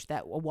cockroach,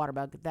 a water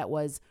bug that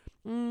was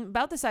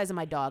about the size of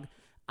my dog,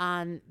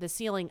 on the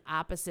ceiling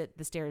opposite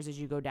the stairs as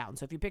you go down.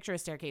 So if you picture a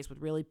staircase with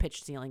really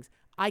pitched ceilings,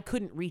 I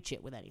couldn't reach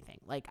it with anything.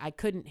 Like, I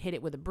couldn't hit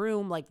it with a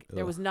broom.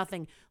 There was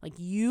nothing. Like,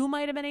 you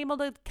might have been able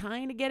to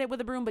kind of get it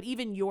with a broom, but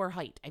even your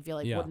height, I feel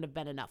like, wouldn't have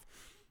been enough.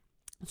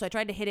 So I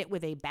tried to hit it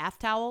with a bath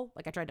towel.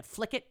 Like, I tried to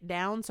flick it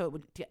down so it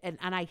would, and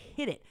I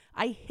hit it.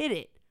 I hit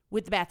it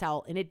with the bath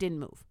towel, and it didn't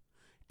move.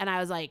 And I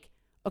was like,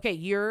 okay,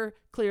 you're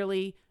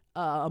clearly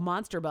a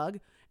monster bug.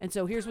 And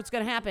so here's what's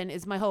going to happen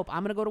is my hope.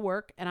 I'm going to go to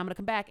work, and I'm going to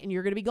come back, and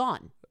you're going to be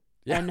gone.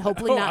 Yeah. And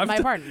hopefully not in my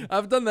apartment.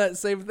 I've done that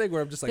same thing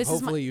where I'm just like,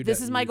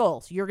 this is my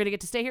goal. So you're going to get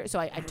to stay here. So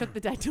I took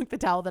the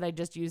towel that I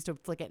just used to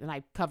flick it, and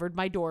I covered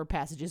my door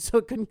passages so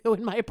it couldn't go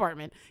in my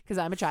apartment because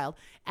I'm a child.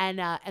 And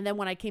then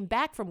when I came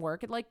back from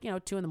work at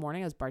 2 a.m,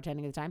 I was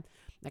bartending at the time.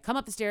 I come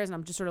up the stairs, and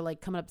I'm just sort of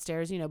coming up the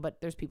stairs,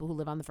 but there's people who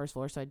live on the first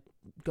floor. So I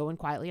go in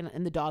quietly,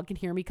 and the dog can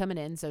hear me coming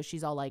in. So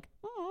she's all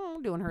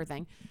doing her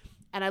thing.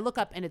 And I look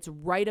up, and it's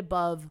right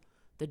above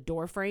the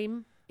door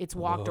frame. It's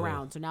walked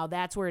around. So now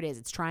that's where it is.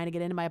 It's trying to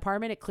get into my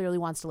apartment. It clearly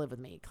wants to live with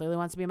me. It clearly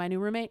wants to be my new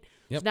roommate.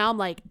 Yep. So now I'm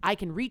like, I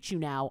can reach you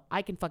now.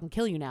 I can fucking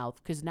kill you now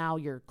because now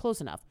you're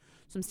close enough.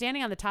 So I'm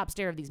standing on the top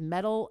stair of these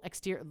metal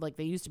exterior,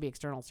 they used to be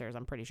external stairs,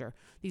 I'm pretty sure.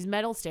 These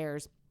metal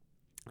stairs.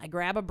 I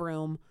grab a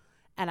broom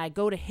and I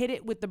go to hit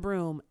it with the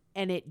broom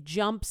and it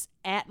jumps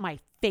at my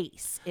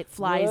face. It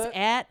flies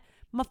at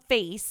my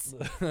face.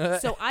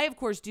 So I, of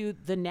course, do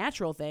the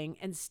natural thing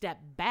and step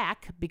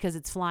back because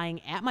it's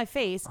flying at my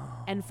face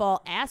and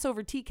fall ass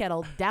over tea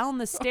kettle down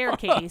the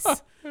staircase.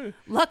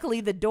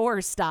 Luckily, the door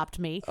stopped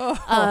me.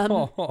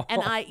 And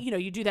I,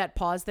 you do that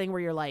pause thing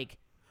where you're like,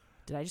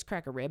 did I just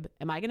crack a rib?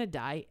 Am I going to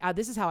die?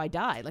 This is how I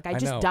die. I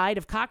just died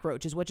of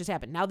cockroach is what just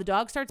happened. Now the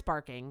dog starts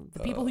barking.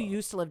 The people who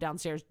used to live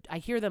downstairs, I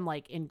hear them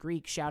in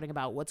Greek shouting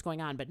about what's going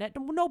on. But at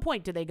no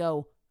point do they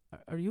go,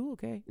 are you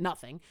okay?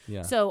 Nothing.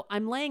 Yeah. So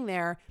I'm laying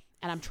there.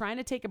 And I'm trying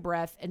to take a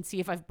breath and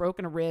see if I've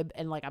broken a rib.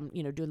 And I'm,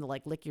 doing the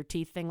lick your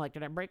teeth thing.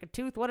 Did I break a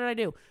tooth? What did I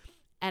do?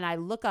 And I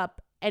look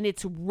up and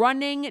it's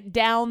running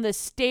down the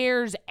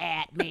stairs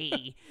at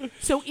me.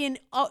 So in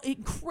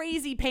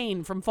crazy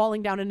pain from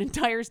falling down an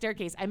entire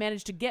staircase, I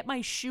managed to get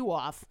my shoe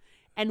off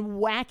and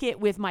whack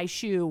it with my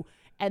shoe.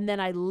 And then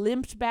I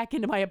limped back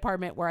into my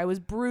apartment where I was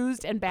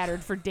bruised and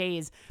battered for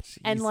days. Jesus.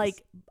 And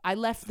I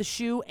left the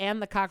shoe and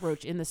the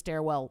cockroach in the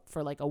stairwell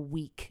for a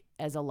week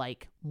as a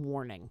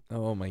warning.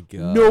 Oh my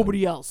God.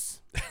 Nobody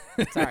else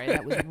Sorry,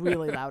 that was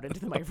really loud into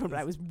the microphone, but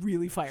I was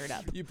really fired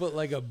up. You put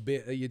like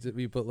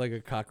you put like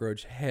a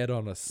cockroach head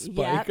on a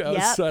spike Yep,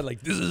 outside. yep.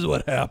 Like, this is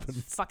what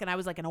happens. Fucking, I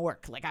was like an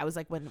orc. Like I was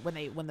like when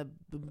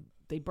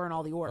they burn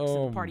all the orcs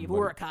Oh in the party of my-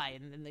 Urukai,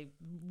 and then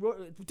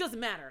it doesn't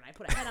matter. And I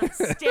put a head on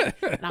a stick,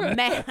 and I'm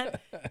mad.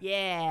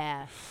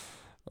 Yeah,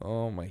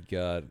 Oh my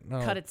god.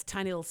 No. cut its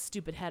tiny little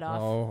stupid head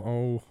off.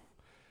 Oh.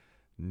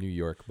 New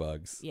York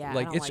bugs. Yeah, I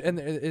like don't it's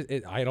like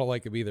and I don't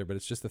like them either, but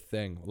it's just a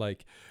thing.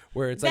 Like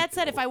where it's That like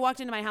said, if I walked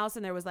into my house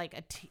and there was like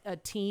a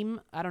team,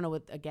 I don't know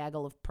what a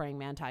gaggle of praying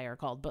manti are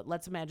called, but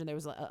let's imagine there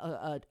was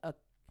a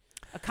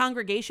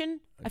congregation.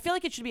 I feel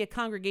like it should be a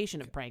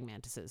congregation of praying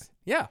mantises,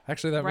 yeah,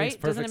 actually that makes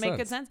right? perfect Doesn't it make sense.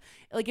 good sense?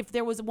 Like if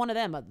there was one of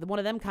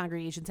them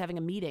congregations having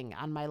a meeting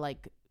on my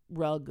like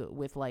rug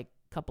with like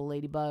a couple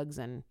ladybugs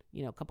and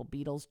a couple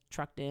beetles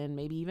trucked in,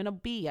 maybe even a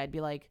bee, I'd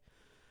be like,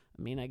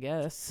 I mean, I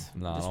guess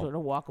No, just I sort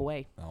of walk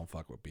away. I don't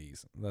fuck with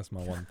bees. That's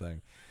my one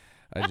thing.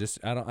 I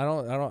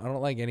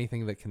don't like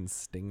anything that can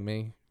sting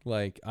me.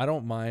 Like I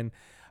don't mind.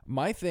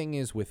 My thing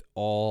is with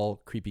all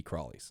creepy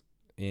crawlies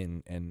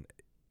and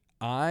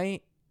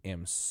I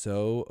am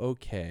so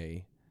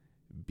okay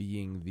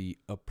being the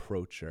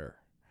approacher.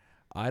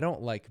 I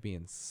don't like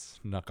being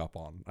snuck up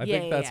on. I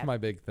think that's my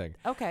big thing.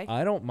 Okay.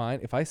 I don't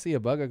mind if I see a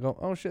bug. I go,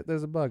 oh shit,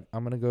 there's a bug.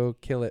 I'm gonna go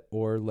kill it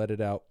or let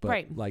it out. But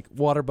Right. like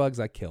water bugs,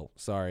 I kill.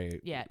 Sorry,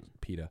 Yeah.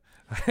 PETA.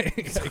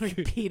 Sorry,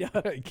 PETA.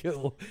 I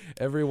kill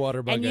every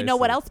water bug. And you I know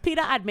what see. else,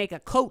 PETA? I'd make a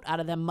coat out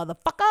of them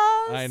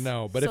motherfuckers. I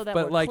know, but so if that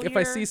but we're like if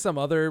I clear. see some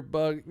other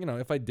bug,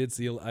 if I did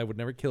see, I would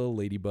never kill a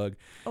ladybug.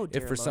 Oh,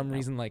 dear If for Lord, some no.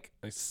 reason like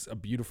a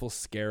beautiful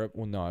scarab,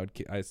 well, no, I would.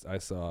 I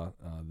saw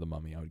the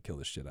Mummy. I would kill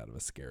the shit out of a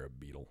scarab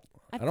beetle.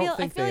 I don't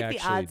think feel they like the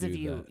actually odds of do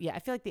you, that. yeah, I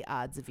feel like the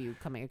odds of you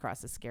coming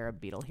across a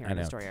scarab beetle here I in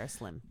the know. story are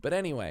slim. But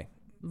anyway,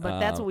 But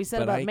that's what we said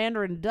but about I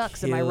mandarin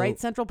ducks. Am I right, kill-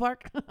 Central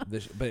Park?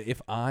 But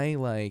if I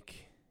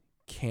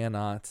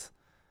cannot,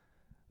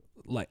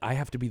 I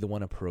have to be the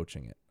one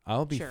approaching it.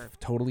 I'll be Sure.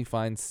 totally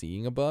fine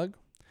seeing a bug,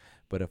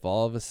 but if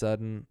all of a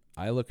sudden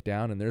I look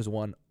down and there's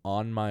one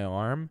on my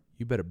arm,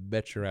 you better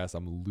bet your ass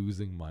I'm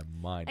losing my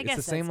mind. I It's guess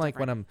the same that's like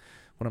when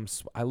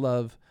I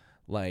love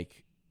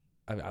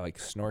I like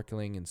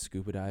snorkeling and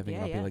scuba diving.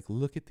 Yeah, I'll yeah. be like,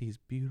 look at these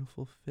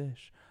beautiful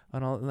fish.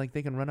 And all like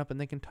they can run up and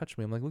they can touch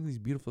me. I'm like, look at these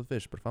beautiful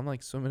fish. But if I'm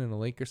like swimming in a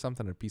lake or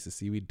something and a piece of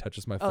seaweed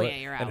touches my foot yeah,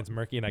 you're and out. it's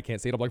murky and I can't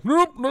see it, I'm like,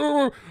 nope,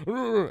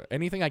 no.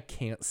 Anything I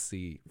can't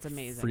see It's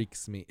amazing.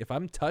 freaks me. If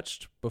I'm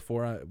touched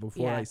before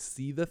Yeah. I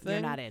see the thing,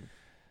 You're not in.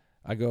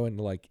 I go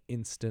into like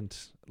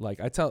instant. Like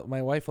I tell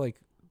my wife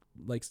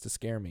likes to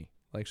scare me.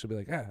 Like she'll be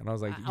like, and I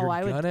was like, you're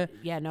I gonna would.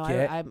 Yeah, no,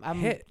 get I'm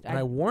hit. And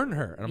I warn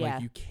her, and I'm yeah.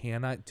 like, you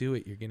cannot do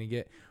it. You're gonna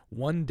get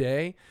one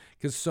day,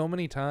 because so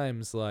many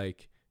times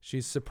like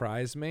she's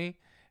surprised me,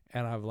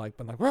 and I've like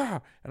been like, rah,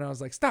 and I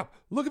was like, stop,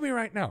 look at me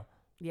right now.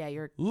 Yeah,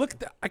 you're.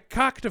 Look, I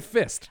cocked a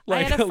fist. I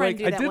Like, had a friend like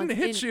do I that didn't once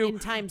hit in- you, in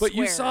Times but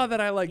you Square. saw that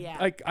I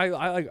Yeah.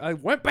 I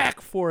went back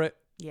for it.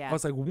 Yeah. I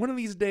was like, one of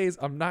these days,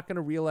 I'm not gonna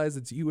realize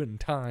it's you in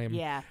time.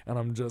 Yeah. And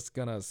I'm just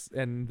gonna,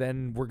 and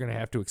then we're gonna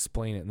have to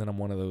explain it, and then I'm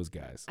one of those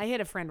guys. I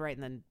had a friend right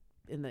in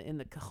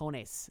the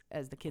cojones,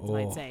 as the kids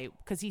might Oh. say,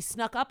 because he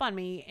snuck up on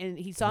me and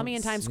he saw me Don't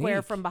in Times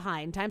Square sneak. from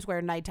behind, Times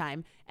Square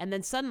nighttime, and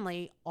then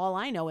suddenly all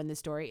I know in this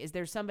story is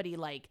there's somebody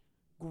like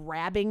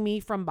grabbing me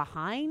from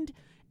behind,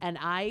 and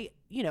I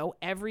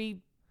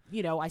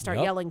start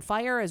Yep. yelling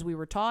fire, as we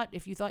were taught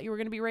if you thought you were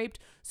going to be raped.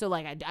 So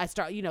like I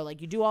start, you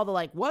do all the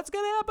like, what's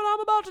going to happen? I'm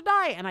about to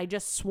die. And I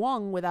just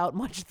swung without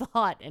much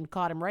thought and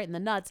caught him right in the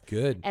nuts.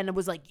 Good. And it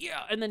was like,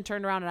 yeah. And then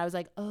turned around and I was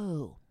like,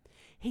 oh,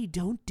 hey,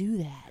 don't do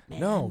that, man.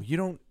 No, you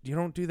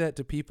don't do that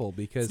to people,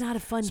 because It's not a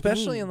fun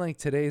especially game. in like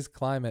today's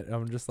climate.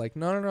 I'm just like,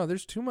 no,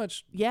 there's too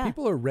much. Yeah.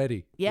 People are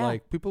ready. Yeah.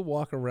 Like people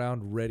walk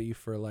around ready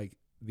for like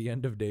the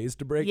end of days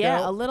to break Yeah,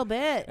 out. a little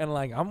bit. And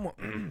like I'm,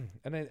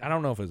 and I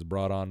don't know if it's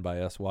brought on by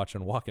us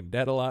watching Walking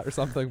Dead a lot or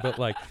something, but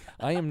like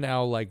I am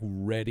now like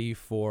ready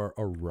for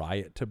a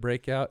riot to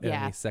break out.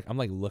 Yeah. Any second. I'm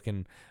like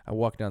looking. I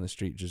walk down the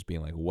street just being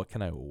like, what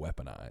can I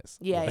weaponize?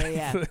 Yeah, Like,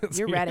 yeah. it's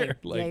You're ready. here,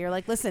 like- yeah, you're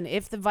like, listen,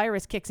 if the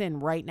virus kicks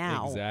in right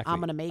now, Exactly. I'm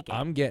gonna make it.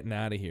 I'm getting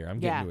out of here. I'm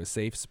getting Yeah. to a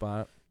safe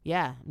spot.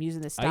 yeah, I'm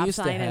using the I stop used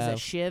to sign as a have-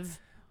 shiv.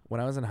 When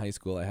I was in high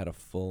school, I had a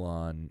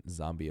full-on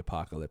zombie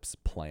apocalypse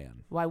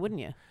plan, Why wouldn't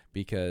you?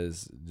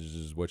 because this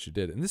is what you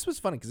did. And this was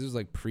funny because it was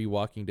like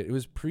pre-Walking Dead. It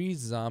was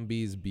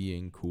pre-zombies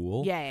being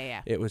cool. Yeah, yeah,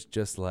 yeah. It was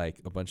just like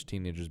a bunch of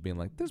teenagers being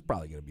like, there's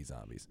probably going to be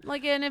zombies.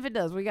 Like, and if it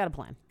does, we got a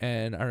plan.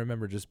 And I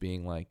remember just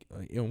being like,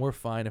 we're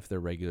fine if they're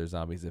regular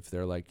zombies. If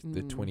they're like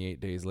the 28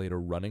 days later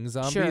running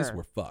zombies, Sure.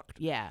 we're fucked.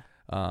 Yeah.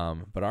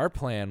 But our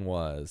plan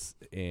was,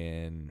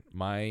 in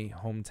my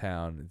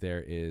hometown,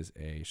 there is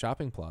a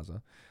shopping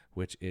plaza,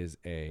 which is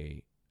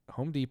a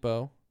Home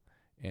Depot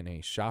and a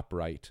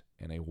ShopRite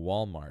and a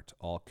Walmart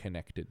all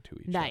connected to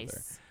each other.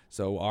 Nice.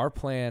 So our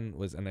plan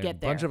was, and a Get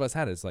bunch there. of us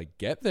had it, is like,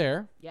 get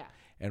there Yeah.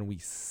 and we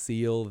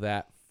seal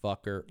that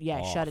fucker Yeah,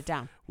 off. shut it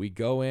down. We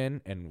go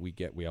in and we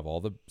have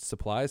all the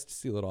supplies to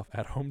seal it off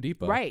at Home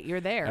Depot. Right, you're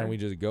there. And we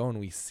just go and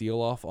we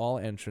seal off all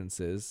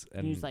entrances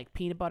and use like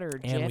peanut butter or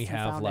Jif. and we you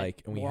have found like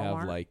at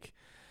Walmart.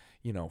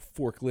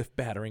 forklift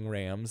battering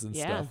rams and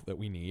stuff that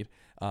we need.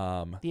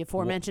 The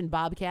aforementioned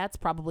Bobcats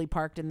probably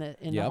parked in the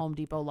Home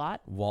Depot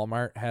lot.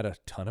 Walmart had a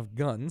ton of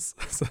guns,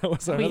 so that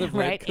was our other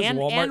plan, right. because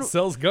Walmart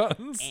sells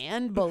guns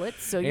and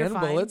bullets. So you're fine.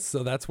 And bullets,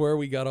 so that's where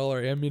we got all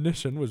our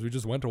ammunition. Was we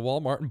just went to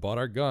Walmart and bought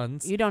our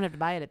guns. You don't have to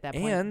buy it at that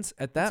point. And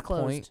at that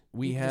point,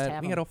 we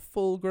had a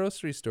full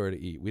grocery store to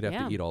eat. We'd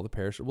have to eat all the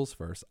perishables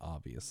first,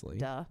 obviously.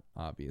 Duh.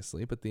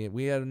 Obviously, but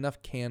we had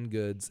enough canned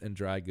goods and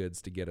dry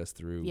goods to get us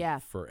through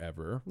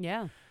forever.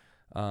 Yeah.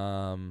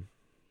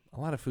 A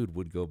lot of food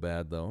would go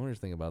bad, though. What do you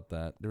think about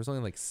that? There was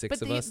only like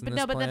six of us in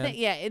this plan.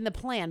 In the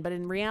plan, but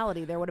in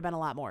reality, there would have been a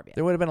lot more of you.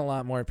 There would have been a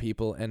lot more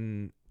people,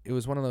 and it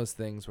was one of those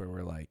things where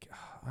we're like,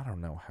 I don't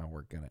know how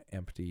we're going to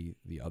empty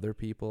the other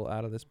people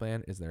out of this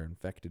plan. Is there an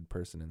infected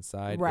person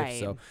inside?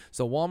 Right. If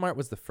so Walmart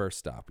was the first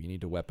stop. You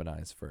need to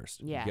weaponize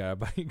first. Yeah.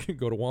 You can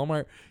go to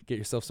Walmart, get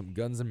yourself some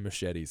guns and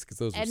machetes, because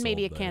those are and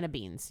maybe a there. Can of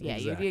beans. Yeah,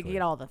 exactly. you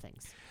get all the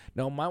things.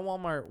 No, my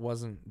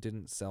Walmart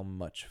didn't sell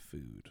much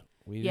food.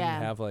 We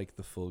didn't have like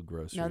the full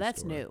grocery store. No,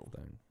 that's new.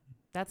 Thing.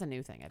 That's a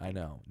new thing, I think. I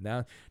know.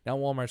 Now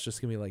Walmart's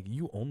just going to be like,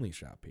 you only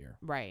shop here.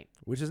 Right.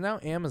 Which is now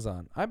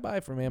Amazon. I buy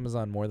from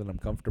Amazon more than I'm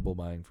comfortable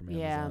buying from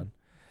Amazon.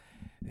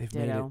 They've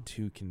made it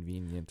too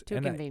convenient.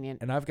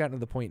 Convenient. And I've gotten to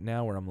the point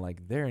now where I'm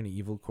like, they're an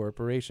evil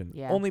corporation.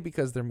 Yeah. Only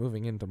because they're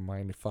moving into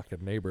my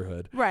fucking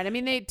neighborhood. Right. I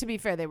mean, to be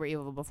fair, they were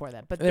evil before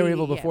that. But they were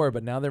evil before,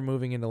 but now they're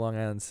moving into Long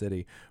Island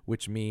City,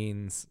 which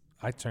means...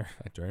 I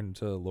turned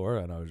to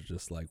Laura and I was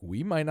just like,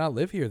 we might not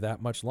live here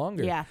that much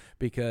longer. Yeah.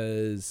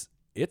 Because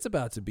it's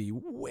about to be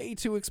way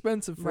too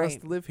expensive for us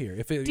to live here.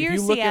 If you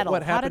look Seattle, at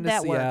what happened to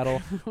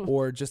Seattle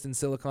or just in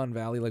Silicon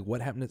Valley, like what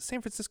happened to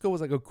San Francisco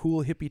was like a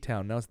cool hippie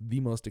town. Now it's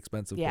the most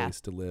expensive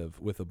place to live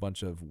with a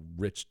bunch of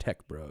rich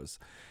tech bros.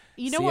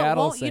 You know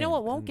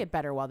what won't get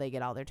better while they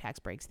get all their tax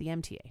breaks? The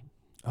MTA.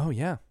 Oh,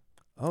 yeah.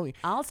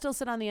 I'll still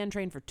sit on the M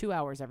train for 2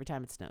 hours every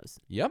time it snows.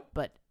 Yep.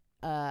 But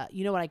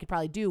you know what I could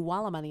probably do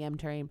while I'm on the M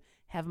train?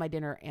 Have my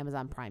dinner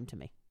Amazon Prime to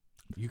me.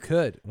 You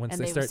could once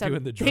they start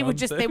doing the drone.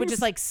 They would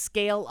just like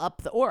scale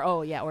up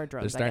or drones.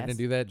 They're starting to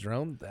do that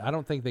drone. I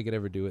don't think they could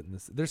ever do it in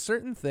this. There's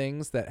certain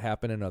things that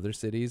happen in other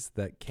cities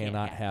that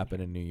cannot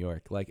happen in New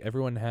York. Like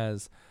everyone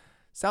has.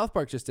 South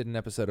Park just did an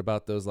episode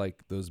about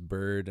those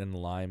bird and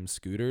lime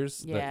scooters,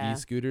 the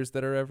e-scooters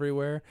that are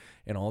everywhere,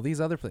 and all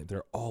these other places.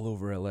 They're all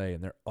over LA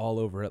and they're all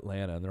over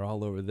Atlanta and they're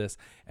all over this,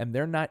 and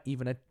they're not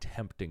even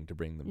attempting to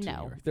bring them to New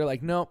York. They're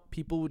like, no,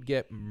 people would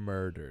get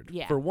murdered.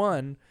 Yeah. For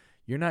one,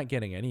 you're not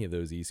getting any of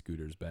those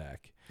e-scooters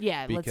back.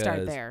 Yeah, let's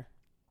start there.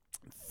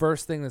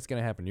 First thing that's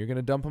going to happen, you're going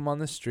to dump them on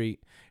the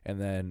street, and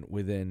then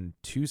within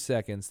 2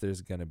 seconds,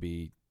 there's going to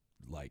be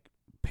like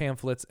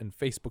pamphlets and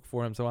Facebook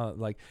forums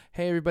like,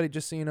 hey everybody,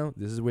 just so you know,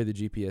 this is where the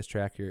GPS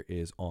tracker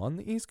is on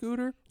the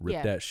e-scooter.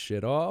 Rip that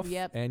shit off,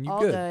 and you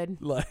good.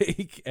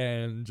 Like,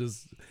 and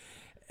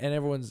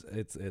everyone's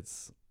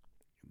it's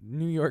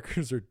New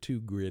Yorkers are too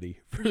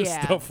gritty for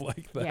stuff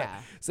like that. Yeah.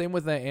 Same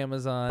with the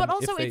Amazon. But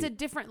also it's a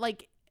different,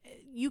 like,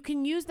 you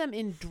can use them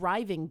in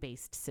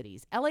driving-based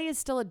cities. LA is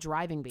still a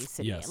driving-based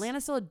city. Yes.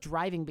 Atlanta's still a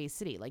driving-based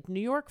city. Like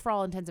New York, for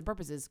all intents and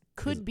purposes,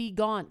 could be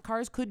gone.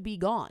 Cars could be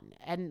gone,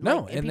 and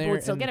people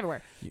would still get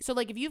everywhere. So,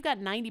 like, if you've got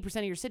 90%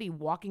 of your city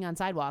walking on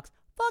sidewalks,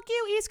 fuck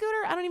you,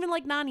 e-scooter. I don't even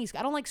like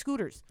I don't like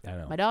scooters. I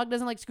know. My dog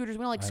doesn't like scooters.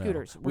 We don't like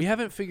scooters. We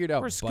haven't figured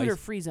out. We're a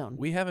scooter-free zone.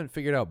 We haven't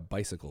figured out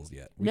bicycles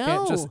yet. We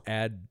can't just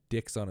add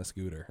dicks on a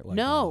scooter.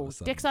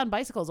 Dicks on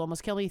bicycles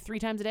almost kill me 3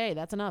 times a day.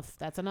 That's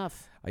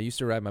enough. I used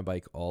to ride my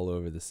bike all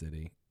over the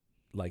city.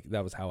 Like,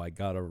 that was how I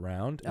got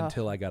around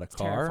until I got a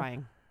car.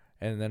 Terrifying.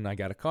 And then I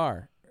got a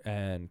car.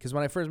 And because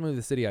when I first moved to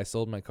the city, I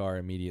sold my car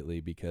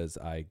immediately because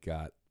I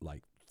got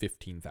like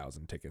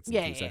 15,000 tickets in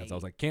 2 seconds. I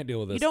was like, can't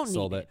deal with this. You don't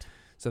sold need it.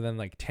 So then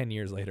like 10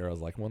 years later, I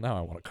was like, well, now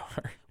I want a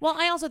car. Well,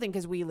 I also think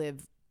because we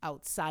live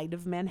outside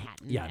of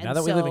Manhattan. Yeah, now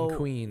that we live in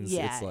Queens,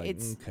 it's like,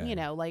 okay. You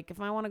know, like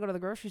if I want to go to the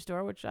grocery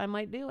store, which I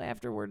might do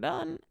after we're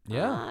done,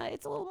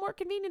 it's a little more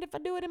convenient if I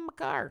do it in my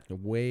car.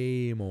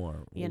 Way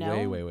more. You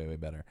know? Way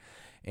better.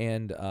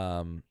 And,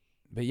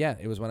 but yeah,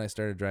 it was when I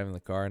started driving the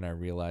car and I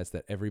realized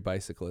that every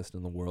bicyclist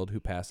in the world who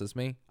passes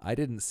me, I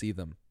didn't see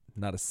them.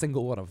 Not a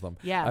single one of them.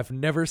 Yeah. I've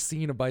never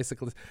seen a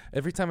bicyclist.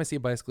 Every time I see a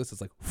bicyclist, it's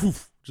like,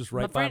 whoof, just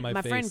right by my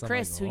face. My friend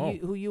Chris, like,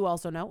 who you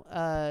also know,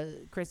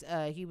 Chris,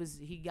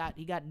 he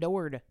got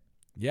doored.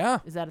 Yeah.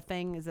 Is that a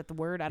thing? Is that the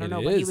word? I don't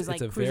know. But he was like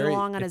cruising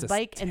along on his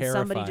bike and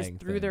somebody just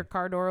threw their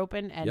car door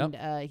open and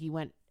he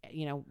went,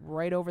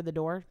 right over the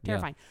door.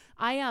 Terrifying.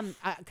 Yeah.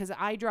 Because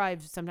I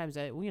drive sometimes,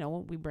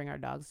 we bring our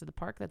dogs to the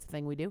park. That's the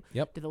thing we do.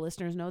 Yep. Do the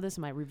listeners know this?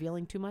 Am I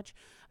revealing too much?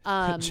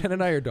 Jen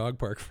and I are dog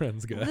park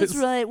friends, guys. That's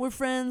right. We're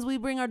friends. We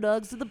bring our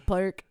dogs to the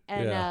park.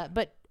 And,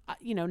 but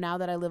now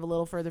that I live a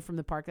little further from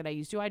the park that I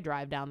used to, I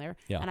drive down there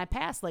and I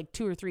pass like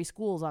 2 or 3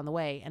 schools on the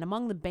way. And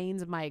among the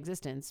banes of my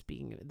existence,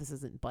 this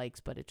isn't bikes,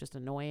 but it's just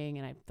annoying.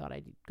 And I thought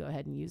I'd go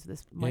ahead and use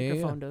this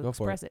microphone to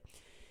express it.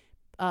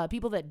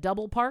 People that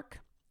double park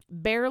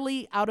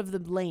barely out of the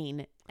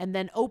lane and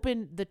then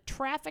open the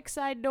traffic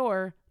side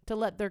door to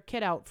let their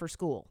kid out for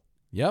school.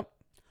 Yep.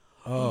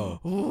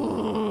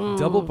 Oh.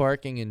 Double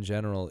parking in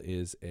general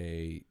is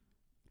a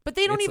But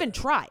they don't even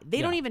try.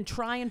 They don't even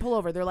try and pull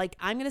over. They're like,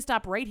 I'm going to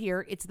stop right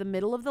here. It's the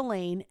middle of the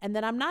lane. And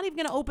then I'm not even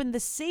going to open the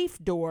safe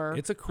door.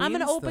 It's a Queens I'm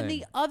going to open thing.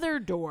 the other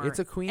door. It's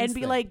a Queens and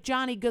be thing. like,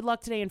 Johnny, good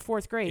luck today in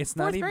fourth grade. It's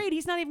fourth grade,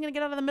 he's not even going to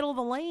get out of the middle of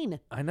the lane.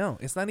 I know.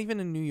 It's not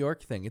even a New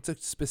York thing. It's a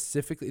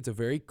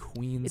very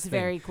Queens It's thing.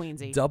 very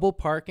Queensy. Double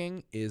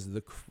parking is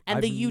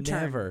and the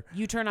U-turn.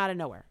 U-turn out of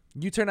nowhere.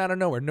 U-turn out of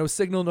nowhere. No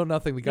signal, no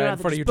nothing. The guy in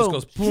front of you just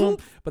just goes boom.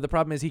 But the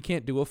problem is he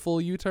can't do a full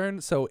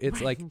U-turn, so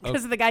it's like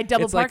because of the guy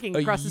double parking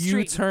across the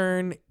street.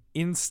 U-turn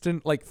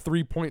instant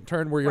 3-point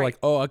turn where you're like,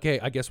 oh, okay,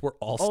 I guess we're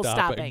all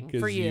stopping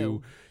for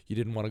you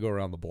didn't want to go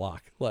around the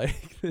block.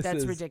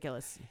 That's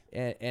ridiculous.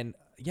 And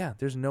yeah,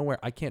 there's nowhere.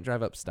 I can't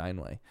drive up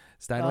Steinway.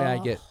 I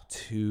get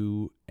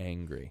too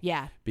angry.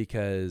 Yeah,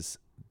 because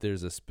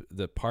there's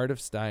the part of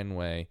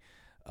Steinway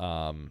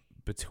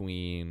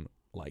between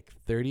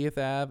 30th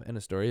Ave and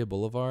Astoria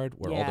Boulevard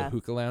where all the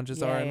hookah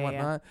lounges are and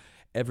whatnot.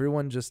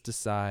 Everyone just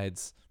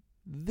decides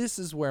this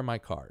is where my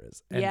car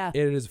is. And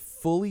it is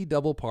fully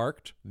double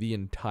parked the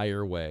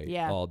entire way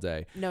all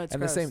day. No, it's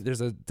and gross. the same. There's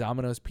a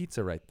Domino's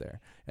Pizza right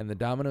there. And the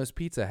Domino's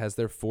Pizza has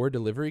their 4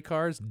 delivery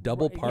cars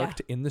double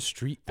parked in the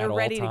street They're at all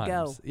times. They're ready to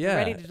go. Yeah. They're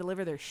ready to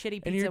deliver their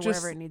shitty pizza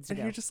wherever it needs to go.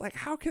 And you're just like,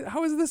 how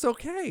is this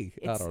okay?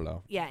 I don't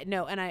know. Yeah,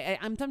 no, and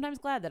I'm sometimes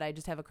glad that I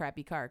just have a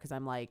crappy car because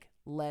I'm like,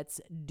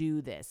 let's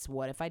do this.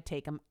 What if I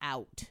take them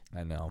out?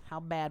 I know. How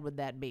bad would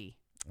that be?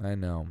 I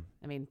know.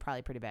 I mean,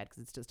 probably pretty bad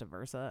because it's just a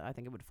Versa. I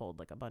think it would fold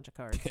like a bunch of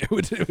cars. it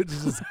would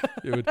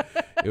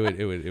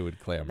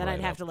clam. Then right I'd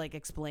have up. to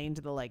explain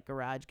to the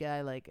garage guy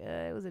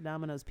it was a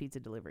Domino's Pizza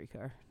delivery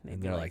car. And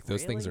they're like,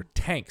 those things "Really?" are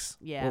tanks.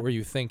 Yeah. What were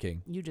you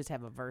thinking? You just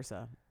have a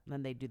Versa. And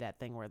then they do that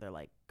thing where they're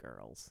like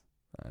girls.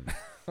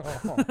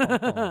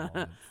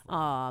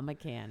 Aw,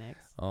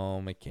 mechanics. Oh,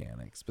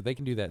 mechanics. But they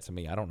can do that to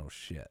me. I don't know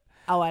shit.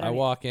 Oh, I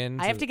walk in.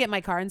 I have to get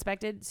my car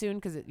inspected soon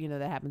because that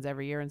happens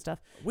every year and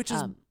stuff. Which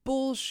is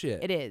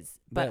bullshit. It is,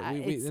 but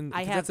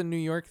that's a New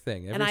York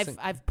thing. And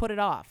I've put it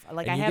off.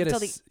 I have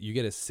till you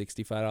get a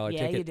 $65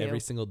 ticket every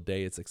single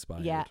day it's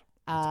expired. Yeah,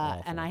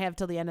 and I have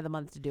till the end of the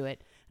month to do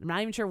it. I'm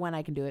not even sure when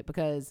I can do it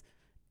because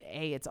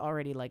it's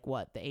already the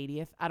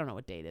 80th. I don't know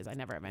what date it is. I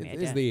never have any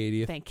idea. It's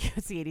the 80th. Thank you.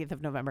 It's the 80th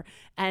of November.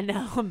 And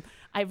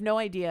I have no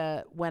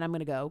idea when I'm going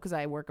to go because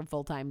I work a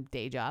full-time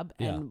day job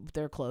and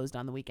they're closed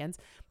on the weekends.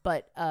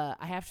 But I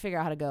have to figure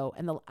out how to go.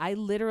 And I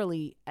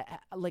literally,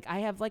 I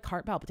have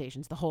heart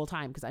palpitations the whole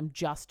time because I'm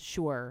just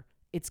sure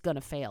it's going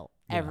to fail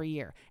every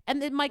year. And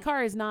then my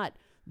car is not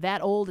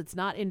that old. It's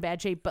not in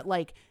bad shape. But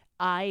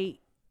I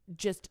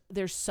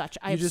have such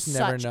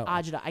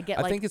agita. I get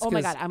oh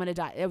my God, I'm gonna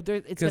die.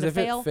 It's gonna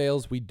fail. If it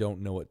fails, we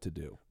don't know what to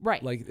do.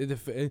 Right.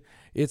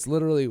 It's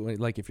literally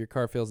if your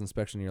car fails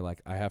inspection, you're like,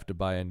 I have to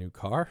buy a new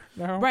car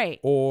now. Right.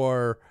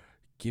 Or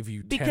give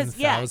you $10,000.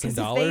 Because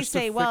if they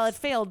say, well, it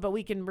failed, but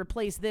we can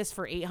replace this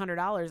for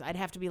 $800, I'd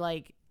have to be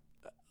like,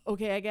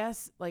 okay, I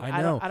guess.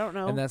 I don't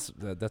know. And that's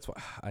why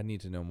I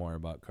need to know more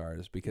about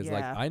cars because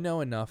I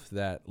know enough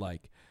that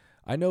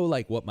I know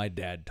what my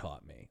dad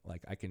taught me.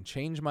 I can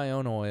change my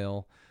own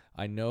oil.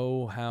 I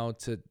know how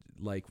to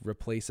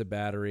replace a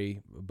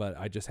battery, but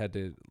I just had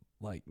to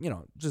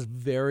just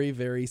very,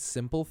 very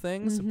simple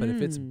things. Mm-hmm. But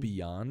if it's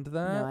beyond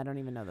that, no, I don't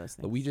even know those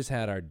things. We just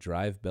had our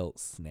drive belt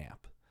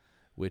snap,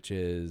 which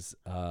is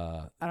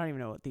I don't even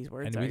know what these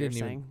words are. You're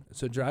saying.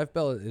 So drive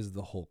belt is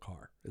the whole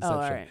car. All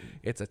right.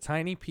 It's a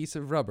tiny piece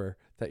of rubber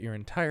that your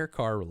entire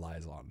car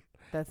relies on.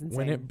 That's insane.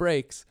 When it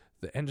breaks,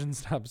 the engine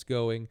stops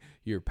going,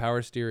 your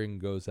power steering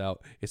goes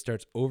out, it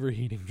starts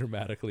overheating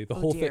dramatically. The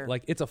whole thing,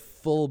 it's a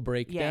full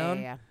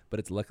breakdown, but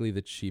it's luckily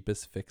the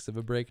cheapest fix of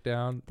a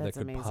breakdown that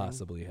could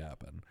possibly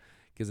happen.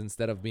 Because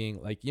instead of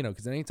being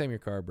because anytime your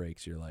car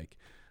breaks, you're like,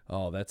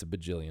 oh, that's $1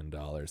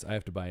 bajillion. I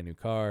have to buy a new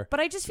car.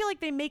 But I just feel like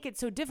they make it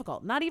so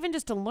difficult, not even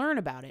just to learn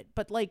about it,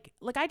 but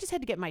I just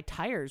had to get my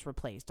tires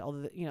replaced.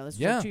 Although this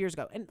was 2 years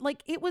ago, and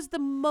it was the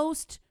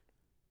most.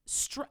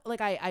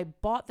 I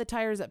bought the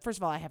tires that first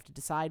of all I have to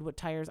decide what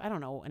tires. I don't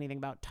know anything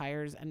about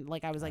tires, and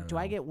I was like, do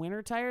I get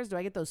winter tires? Do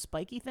I get those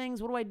spiky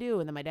things? What do I do?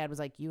 And then my dad was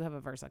like, you have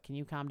a Versa, can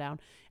you calm down?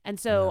 And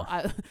so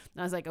I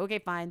was like, okay,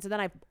 fine. So then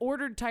I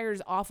ordered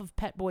tires off of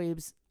Pet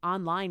Boy's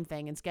online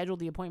thing and scheduled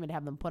the appointment to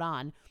have them put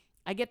on.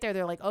 I get there,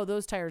 they're like, oh,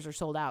 those tires are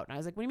sold out. And I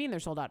was like, what do you mean they're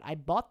sold out? I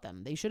bought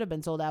them. They should have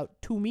been sold out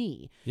to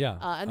me. Yeah.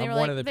 And they I'm were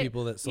one of the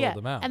people that sold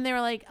them out. And they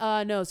were like,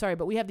 no, sorry,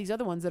 but we have these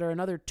other ones that are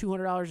another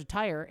 $200 a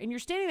tire. And you're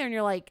standing there and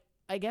you're like,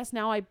 I guess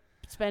now I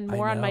spend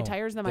more on my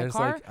tires than my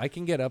car. I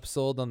can get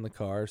upsold on the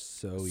car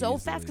so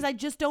fast because I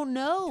just don't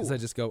know. Because I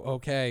just go,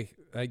 okay,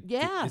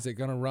 is it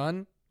gonna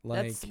run?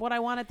 That's what I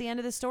want at the end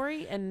of the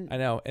story. And I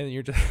know, and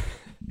you're just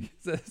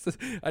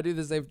I do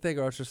the same thing.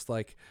 I was just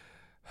like,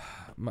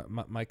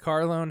 my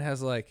car loan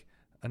has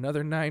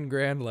another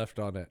 $9,000 left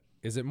on it.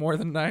 Is it more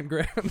than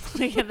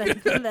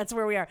 $9,000? That's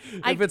where we are.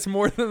 If it's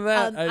more than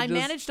that, I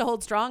managed to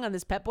hold strong on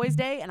this Pet Boys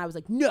Day, and I was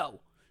like, no.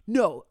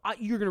 no,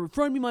 you're going to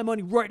refund me my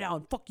money right now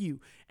and fuck you.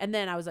 And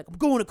then I was like, I'm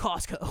going to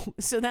Costco.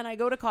 So then I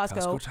go to Costco.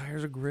 Costco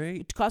tires are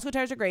great. Costco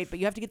tires are great, but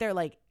you have to get there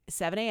like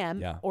 7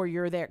 a.m. or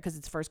you're there because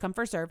it's first come,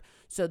 first serve.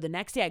 So the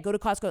next day I go to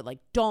Costco at like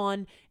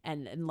dawn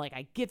and like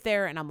I get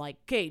there and I'm like,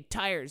 okay,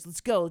 tires,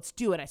 let's go. Let's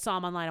do it. I saw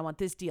them online. I want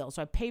this deal.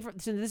 So I pay for,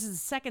 so this is the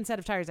second set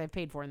of tires I've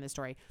paid for in this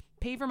story.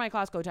 Pay for my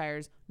Costco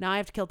tires. Now I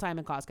have to kill time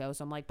in Costco.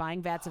 So I'm like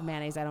buying vats of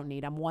mayonnaise I don't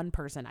need. I'm one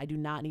person. I do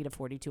not need a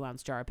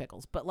 42-ounce jar of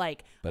pickles. But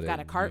like, I've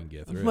got a cart.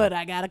 But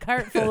I got a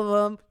cart full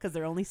of them because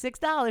they're only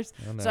 $6.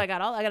 Oh, no. So I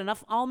got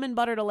enough almond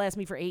butter to last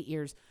me for 8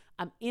 years.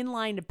 I'm in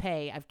line to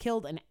pay. I've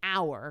killed an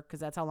hour because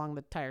that's how long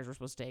the tires were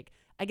supposed to take.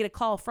 I get a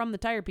call from the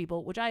tire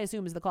people, which I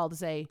assume is the call to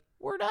say,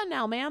 we're done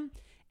now, ma'am.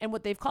 And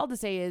what they've called to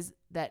say is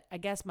that I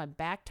guess my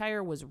back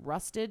tire was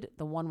rusted.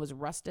 The one was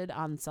rusted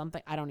on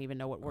something. I don't even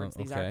know what words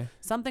these are.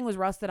 Something was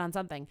rusted on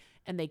something,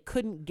 and they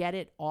couldn't get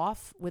it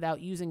off without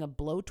using a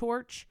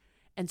blowtorch.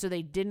 And so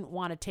they didn't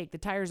want to take the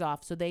tires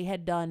off. So they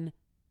had done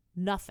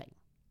nothing.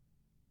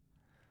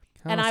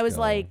 Costco. And I was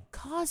like,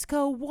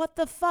 Costco, what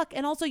the fuck?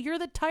 And also, you're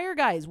the tire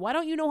guys. Why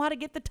don't you know how to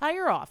get the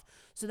tire off?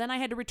 So then I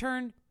had to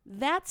return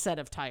that set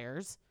of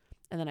tires.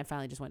 And then I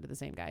finally just went to the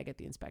same guy I get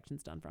the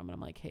inspections done from. And I'm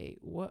like, hey,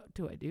 what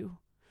do I do?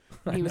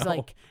 And he was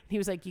like,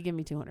 you give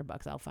me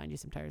 $200, I'll find you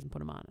some tires and put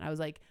them on. And I was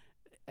like,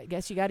 I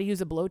guess you got to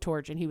use a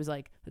blowtorch. And he was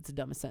like, that's the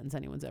dumbest sentence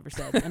anyone's ever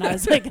said. And I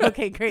was like,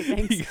 okay, great,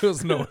 thanks. He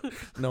goes, no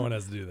one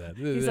has to do that.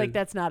 He's like,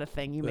 that's not a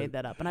thing. You made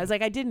that up. And I was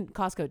like, I didn't.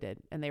 Costco did.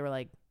 And they were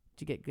like,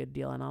 did you get a good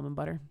deal on almond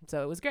butter?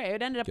 So it was great.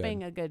 It ended up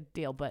being a good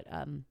deal. But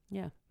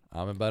yeah.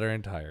 Almond butter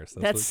and tires.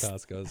 That's what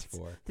Costco's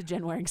for. The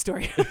Jen Waring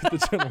story.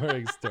 The Jen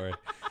Waring story.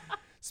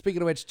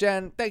 Speaking of which,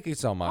 Jen, thank you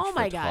so much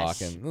for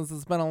talking. This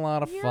has been a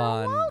lot of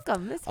fun. You're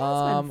welcome. This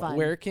has been fun.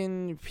 Where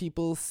can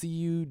people see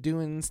you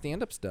doing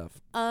stand-up stuff?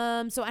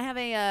 So I have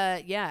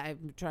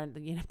I'm trying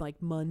to,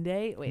 like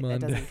Monday. Wait,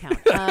 that doesn't count.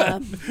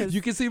 You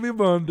can see me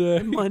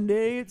Monday.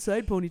 Monday at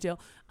Side Ponytail.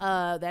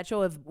 That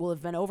show will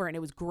have been over, and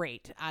it was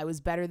great. I was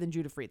better than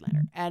Judah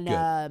Friedlander,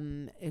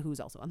 and who's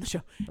also on the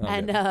show. Oh,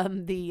 and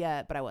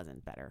but I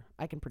wasn't better.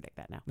 I can predict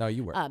that now. No,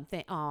 you were.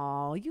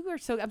 You were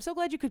so. I'm so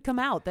glad you could come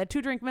out. That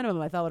 2-drink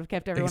minimum I thought would have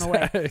kept everyone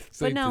away.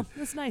 But no,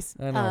 it's nice.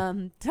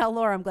 Tell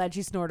Laura I'm glad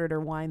she snorted her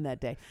wine that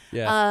day.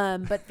 Yeah.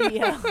 But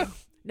the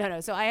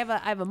no. So I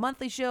have a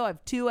monthly show. I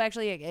have 2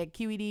 actually at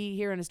QED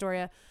here in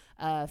Astoria.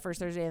 First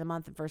Thursday of the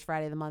month and first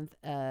Friday of the month,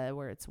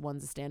 where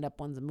one's a stand-up,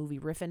 one's a movie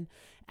riffing,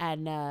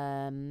 and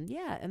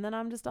and then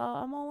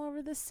I'm all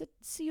over this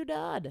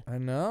ciudad. I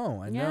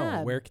know.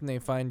 Yeah. Where can they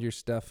find your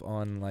stuff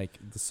on like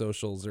the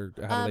socials, or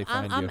how do they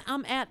find you?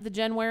 I'm at the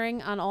Jen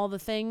Waring on all the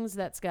things.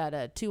 That's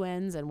got 2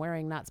 N's and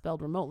Waring not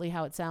spelled remotely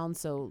how it sounds.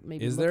 So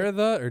maybe is there a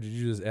the, or did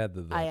you just add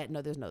the?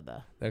 No, there's no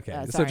the.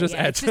 Okay, so just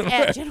add Jen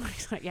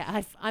Waring.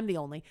 Yeah, I'm the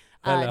only.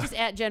 Just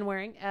at Jen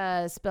Waring,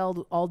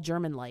 spelled all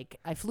German like.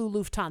 I flew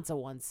Lufthansa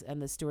once,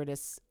 and the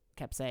stewardess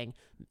kept saying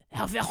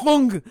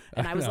Verhung,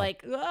 and I was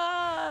like,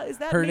 is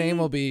that her me? name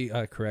will be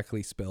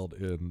correctly spelled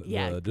in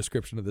the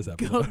description of this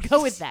episode.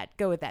 Go with that.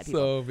 People.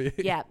 So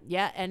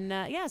and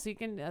so you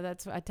can.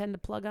 That's I tend to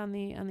plug on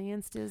the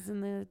instas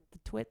and the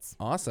twits.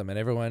 Awesome, and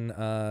everyone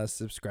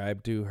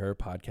subscribe to her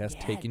podcast,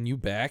 Taking You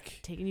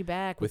Back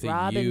with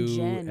Rob and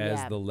Jen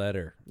as the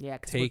letter. Yeah,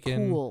 because we're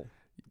cool.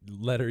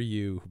 Letter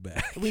U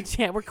back.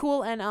 We're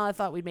cool, and I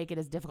thought we'd make it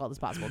as difficult as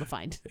possible to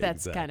find.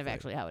 That's kind of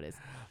actually how it is.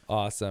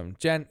 Awesome.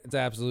 Jen, it's an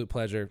absolute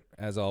pleasure,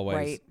 as always.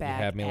 Right back.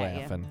 You have me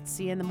laughing.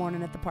 See you in the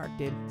morning at the park,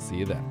 dude. See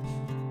you then.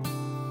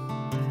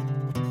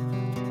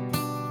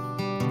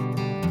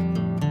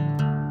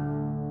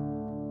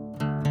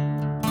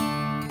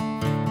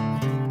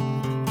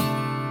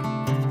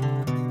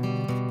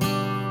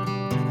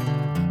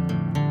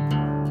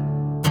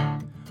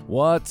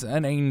 What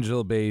an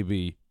angel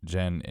baby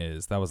Jen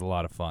is. That was a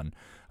lot of fun.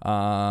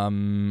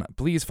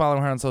 Please follow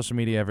her on social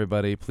media,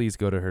 everybody. Please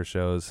go to her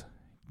shows.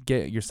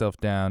 Get yourself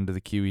down to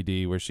the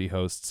QED where she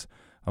hosts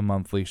a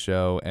monthly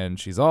show, and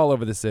she's all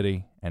over the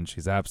city, and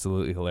she's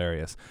absolutely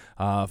hilarious.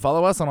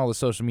 Follow us on all the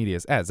social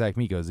medias at Zach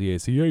Miko,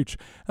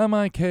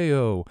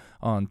 ZACHMIKO,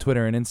 on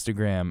Twitter and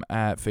Instagram,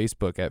 at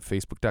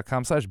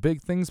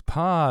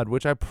facebook.com/bigthingspod,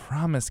 which I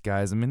promise,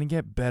 guys, I'm going to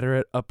get better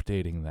at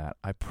updating that.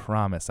 I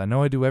promise. I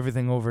know I do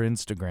everything over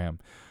Instagram,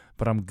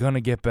 but I'm going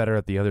to get better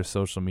at the other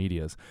social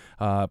medias.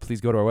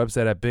 Please go to our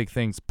website at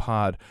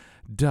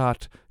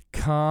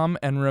bigthingspod.com,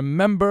 and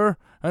remember,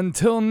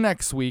 until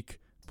next week,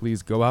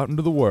 please go out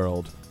into the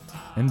world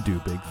and do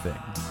big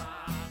things.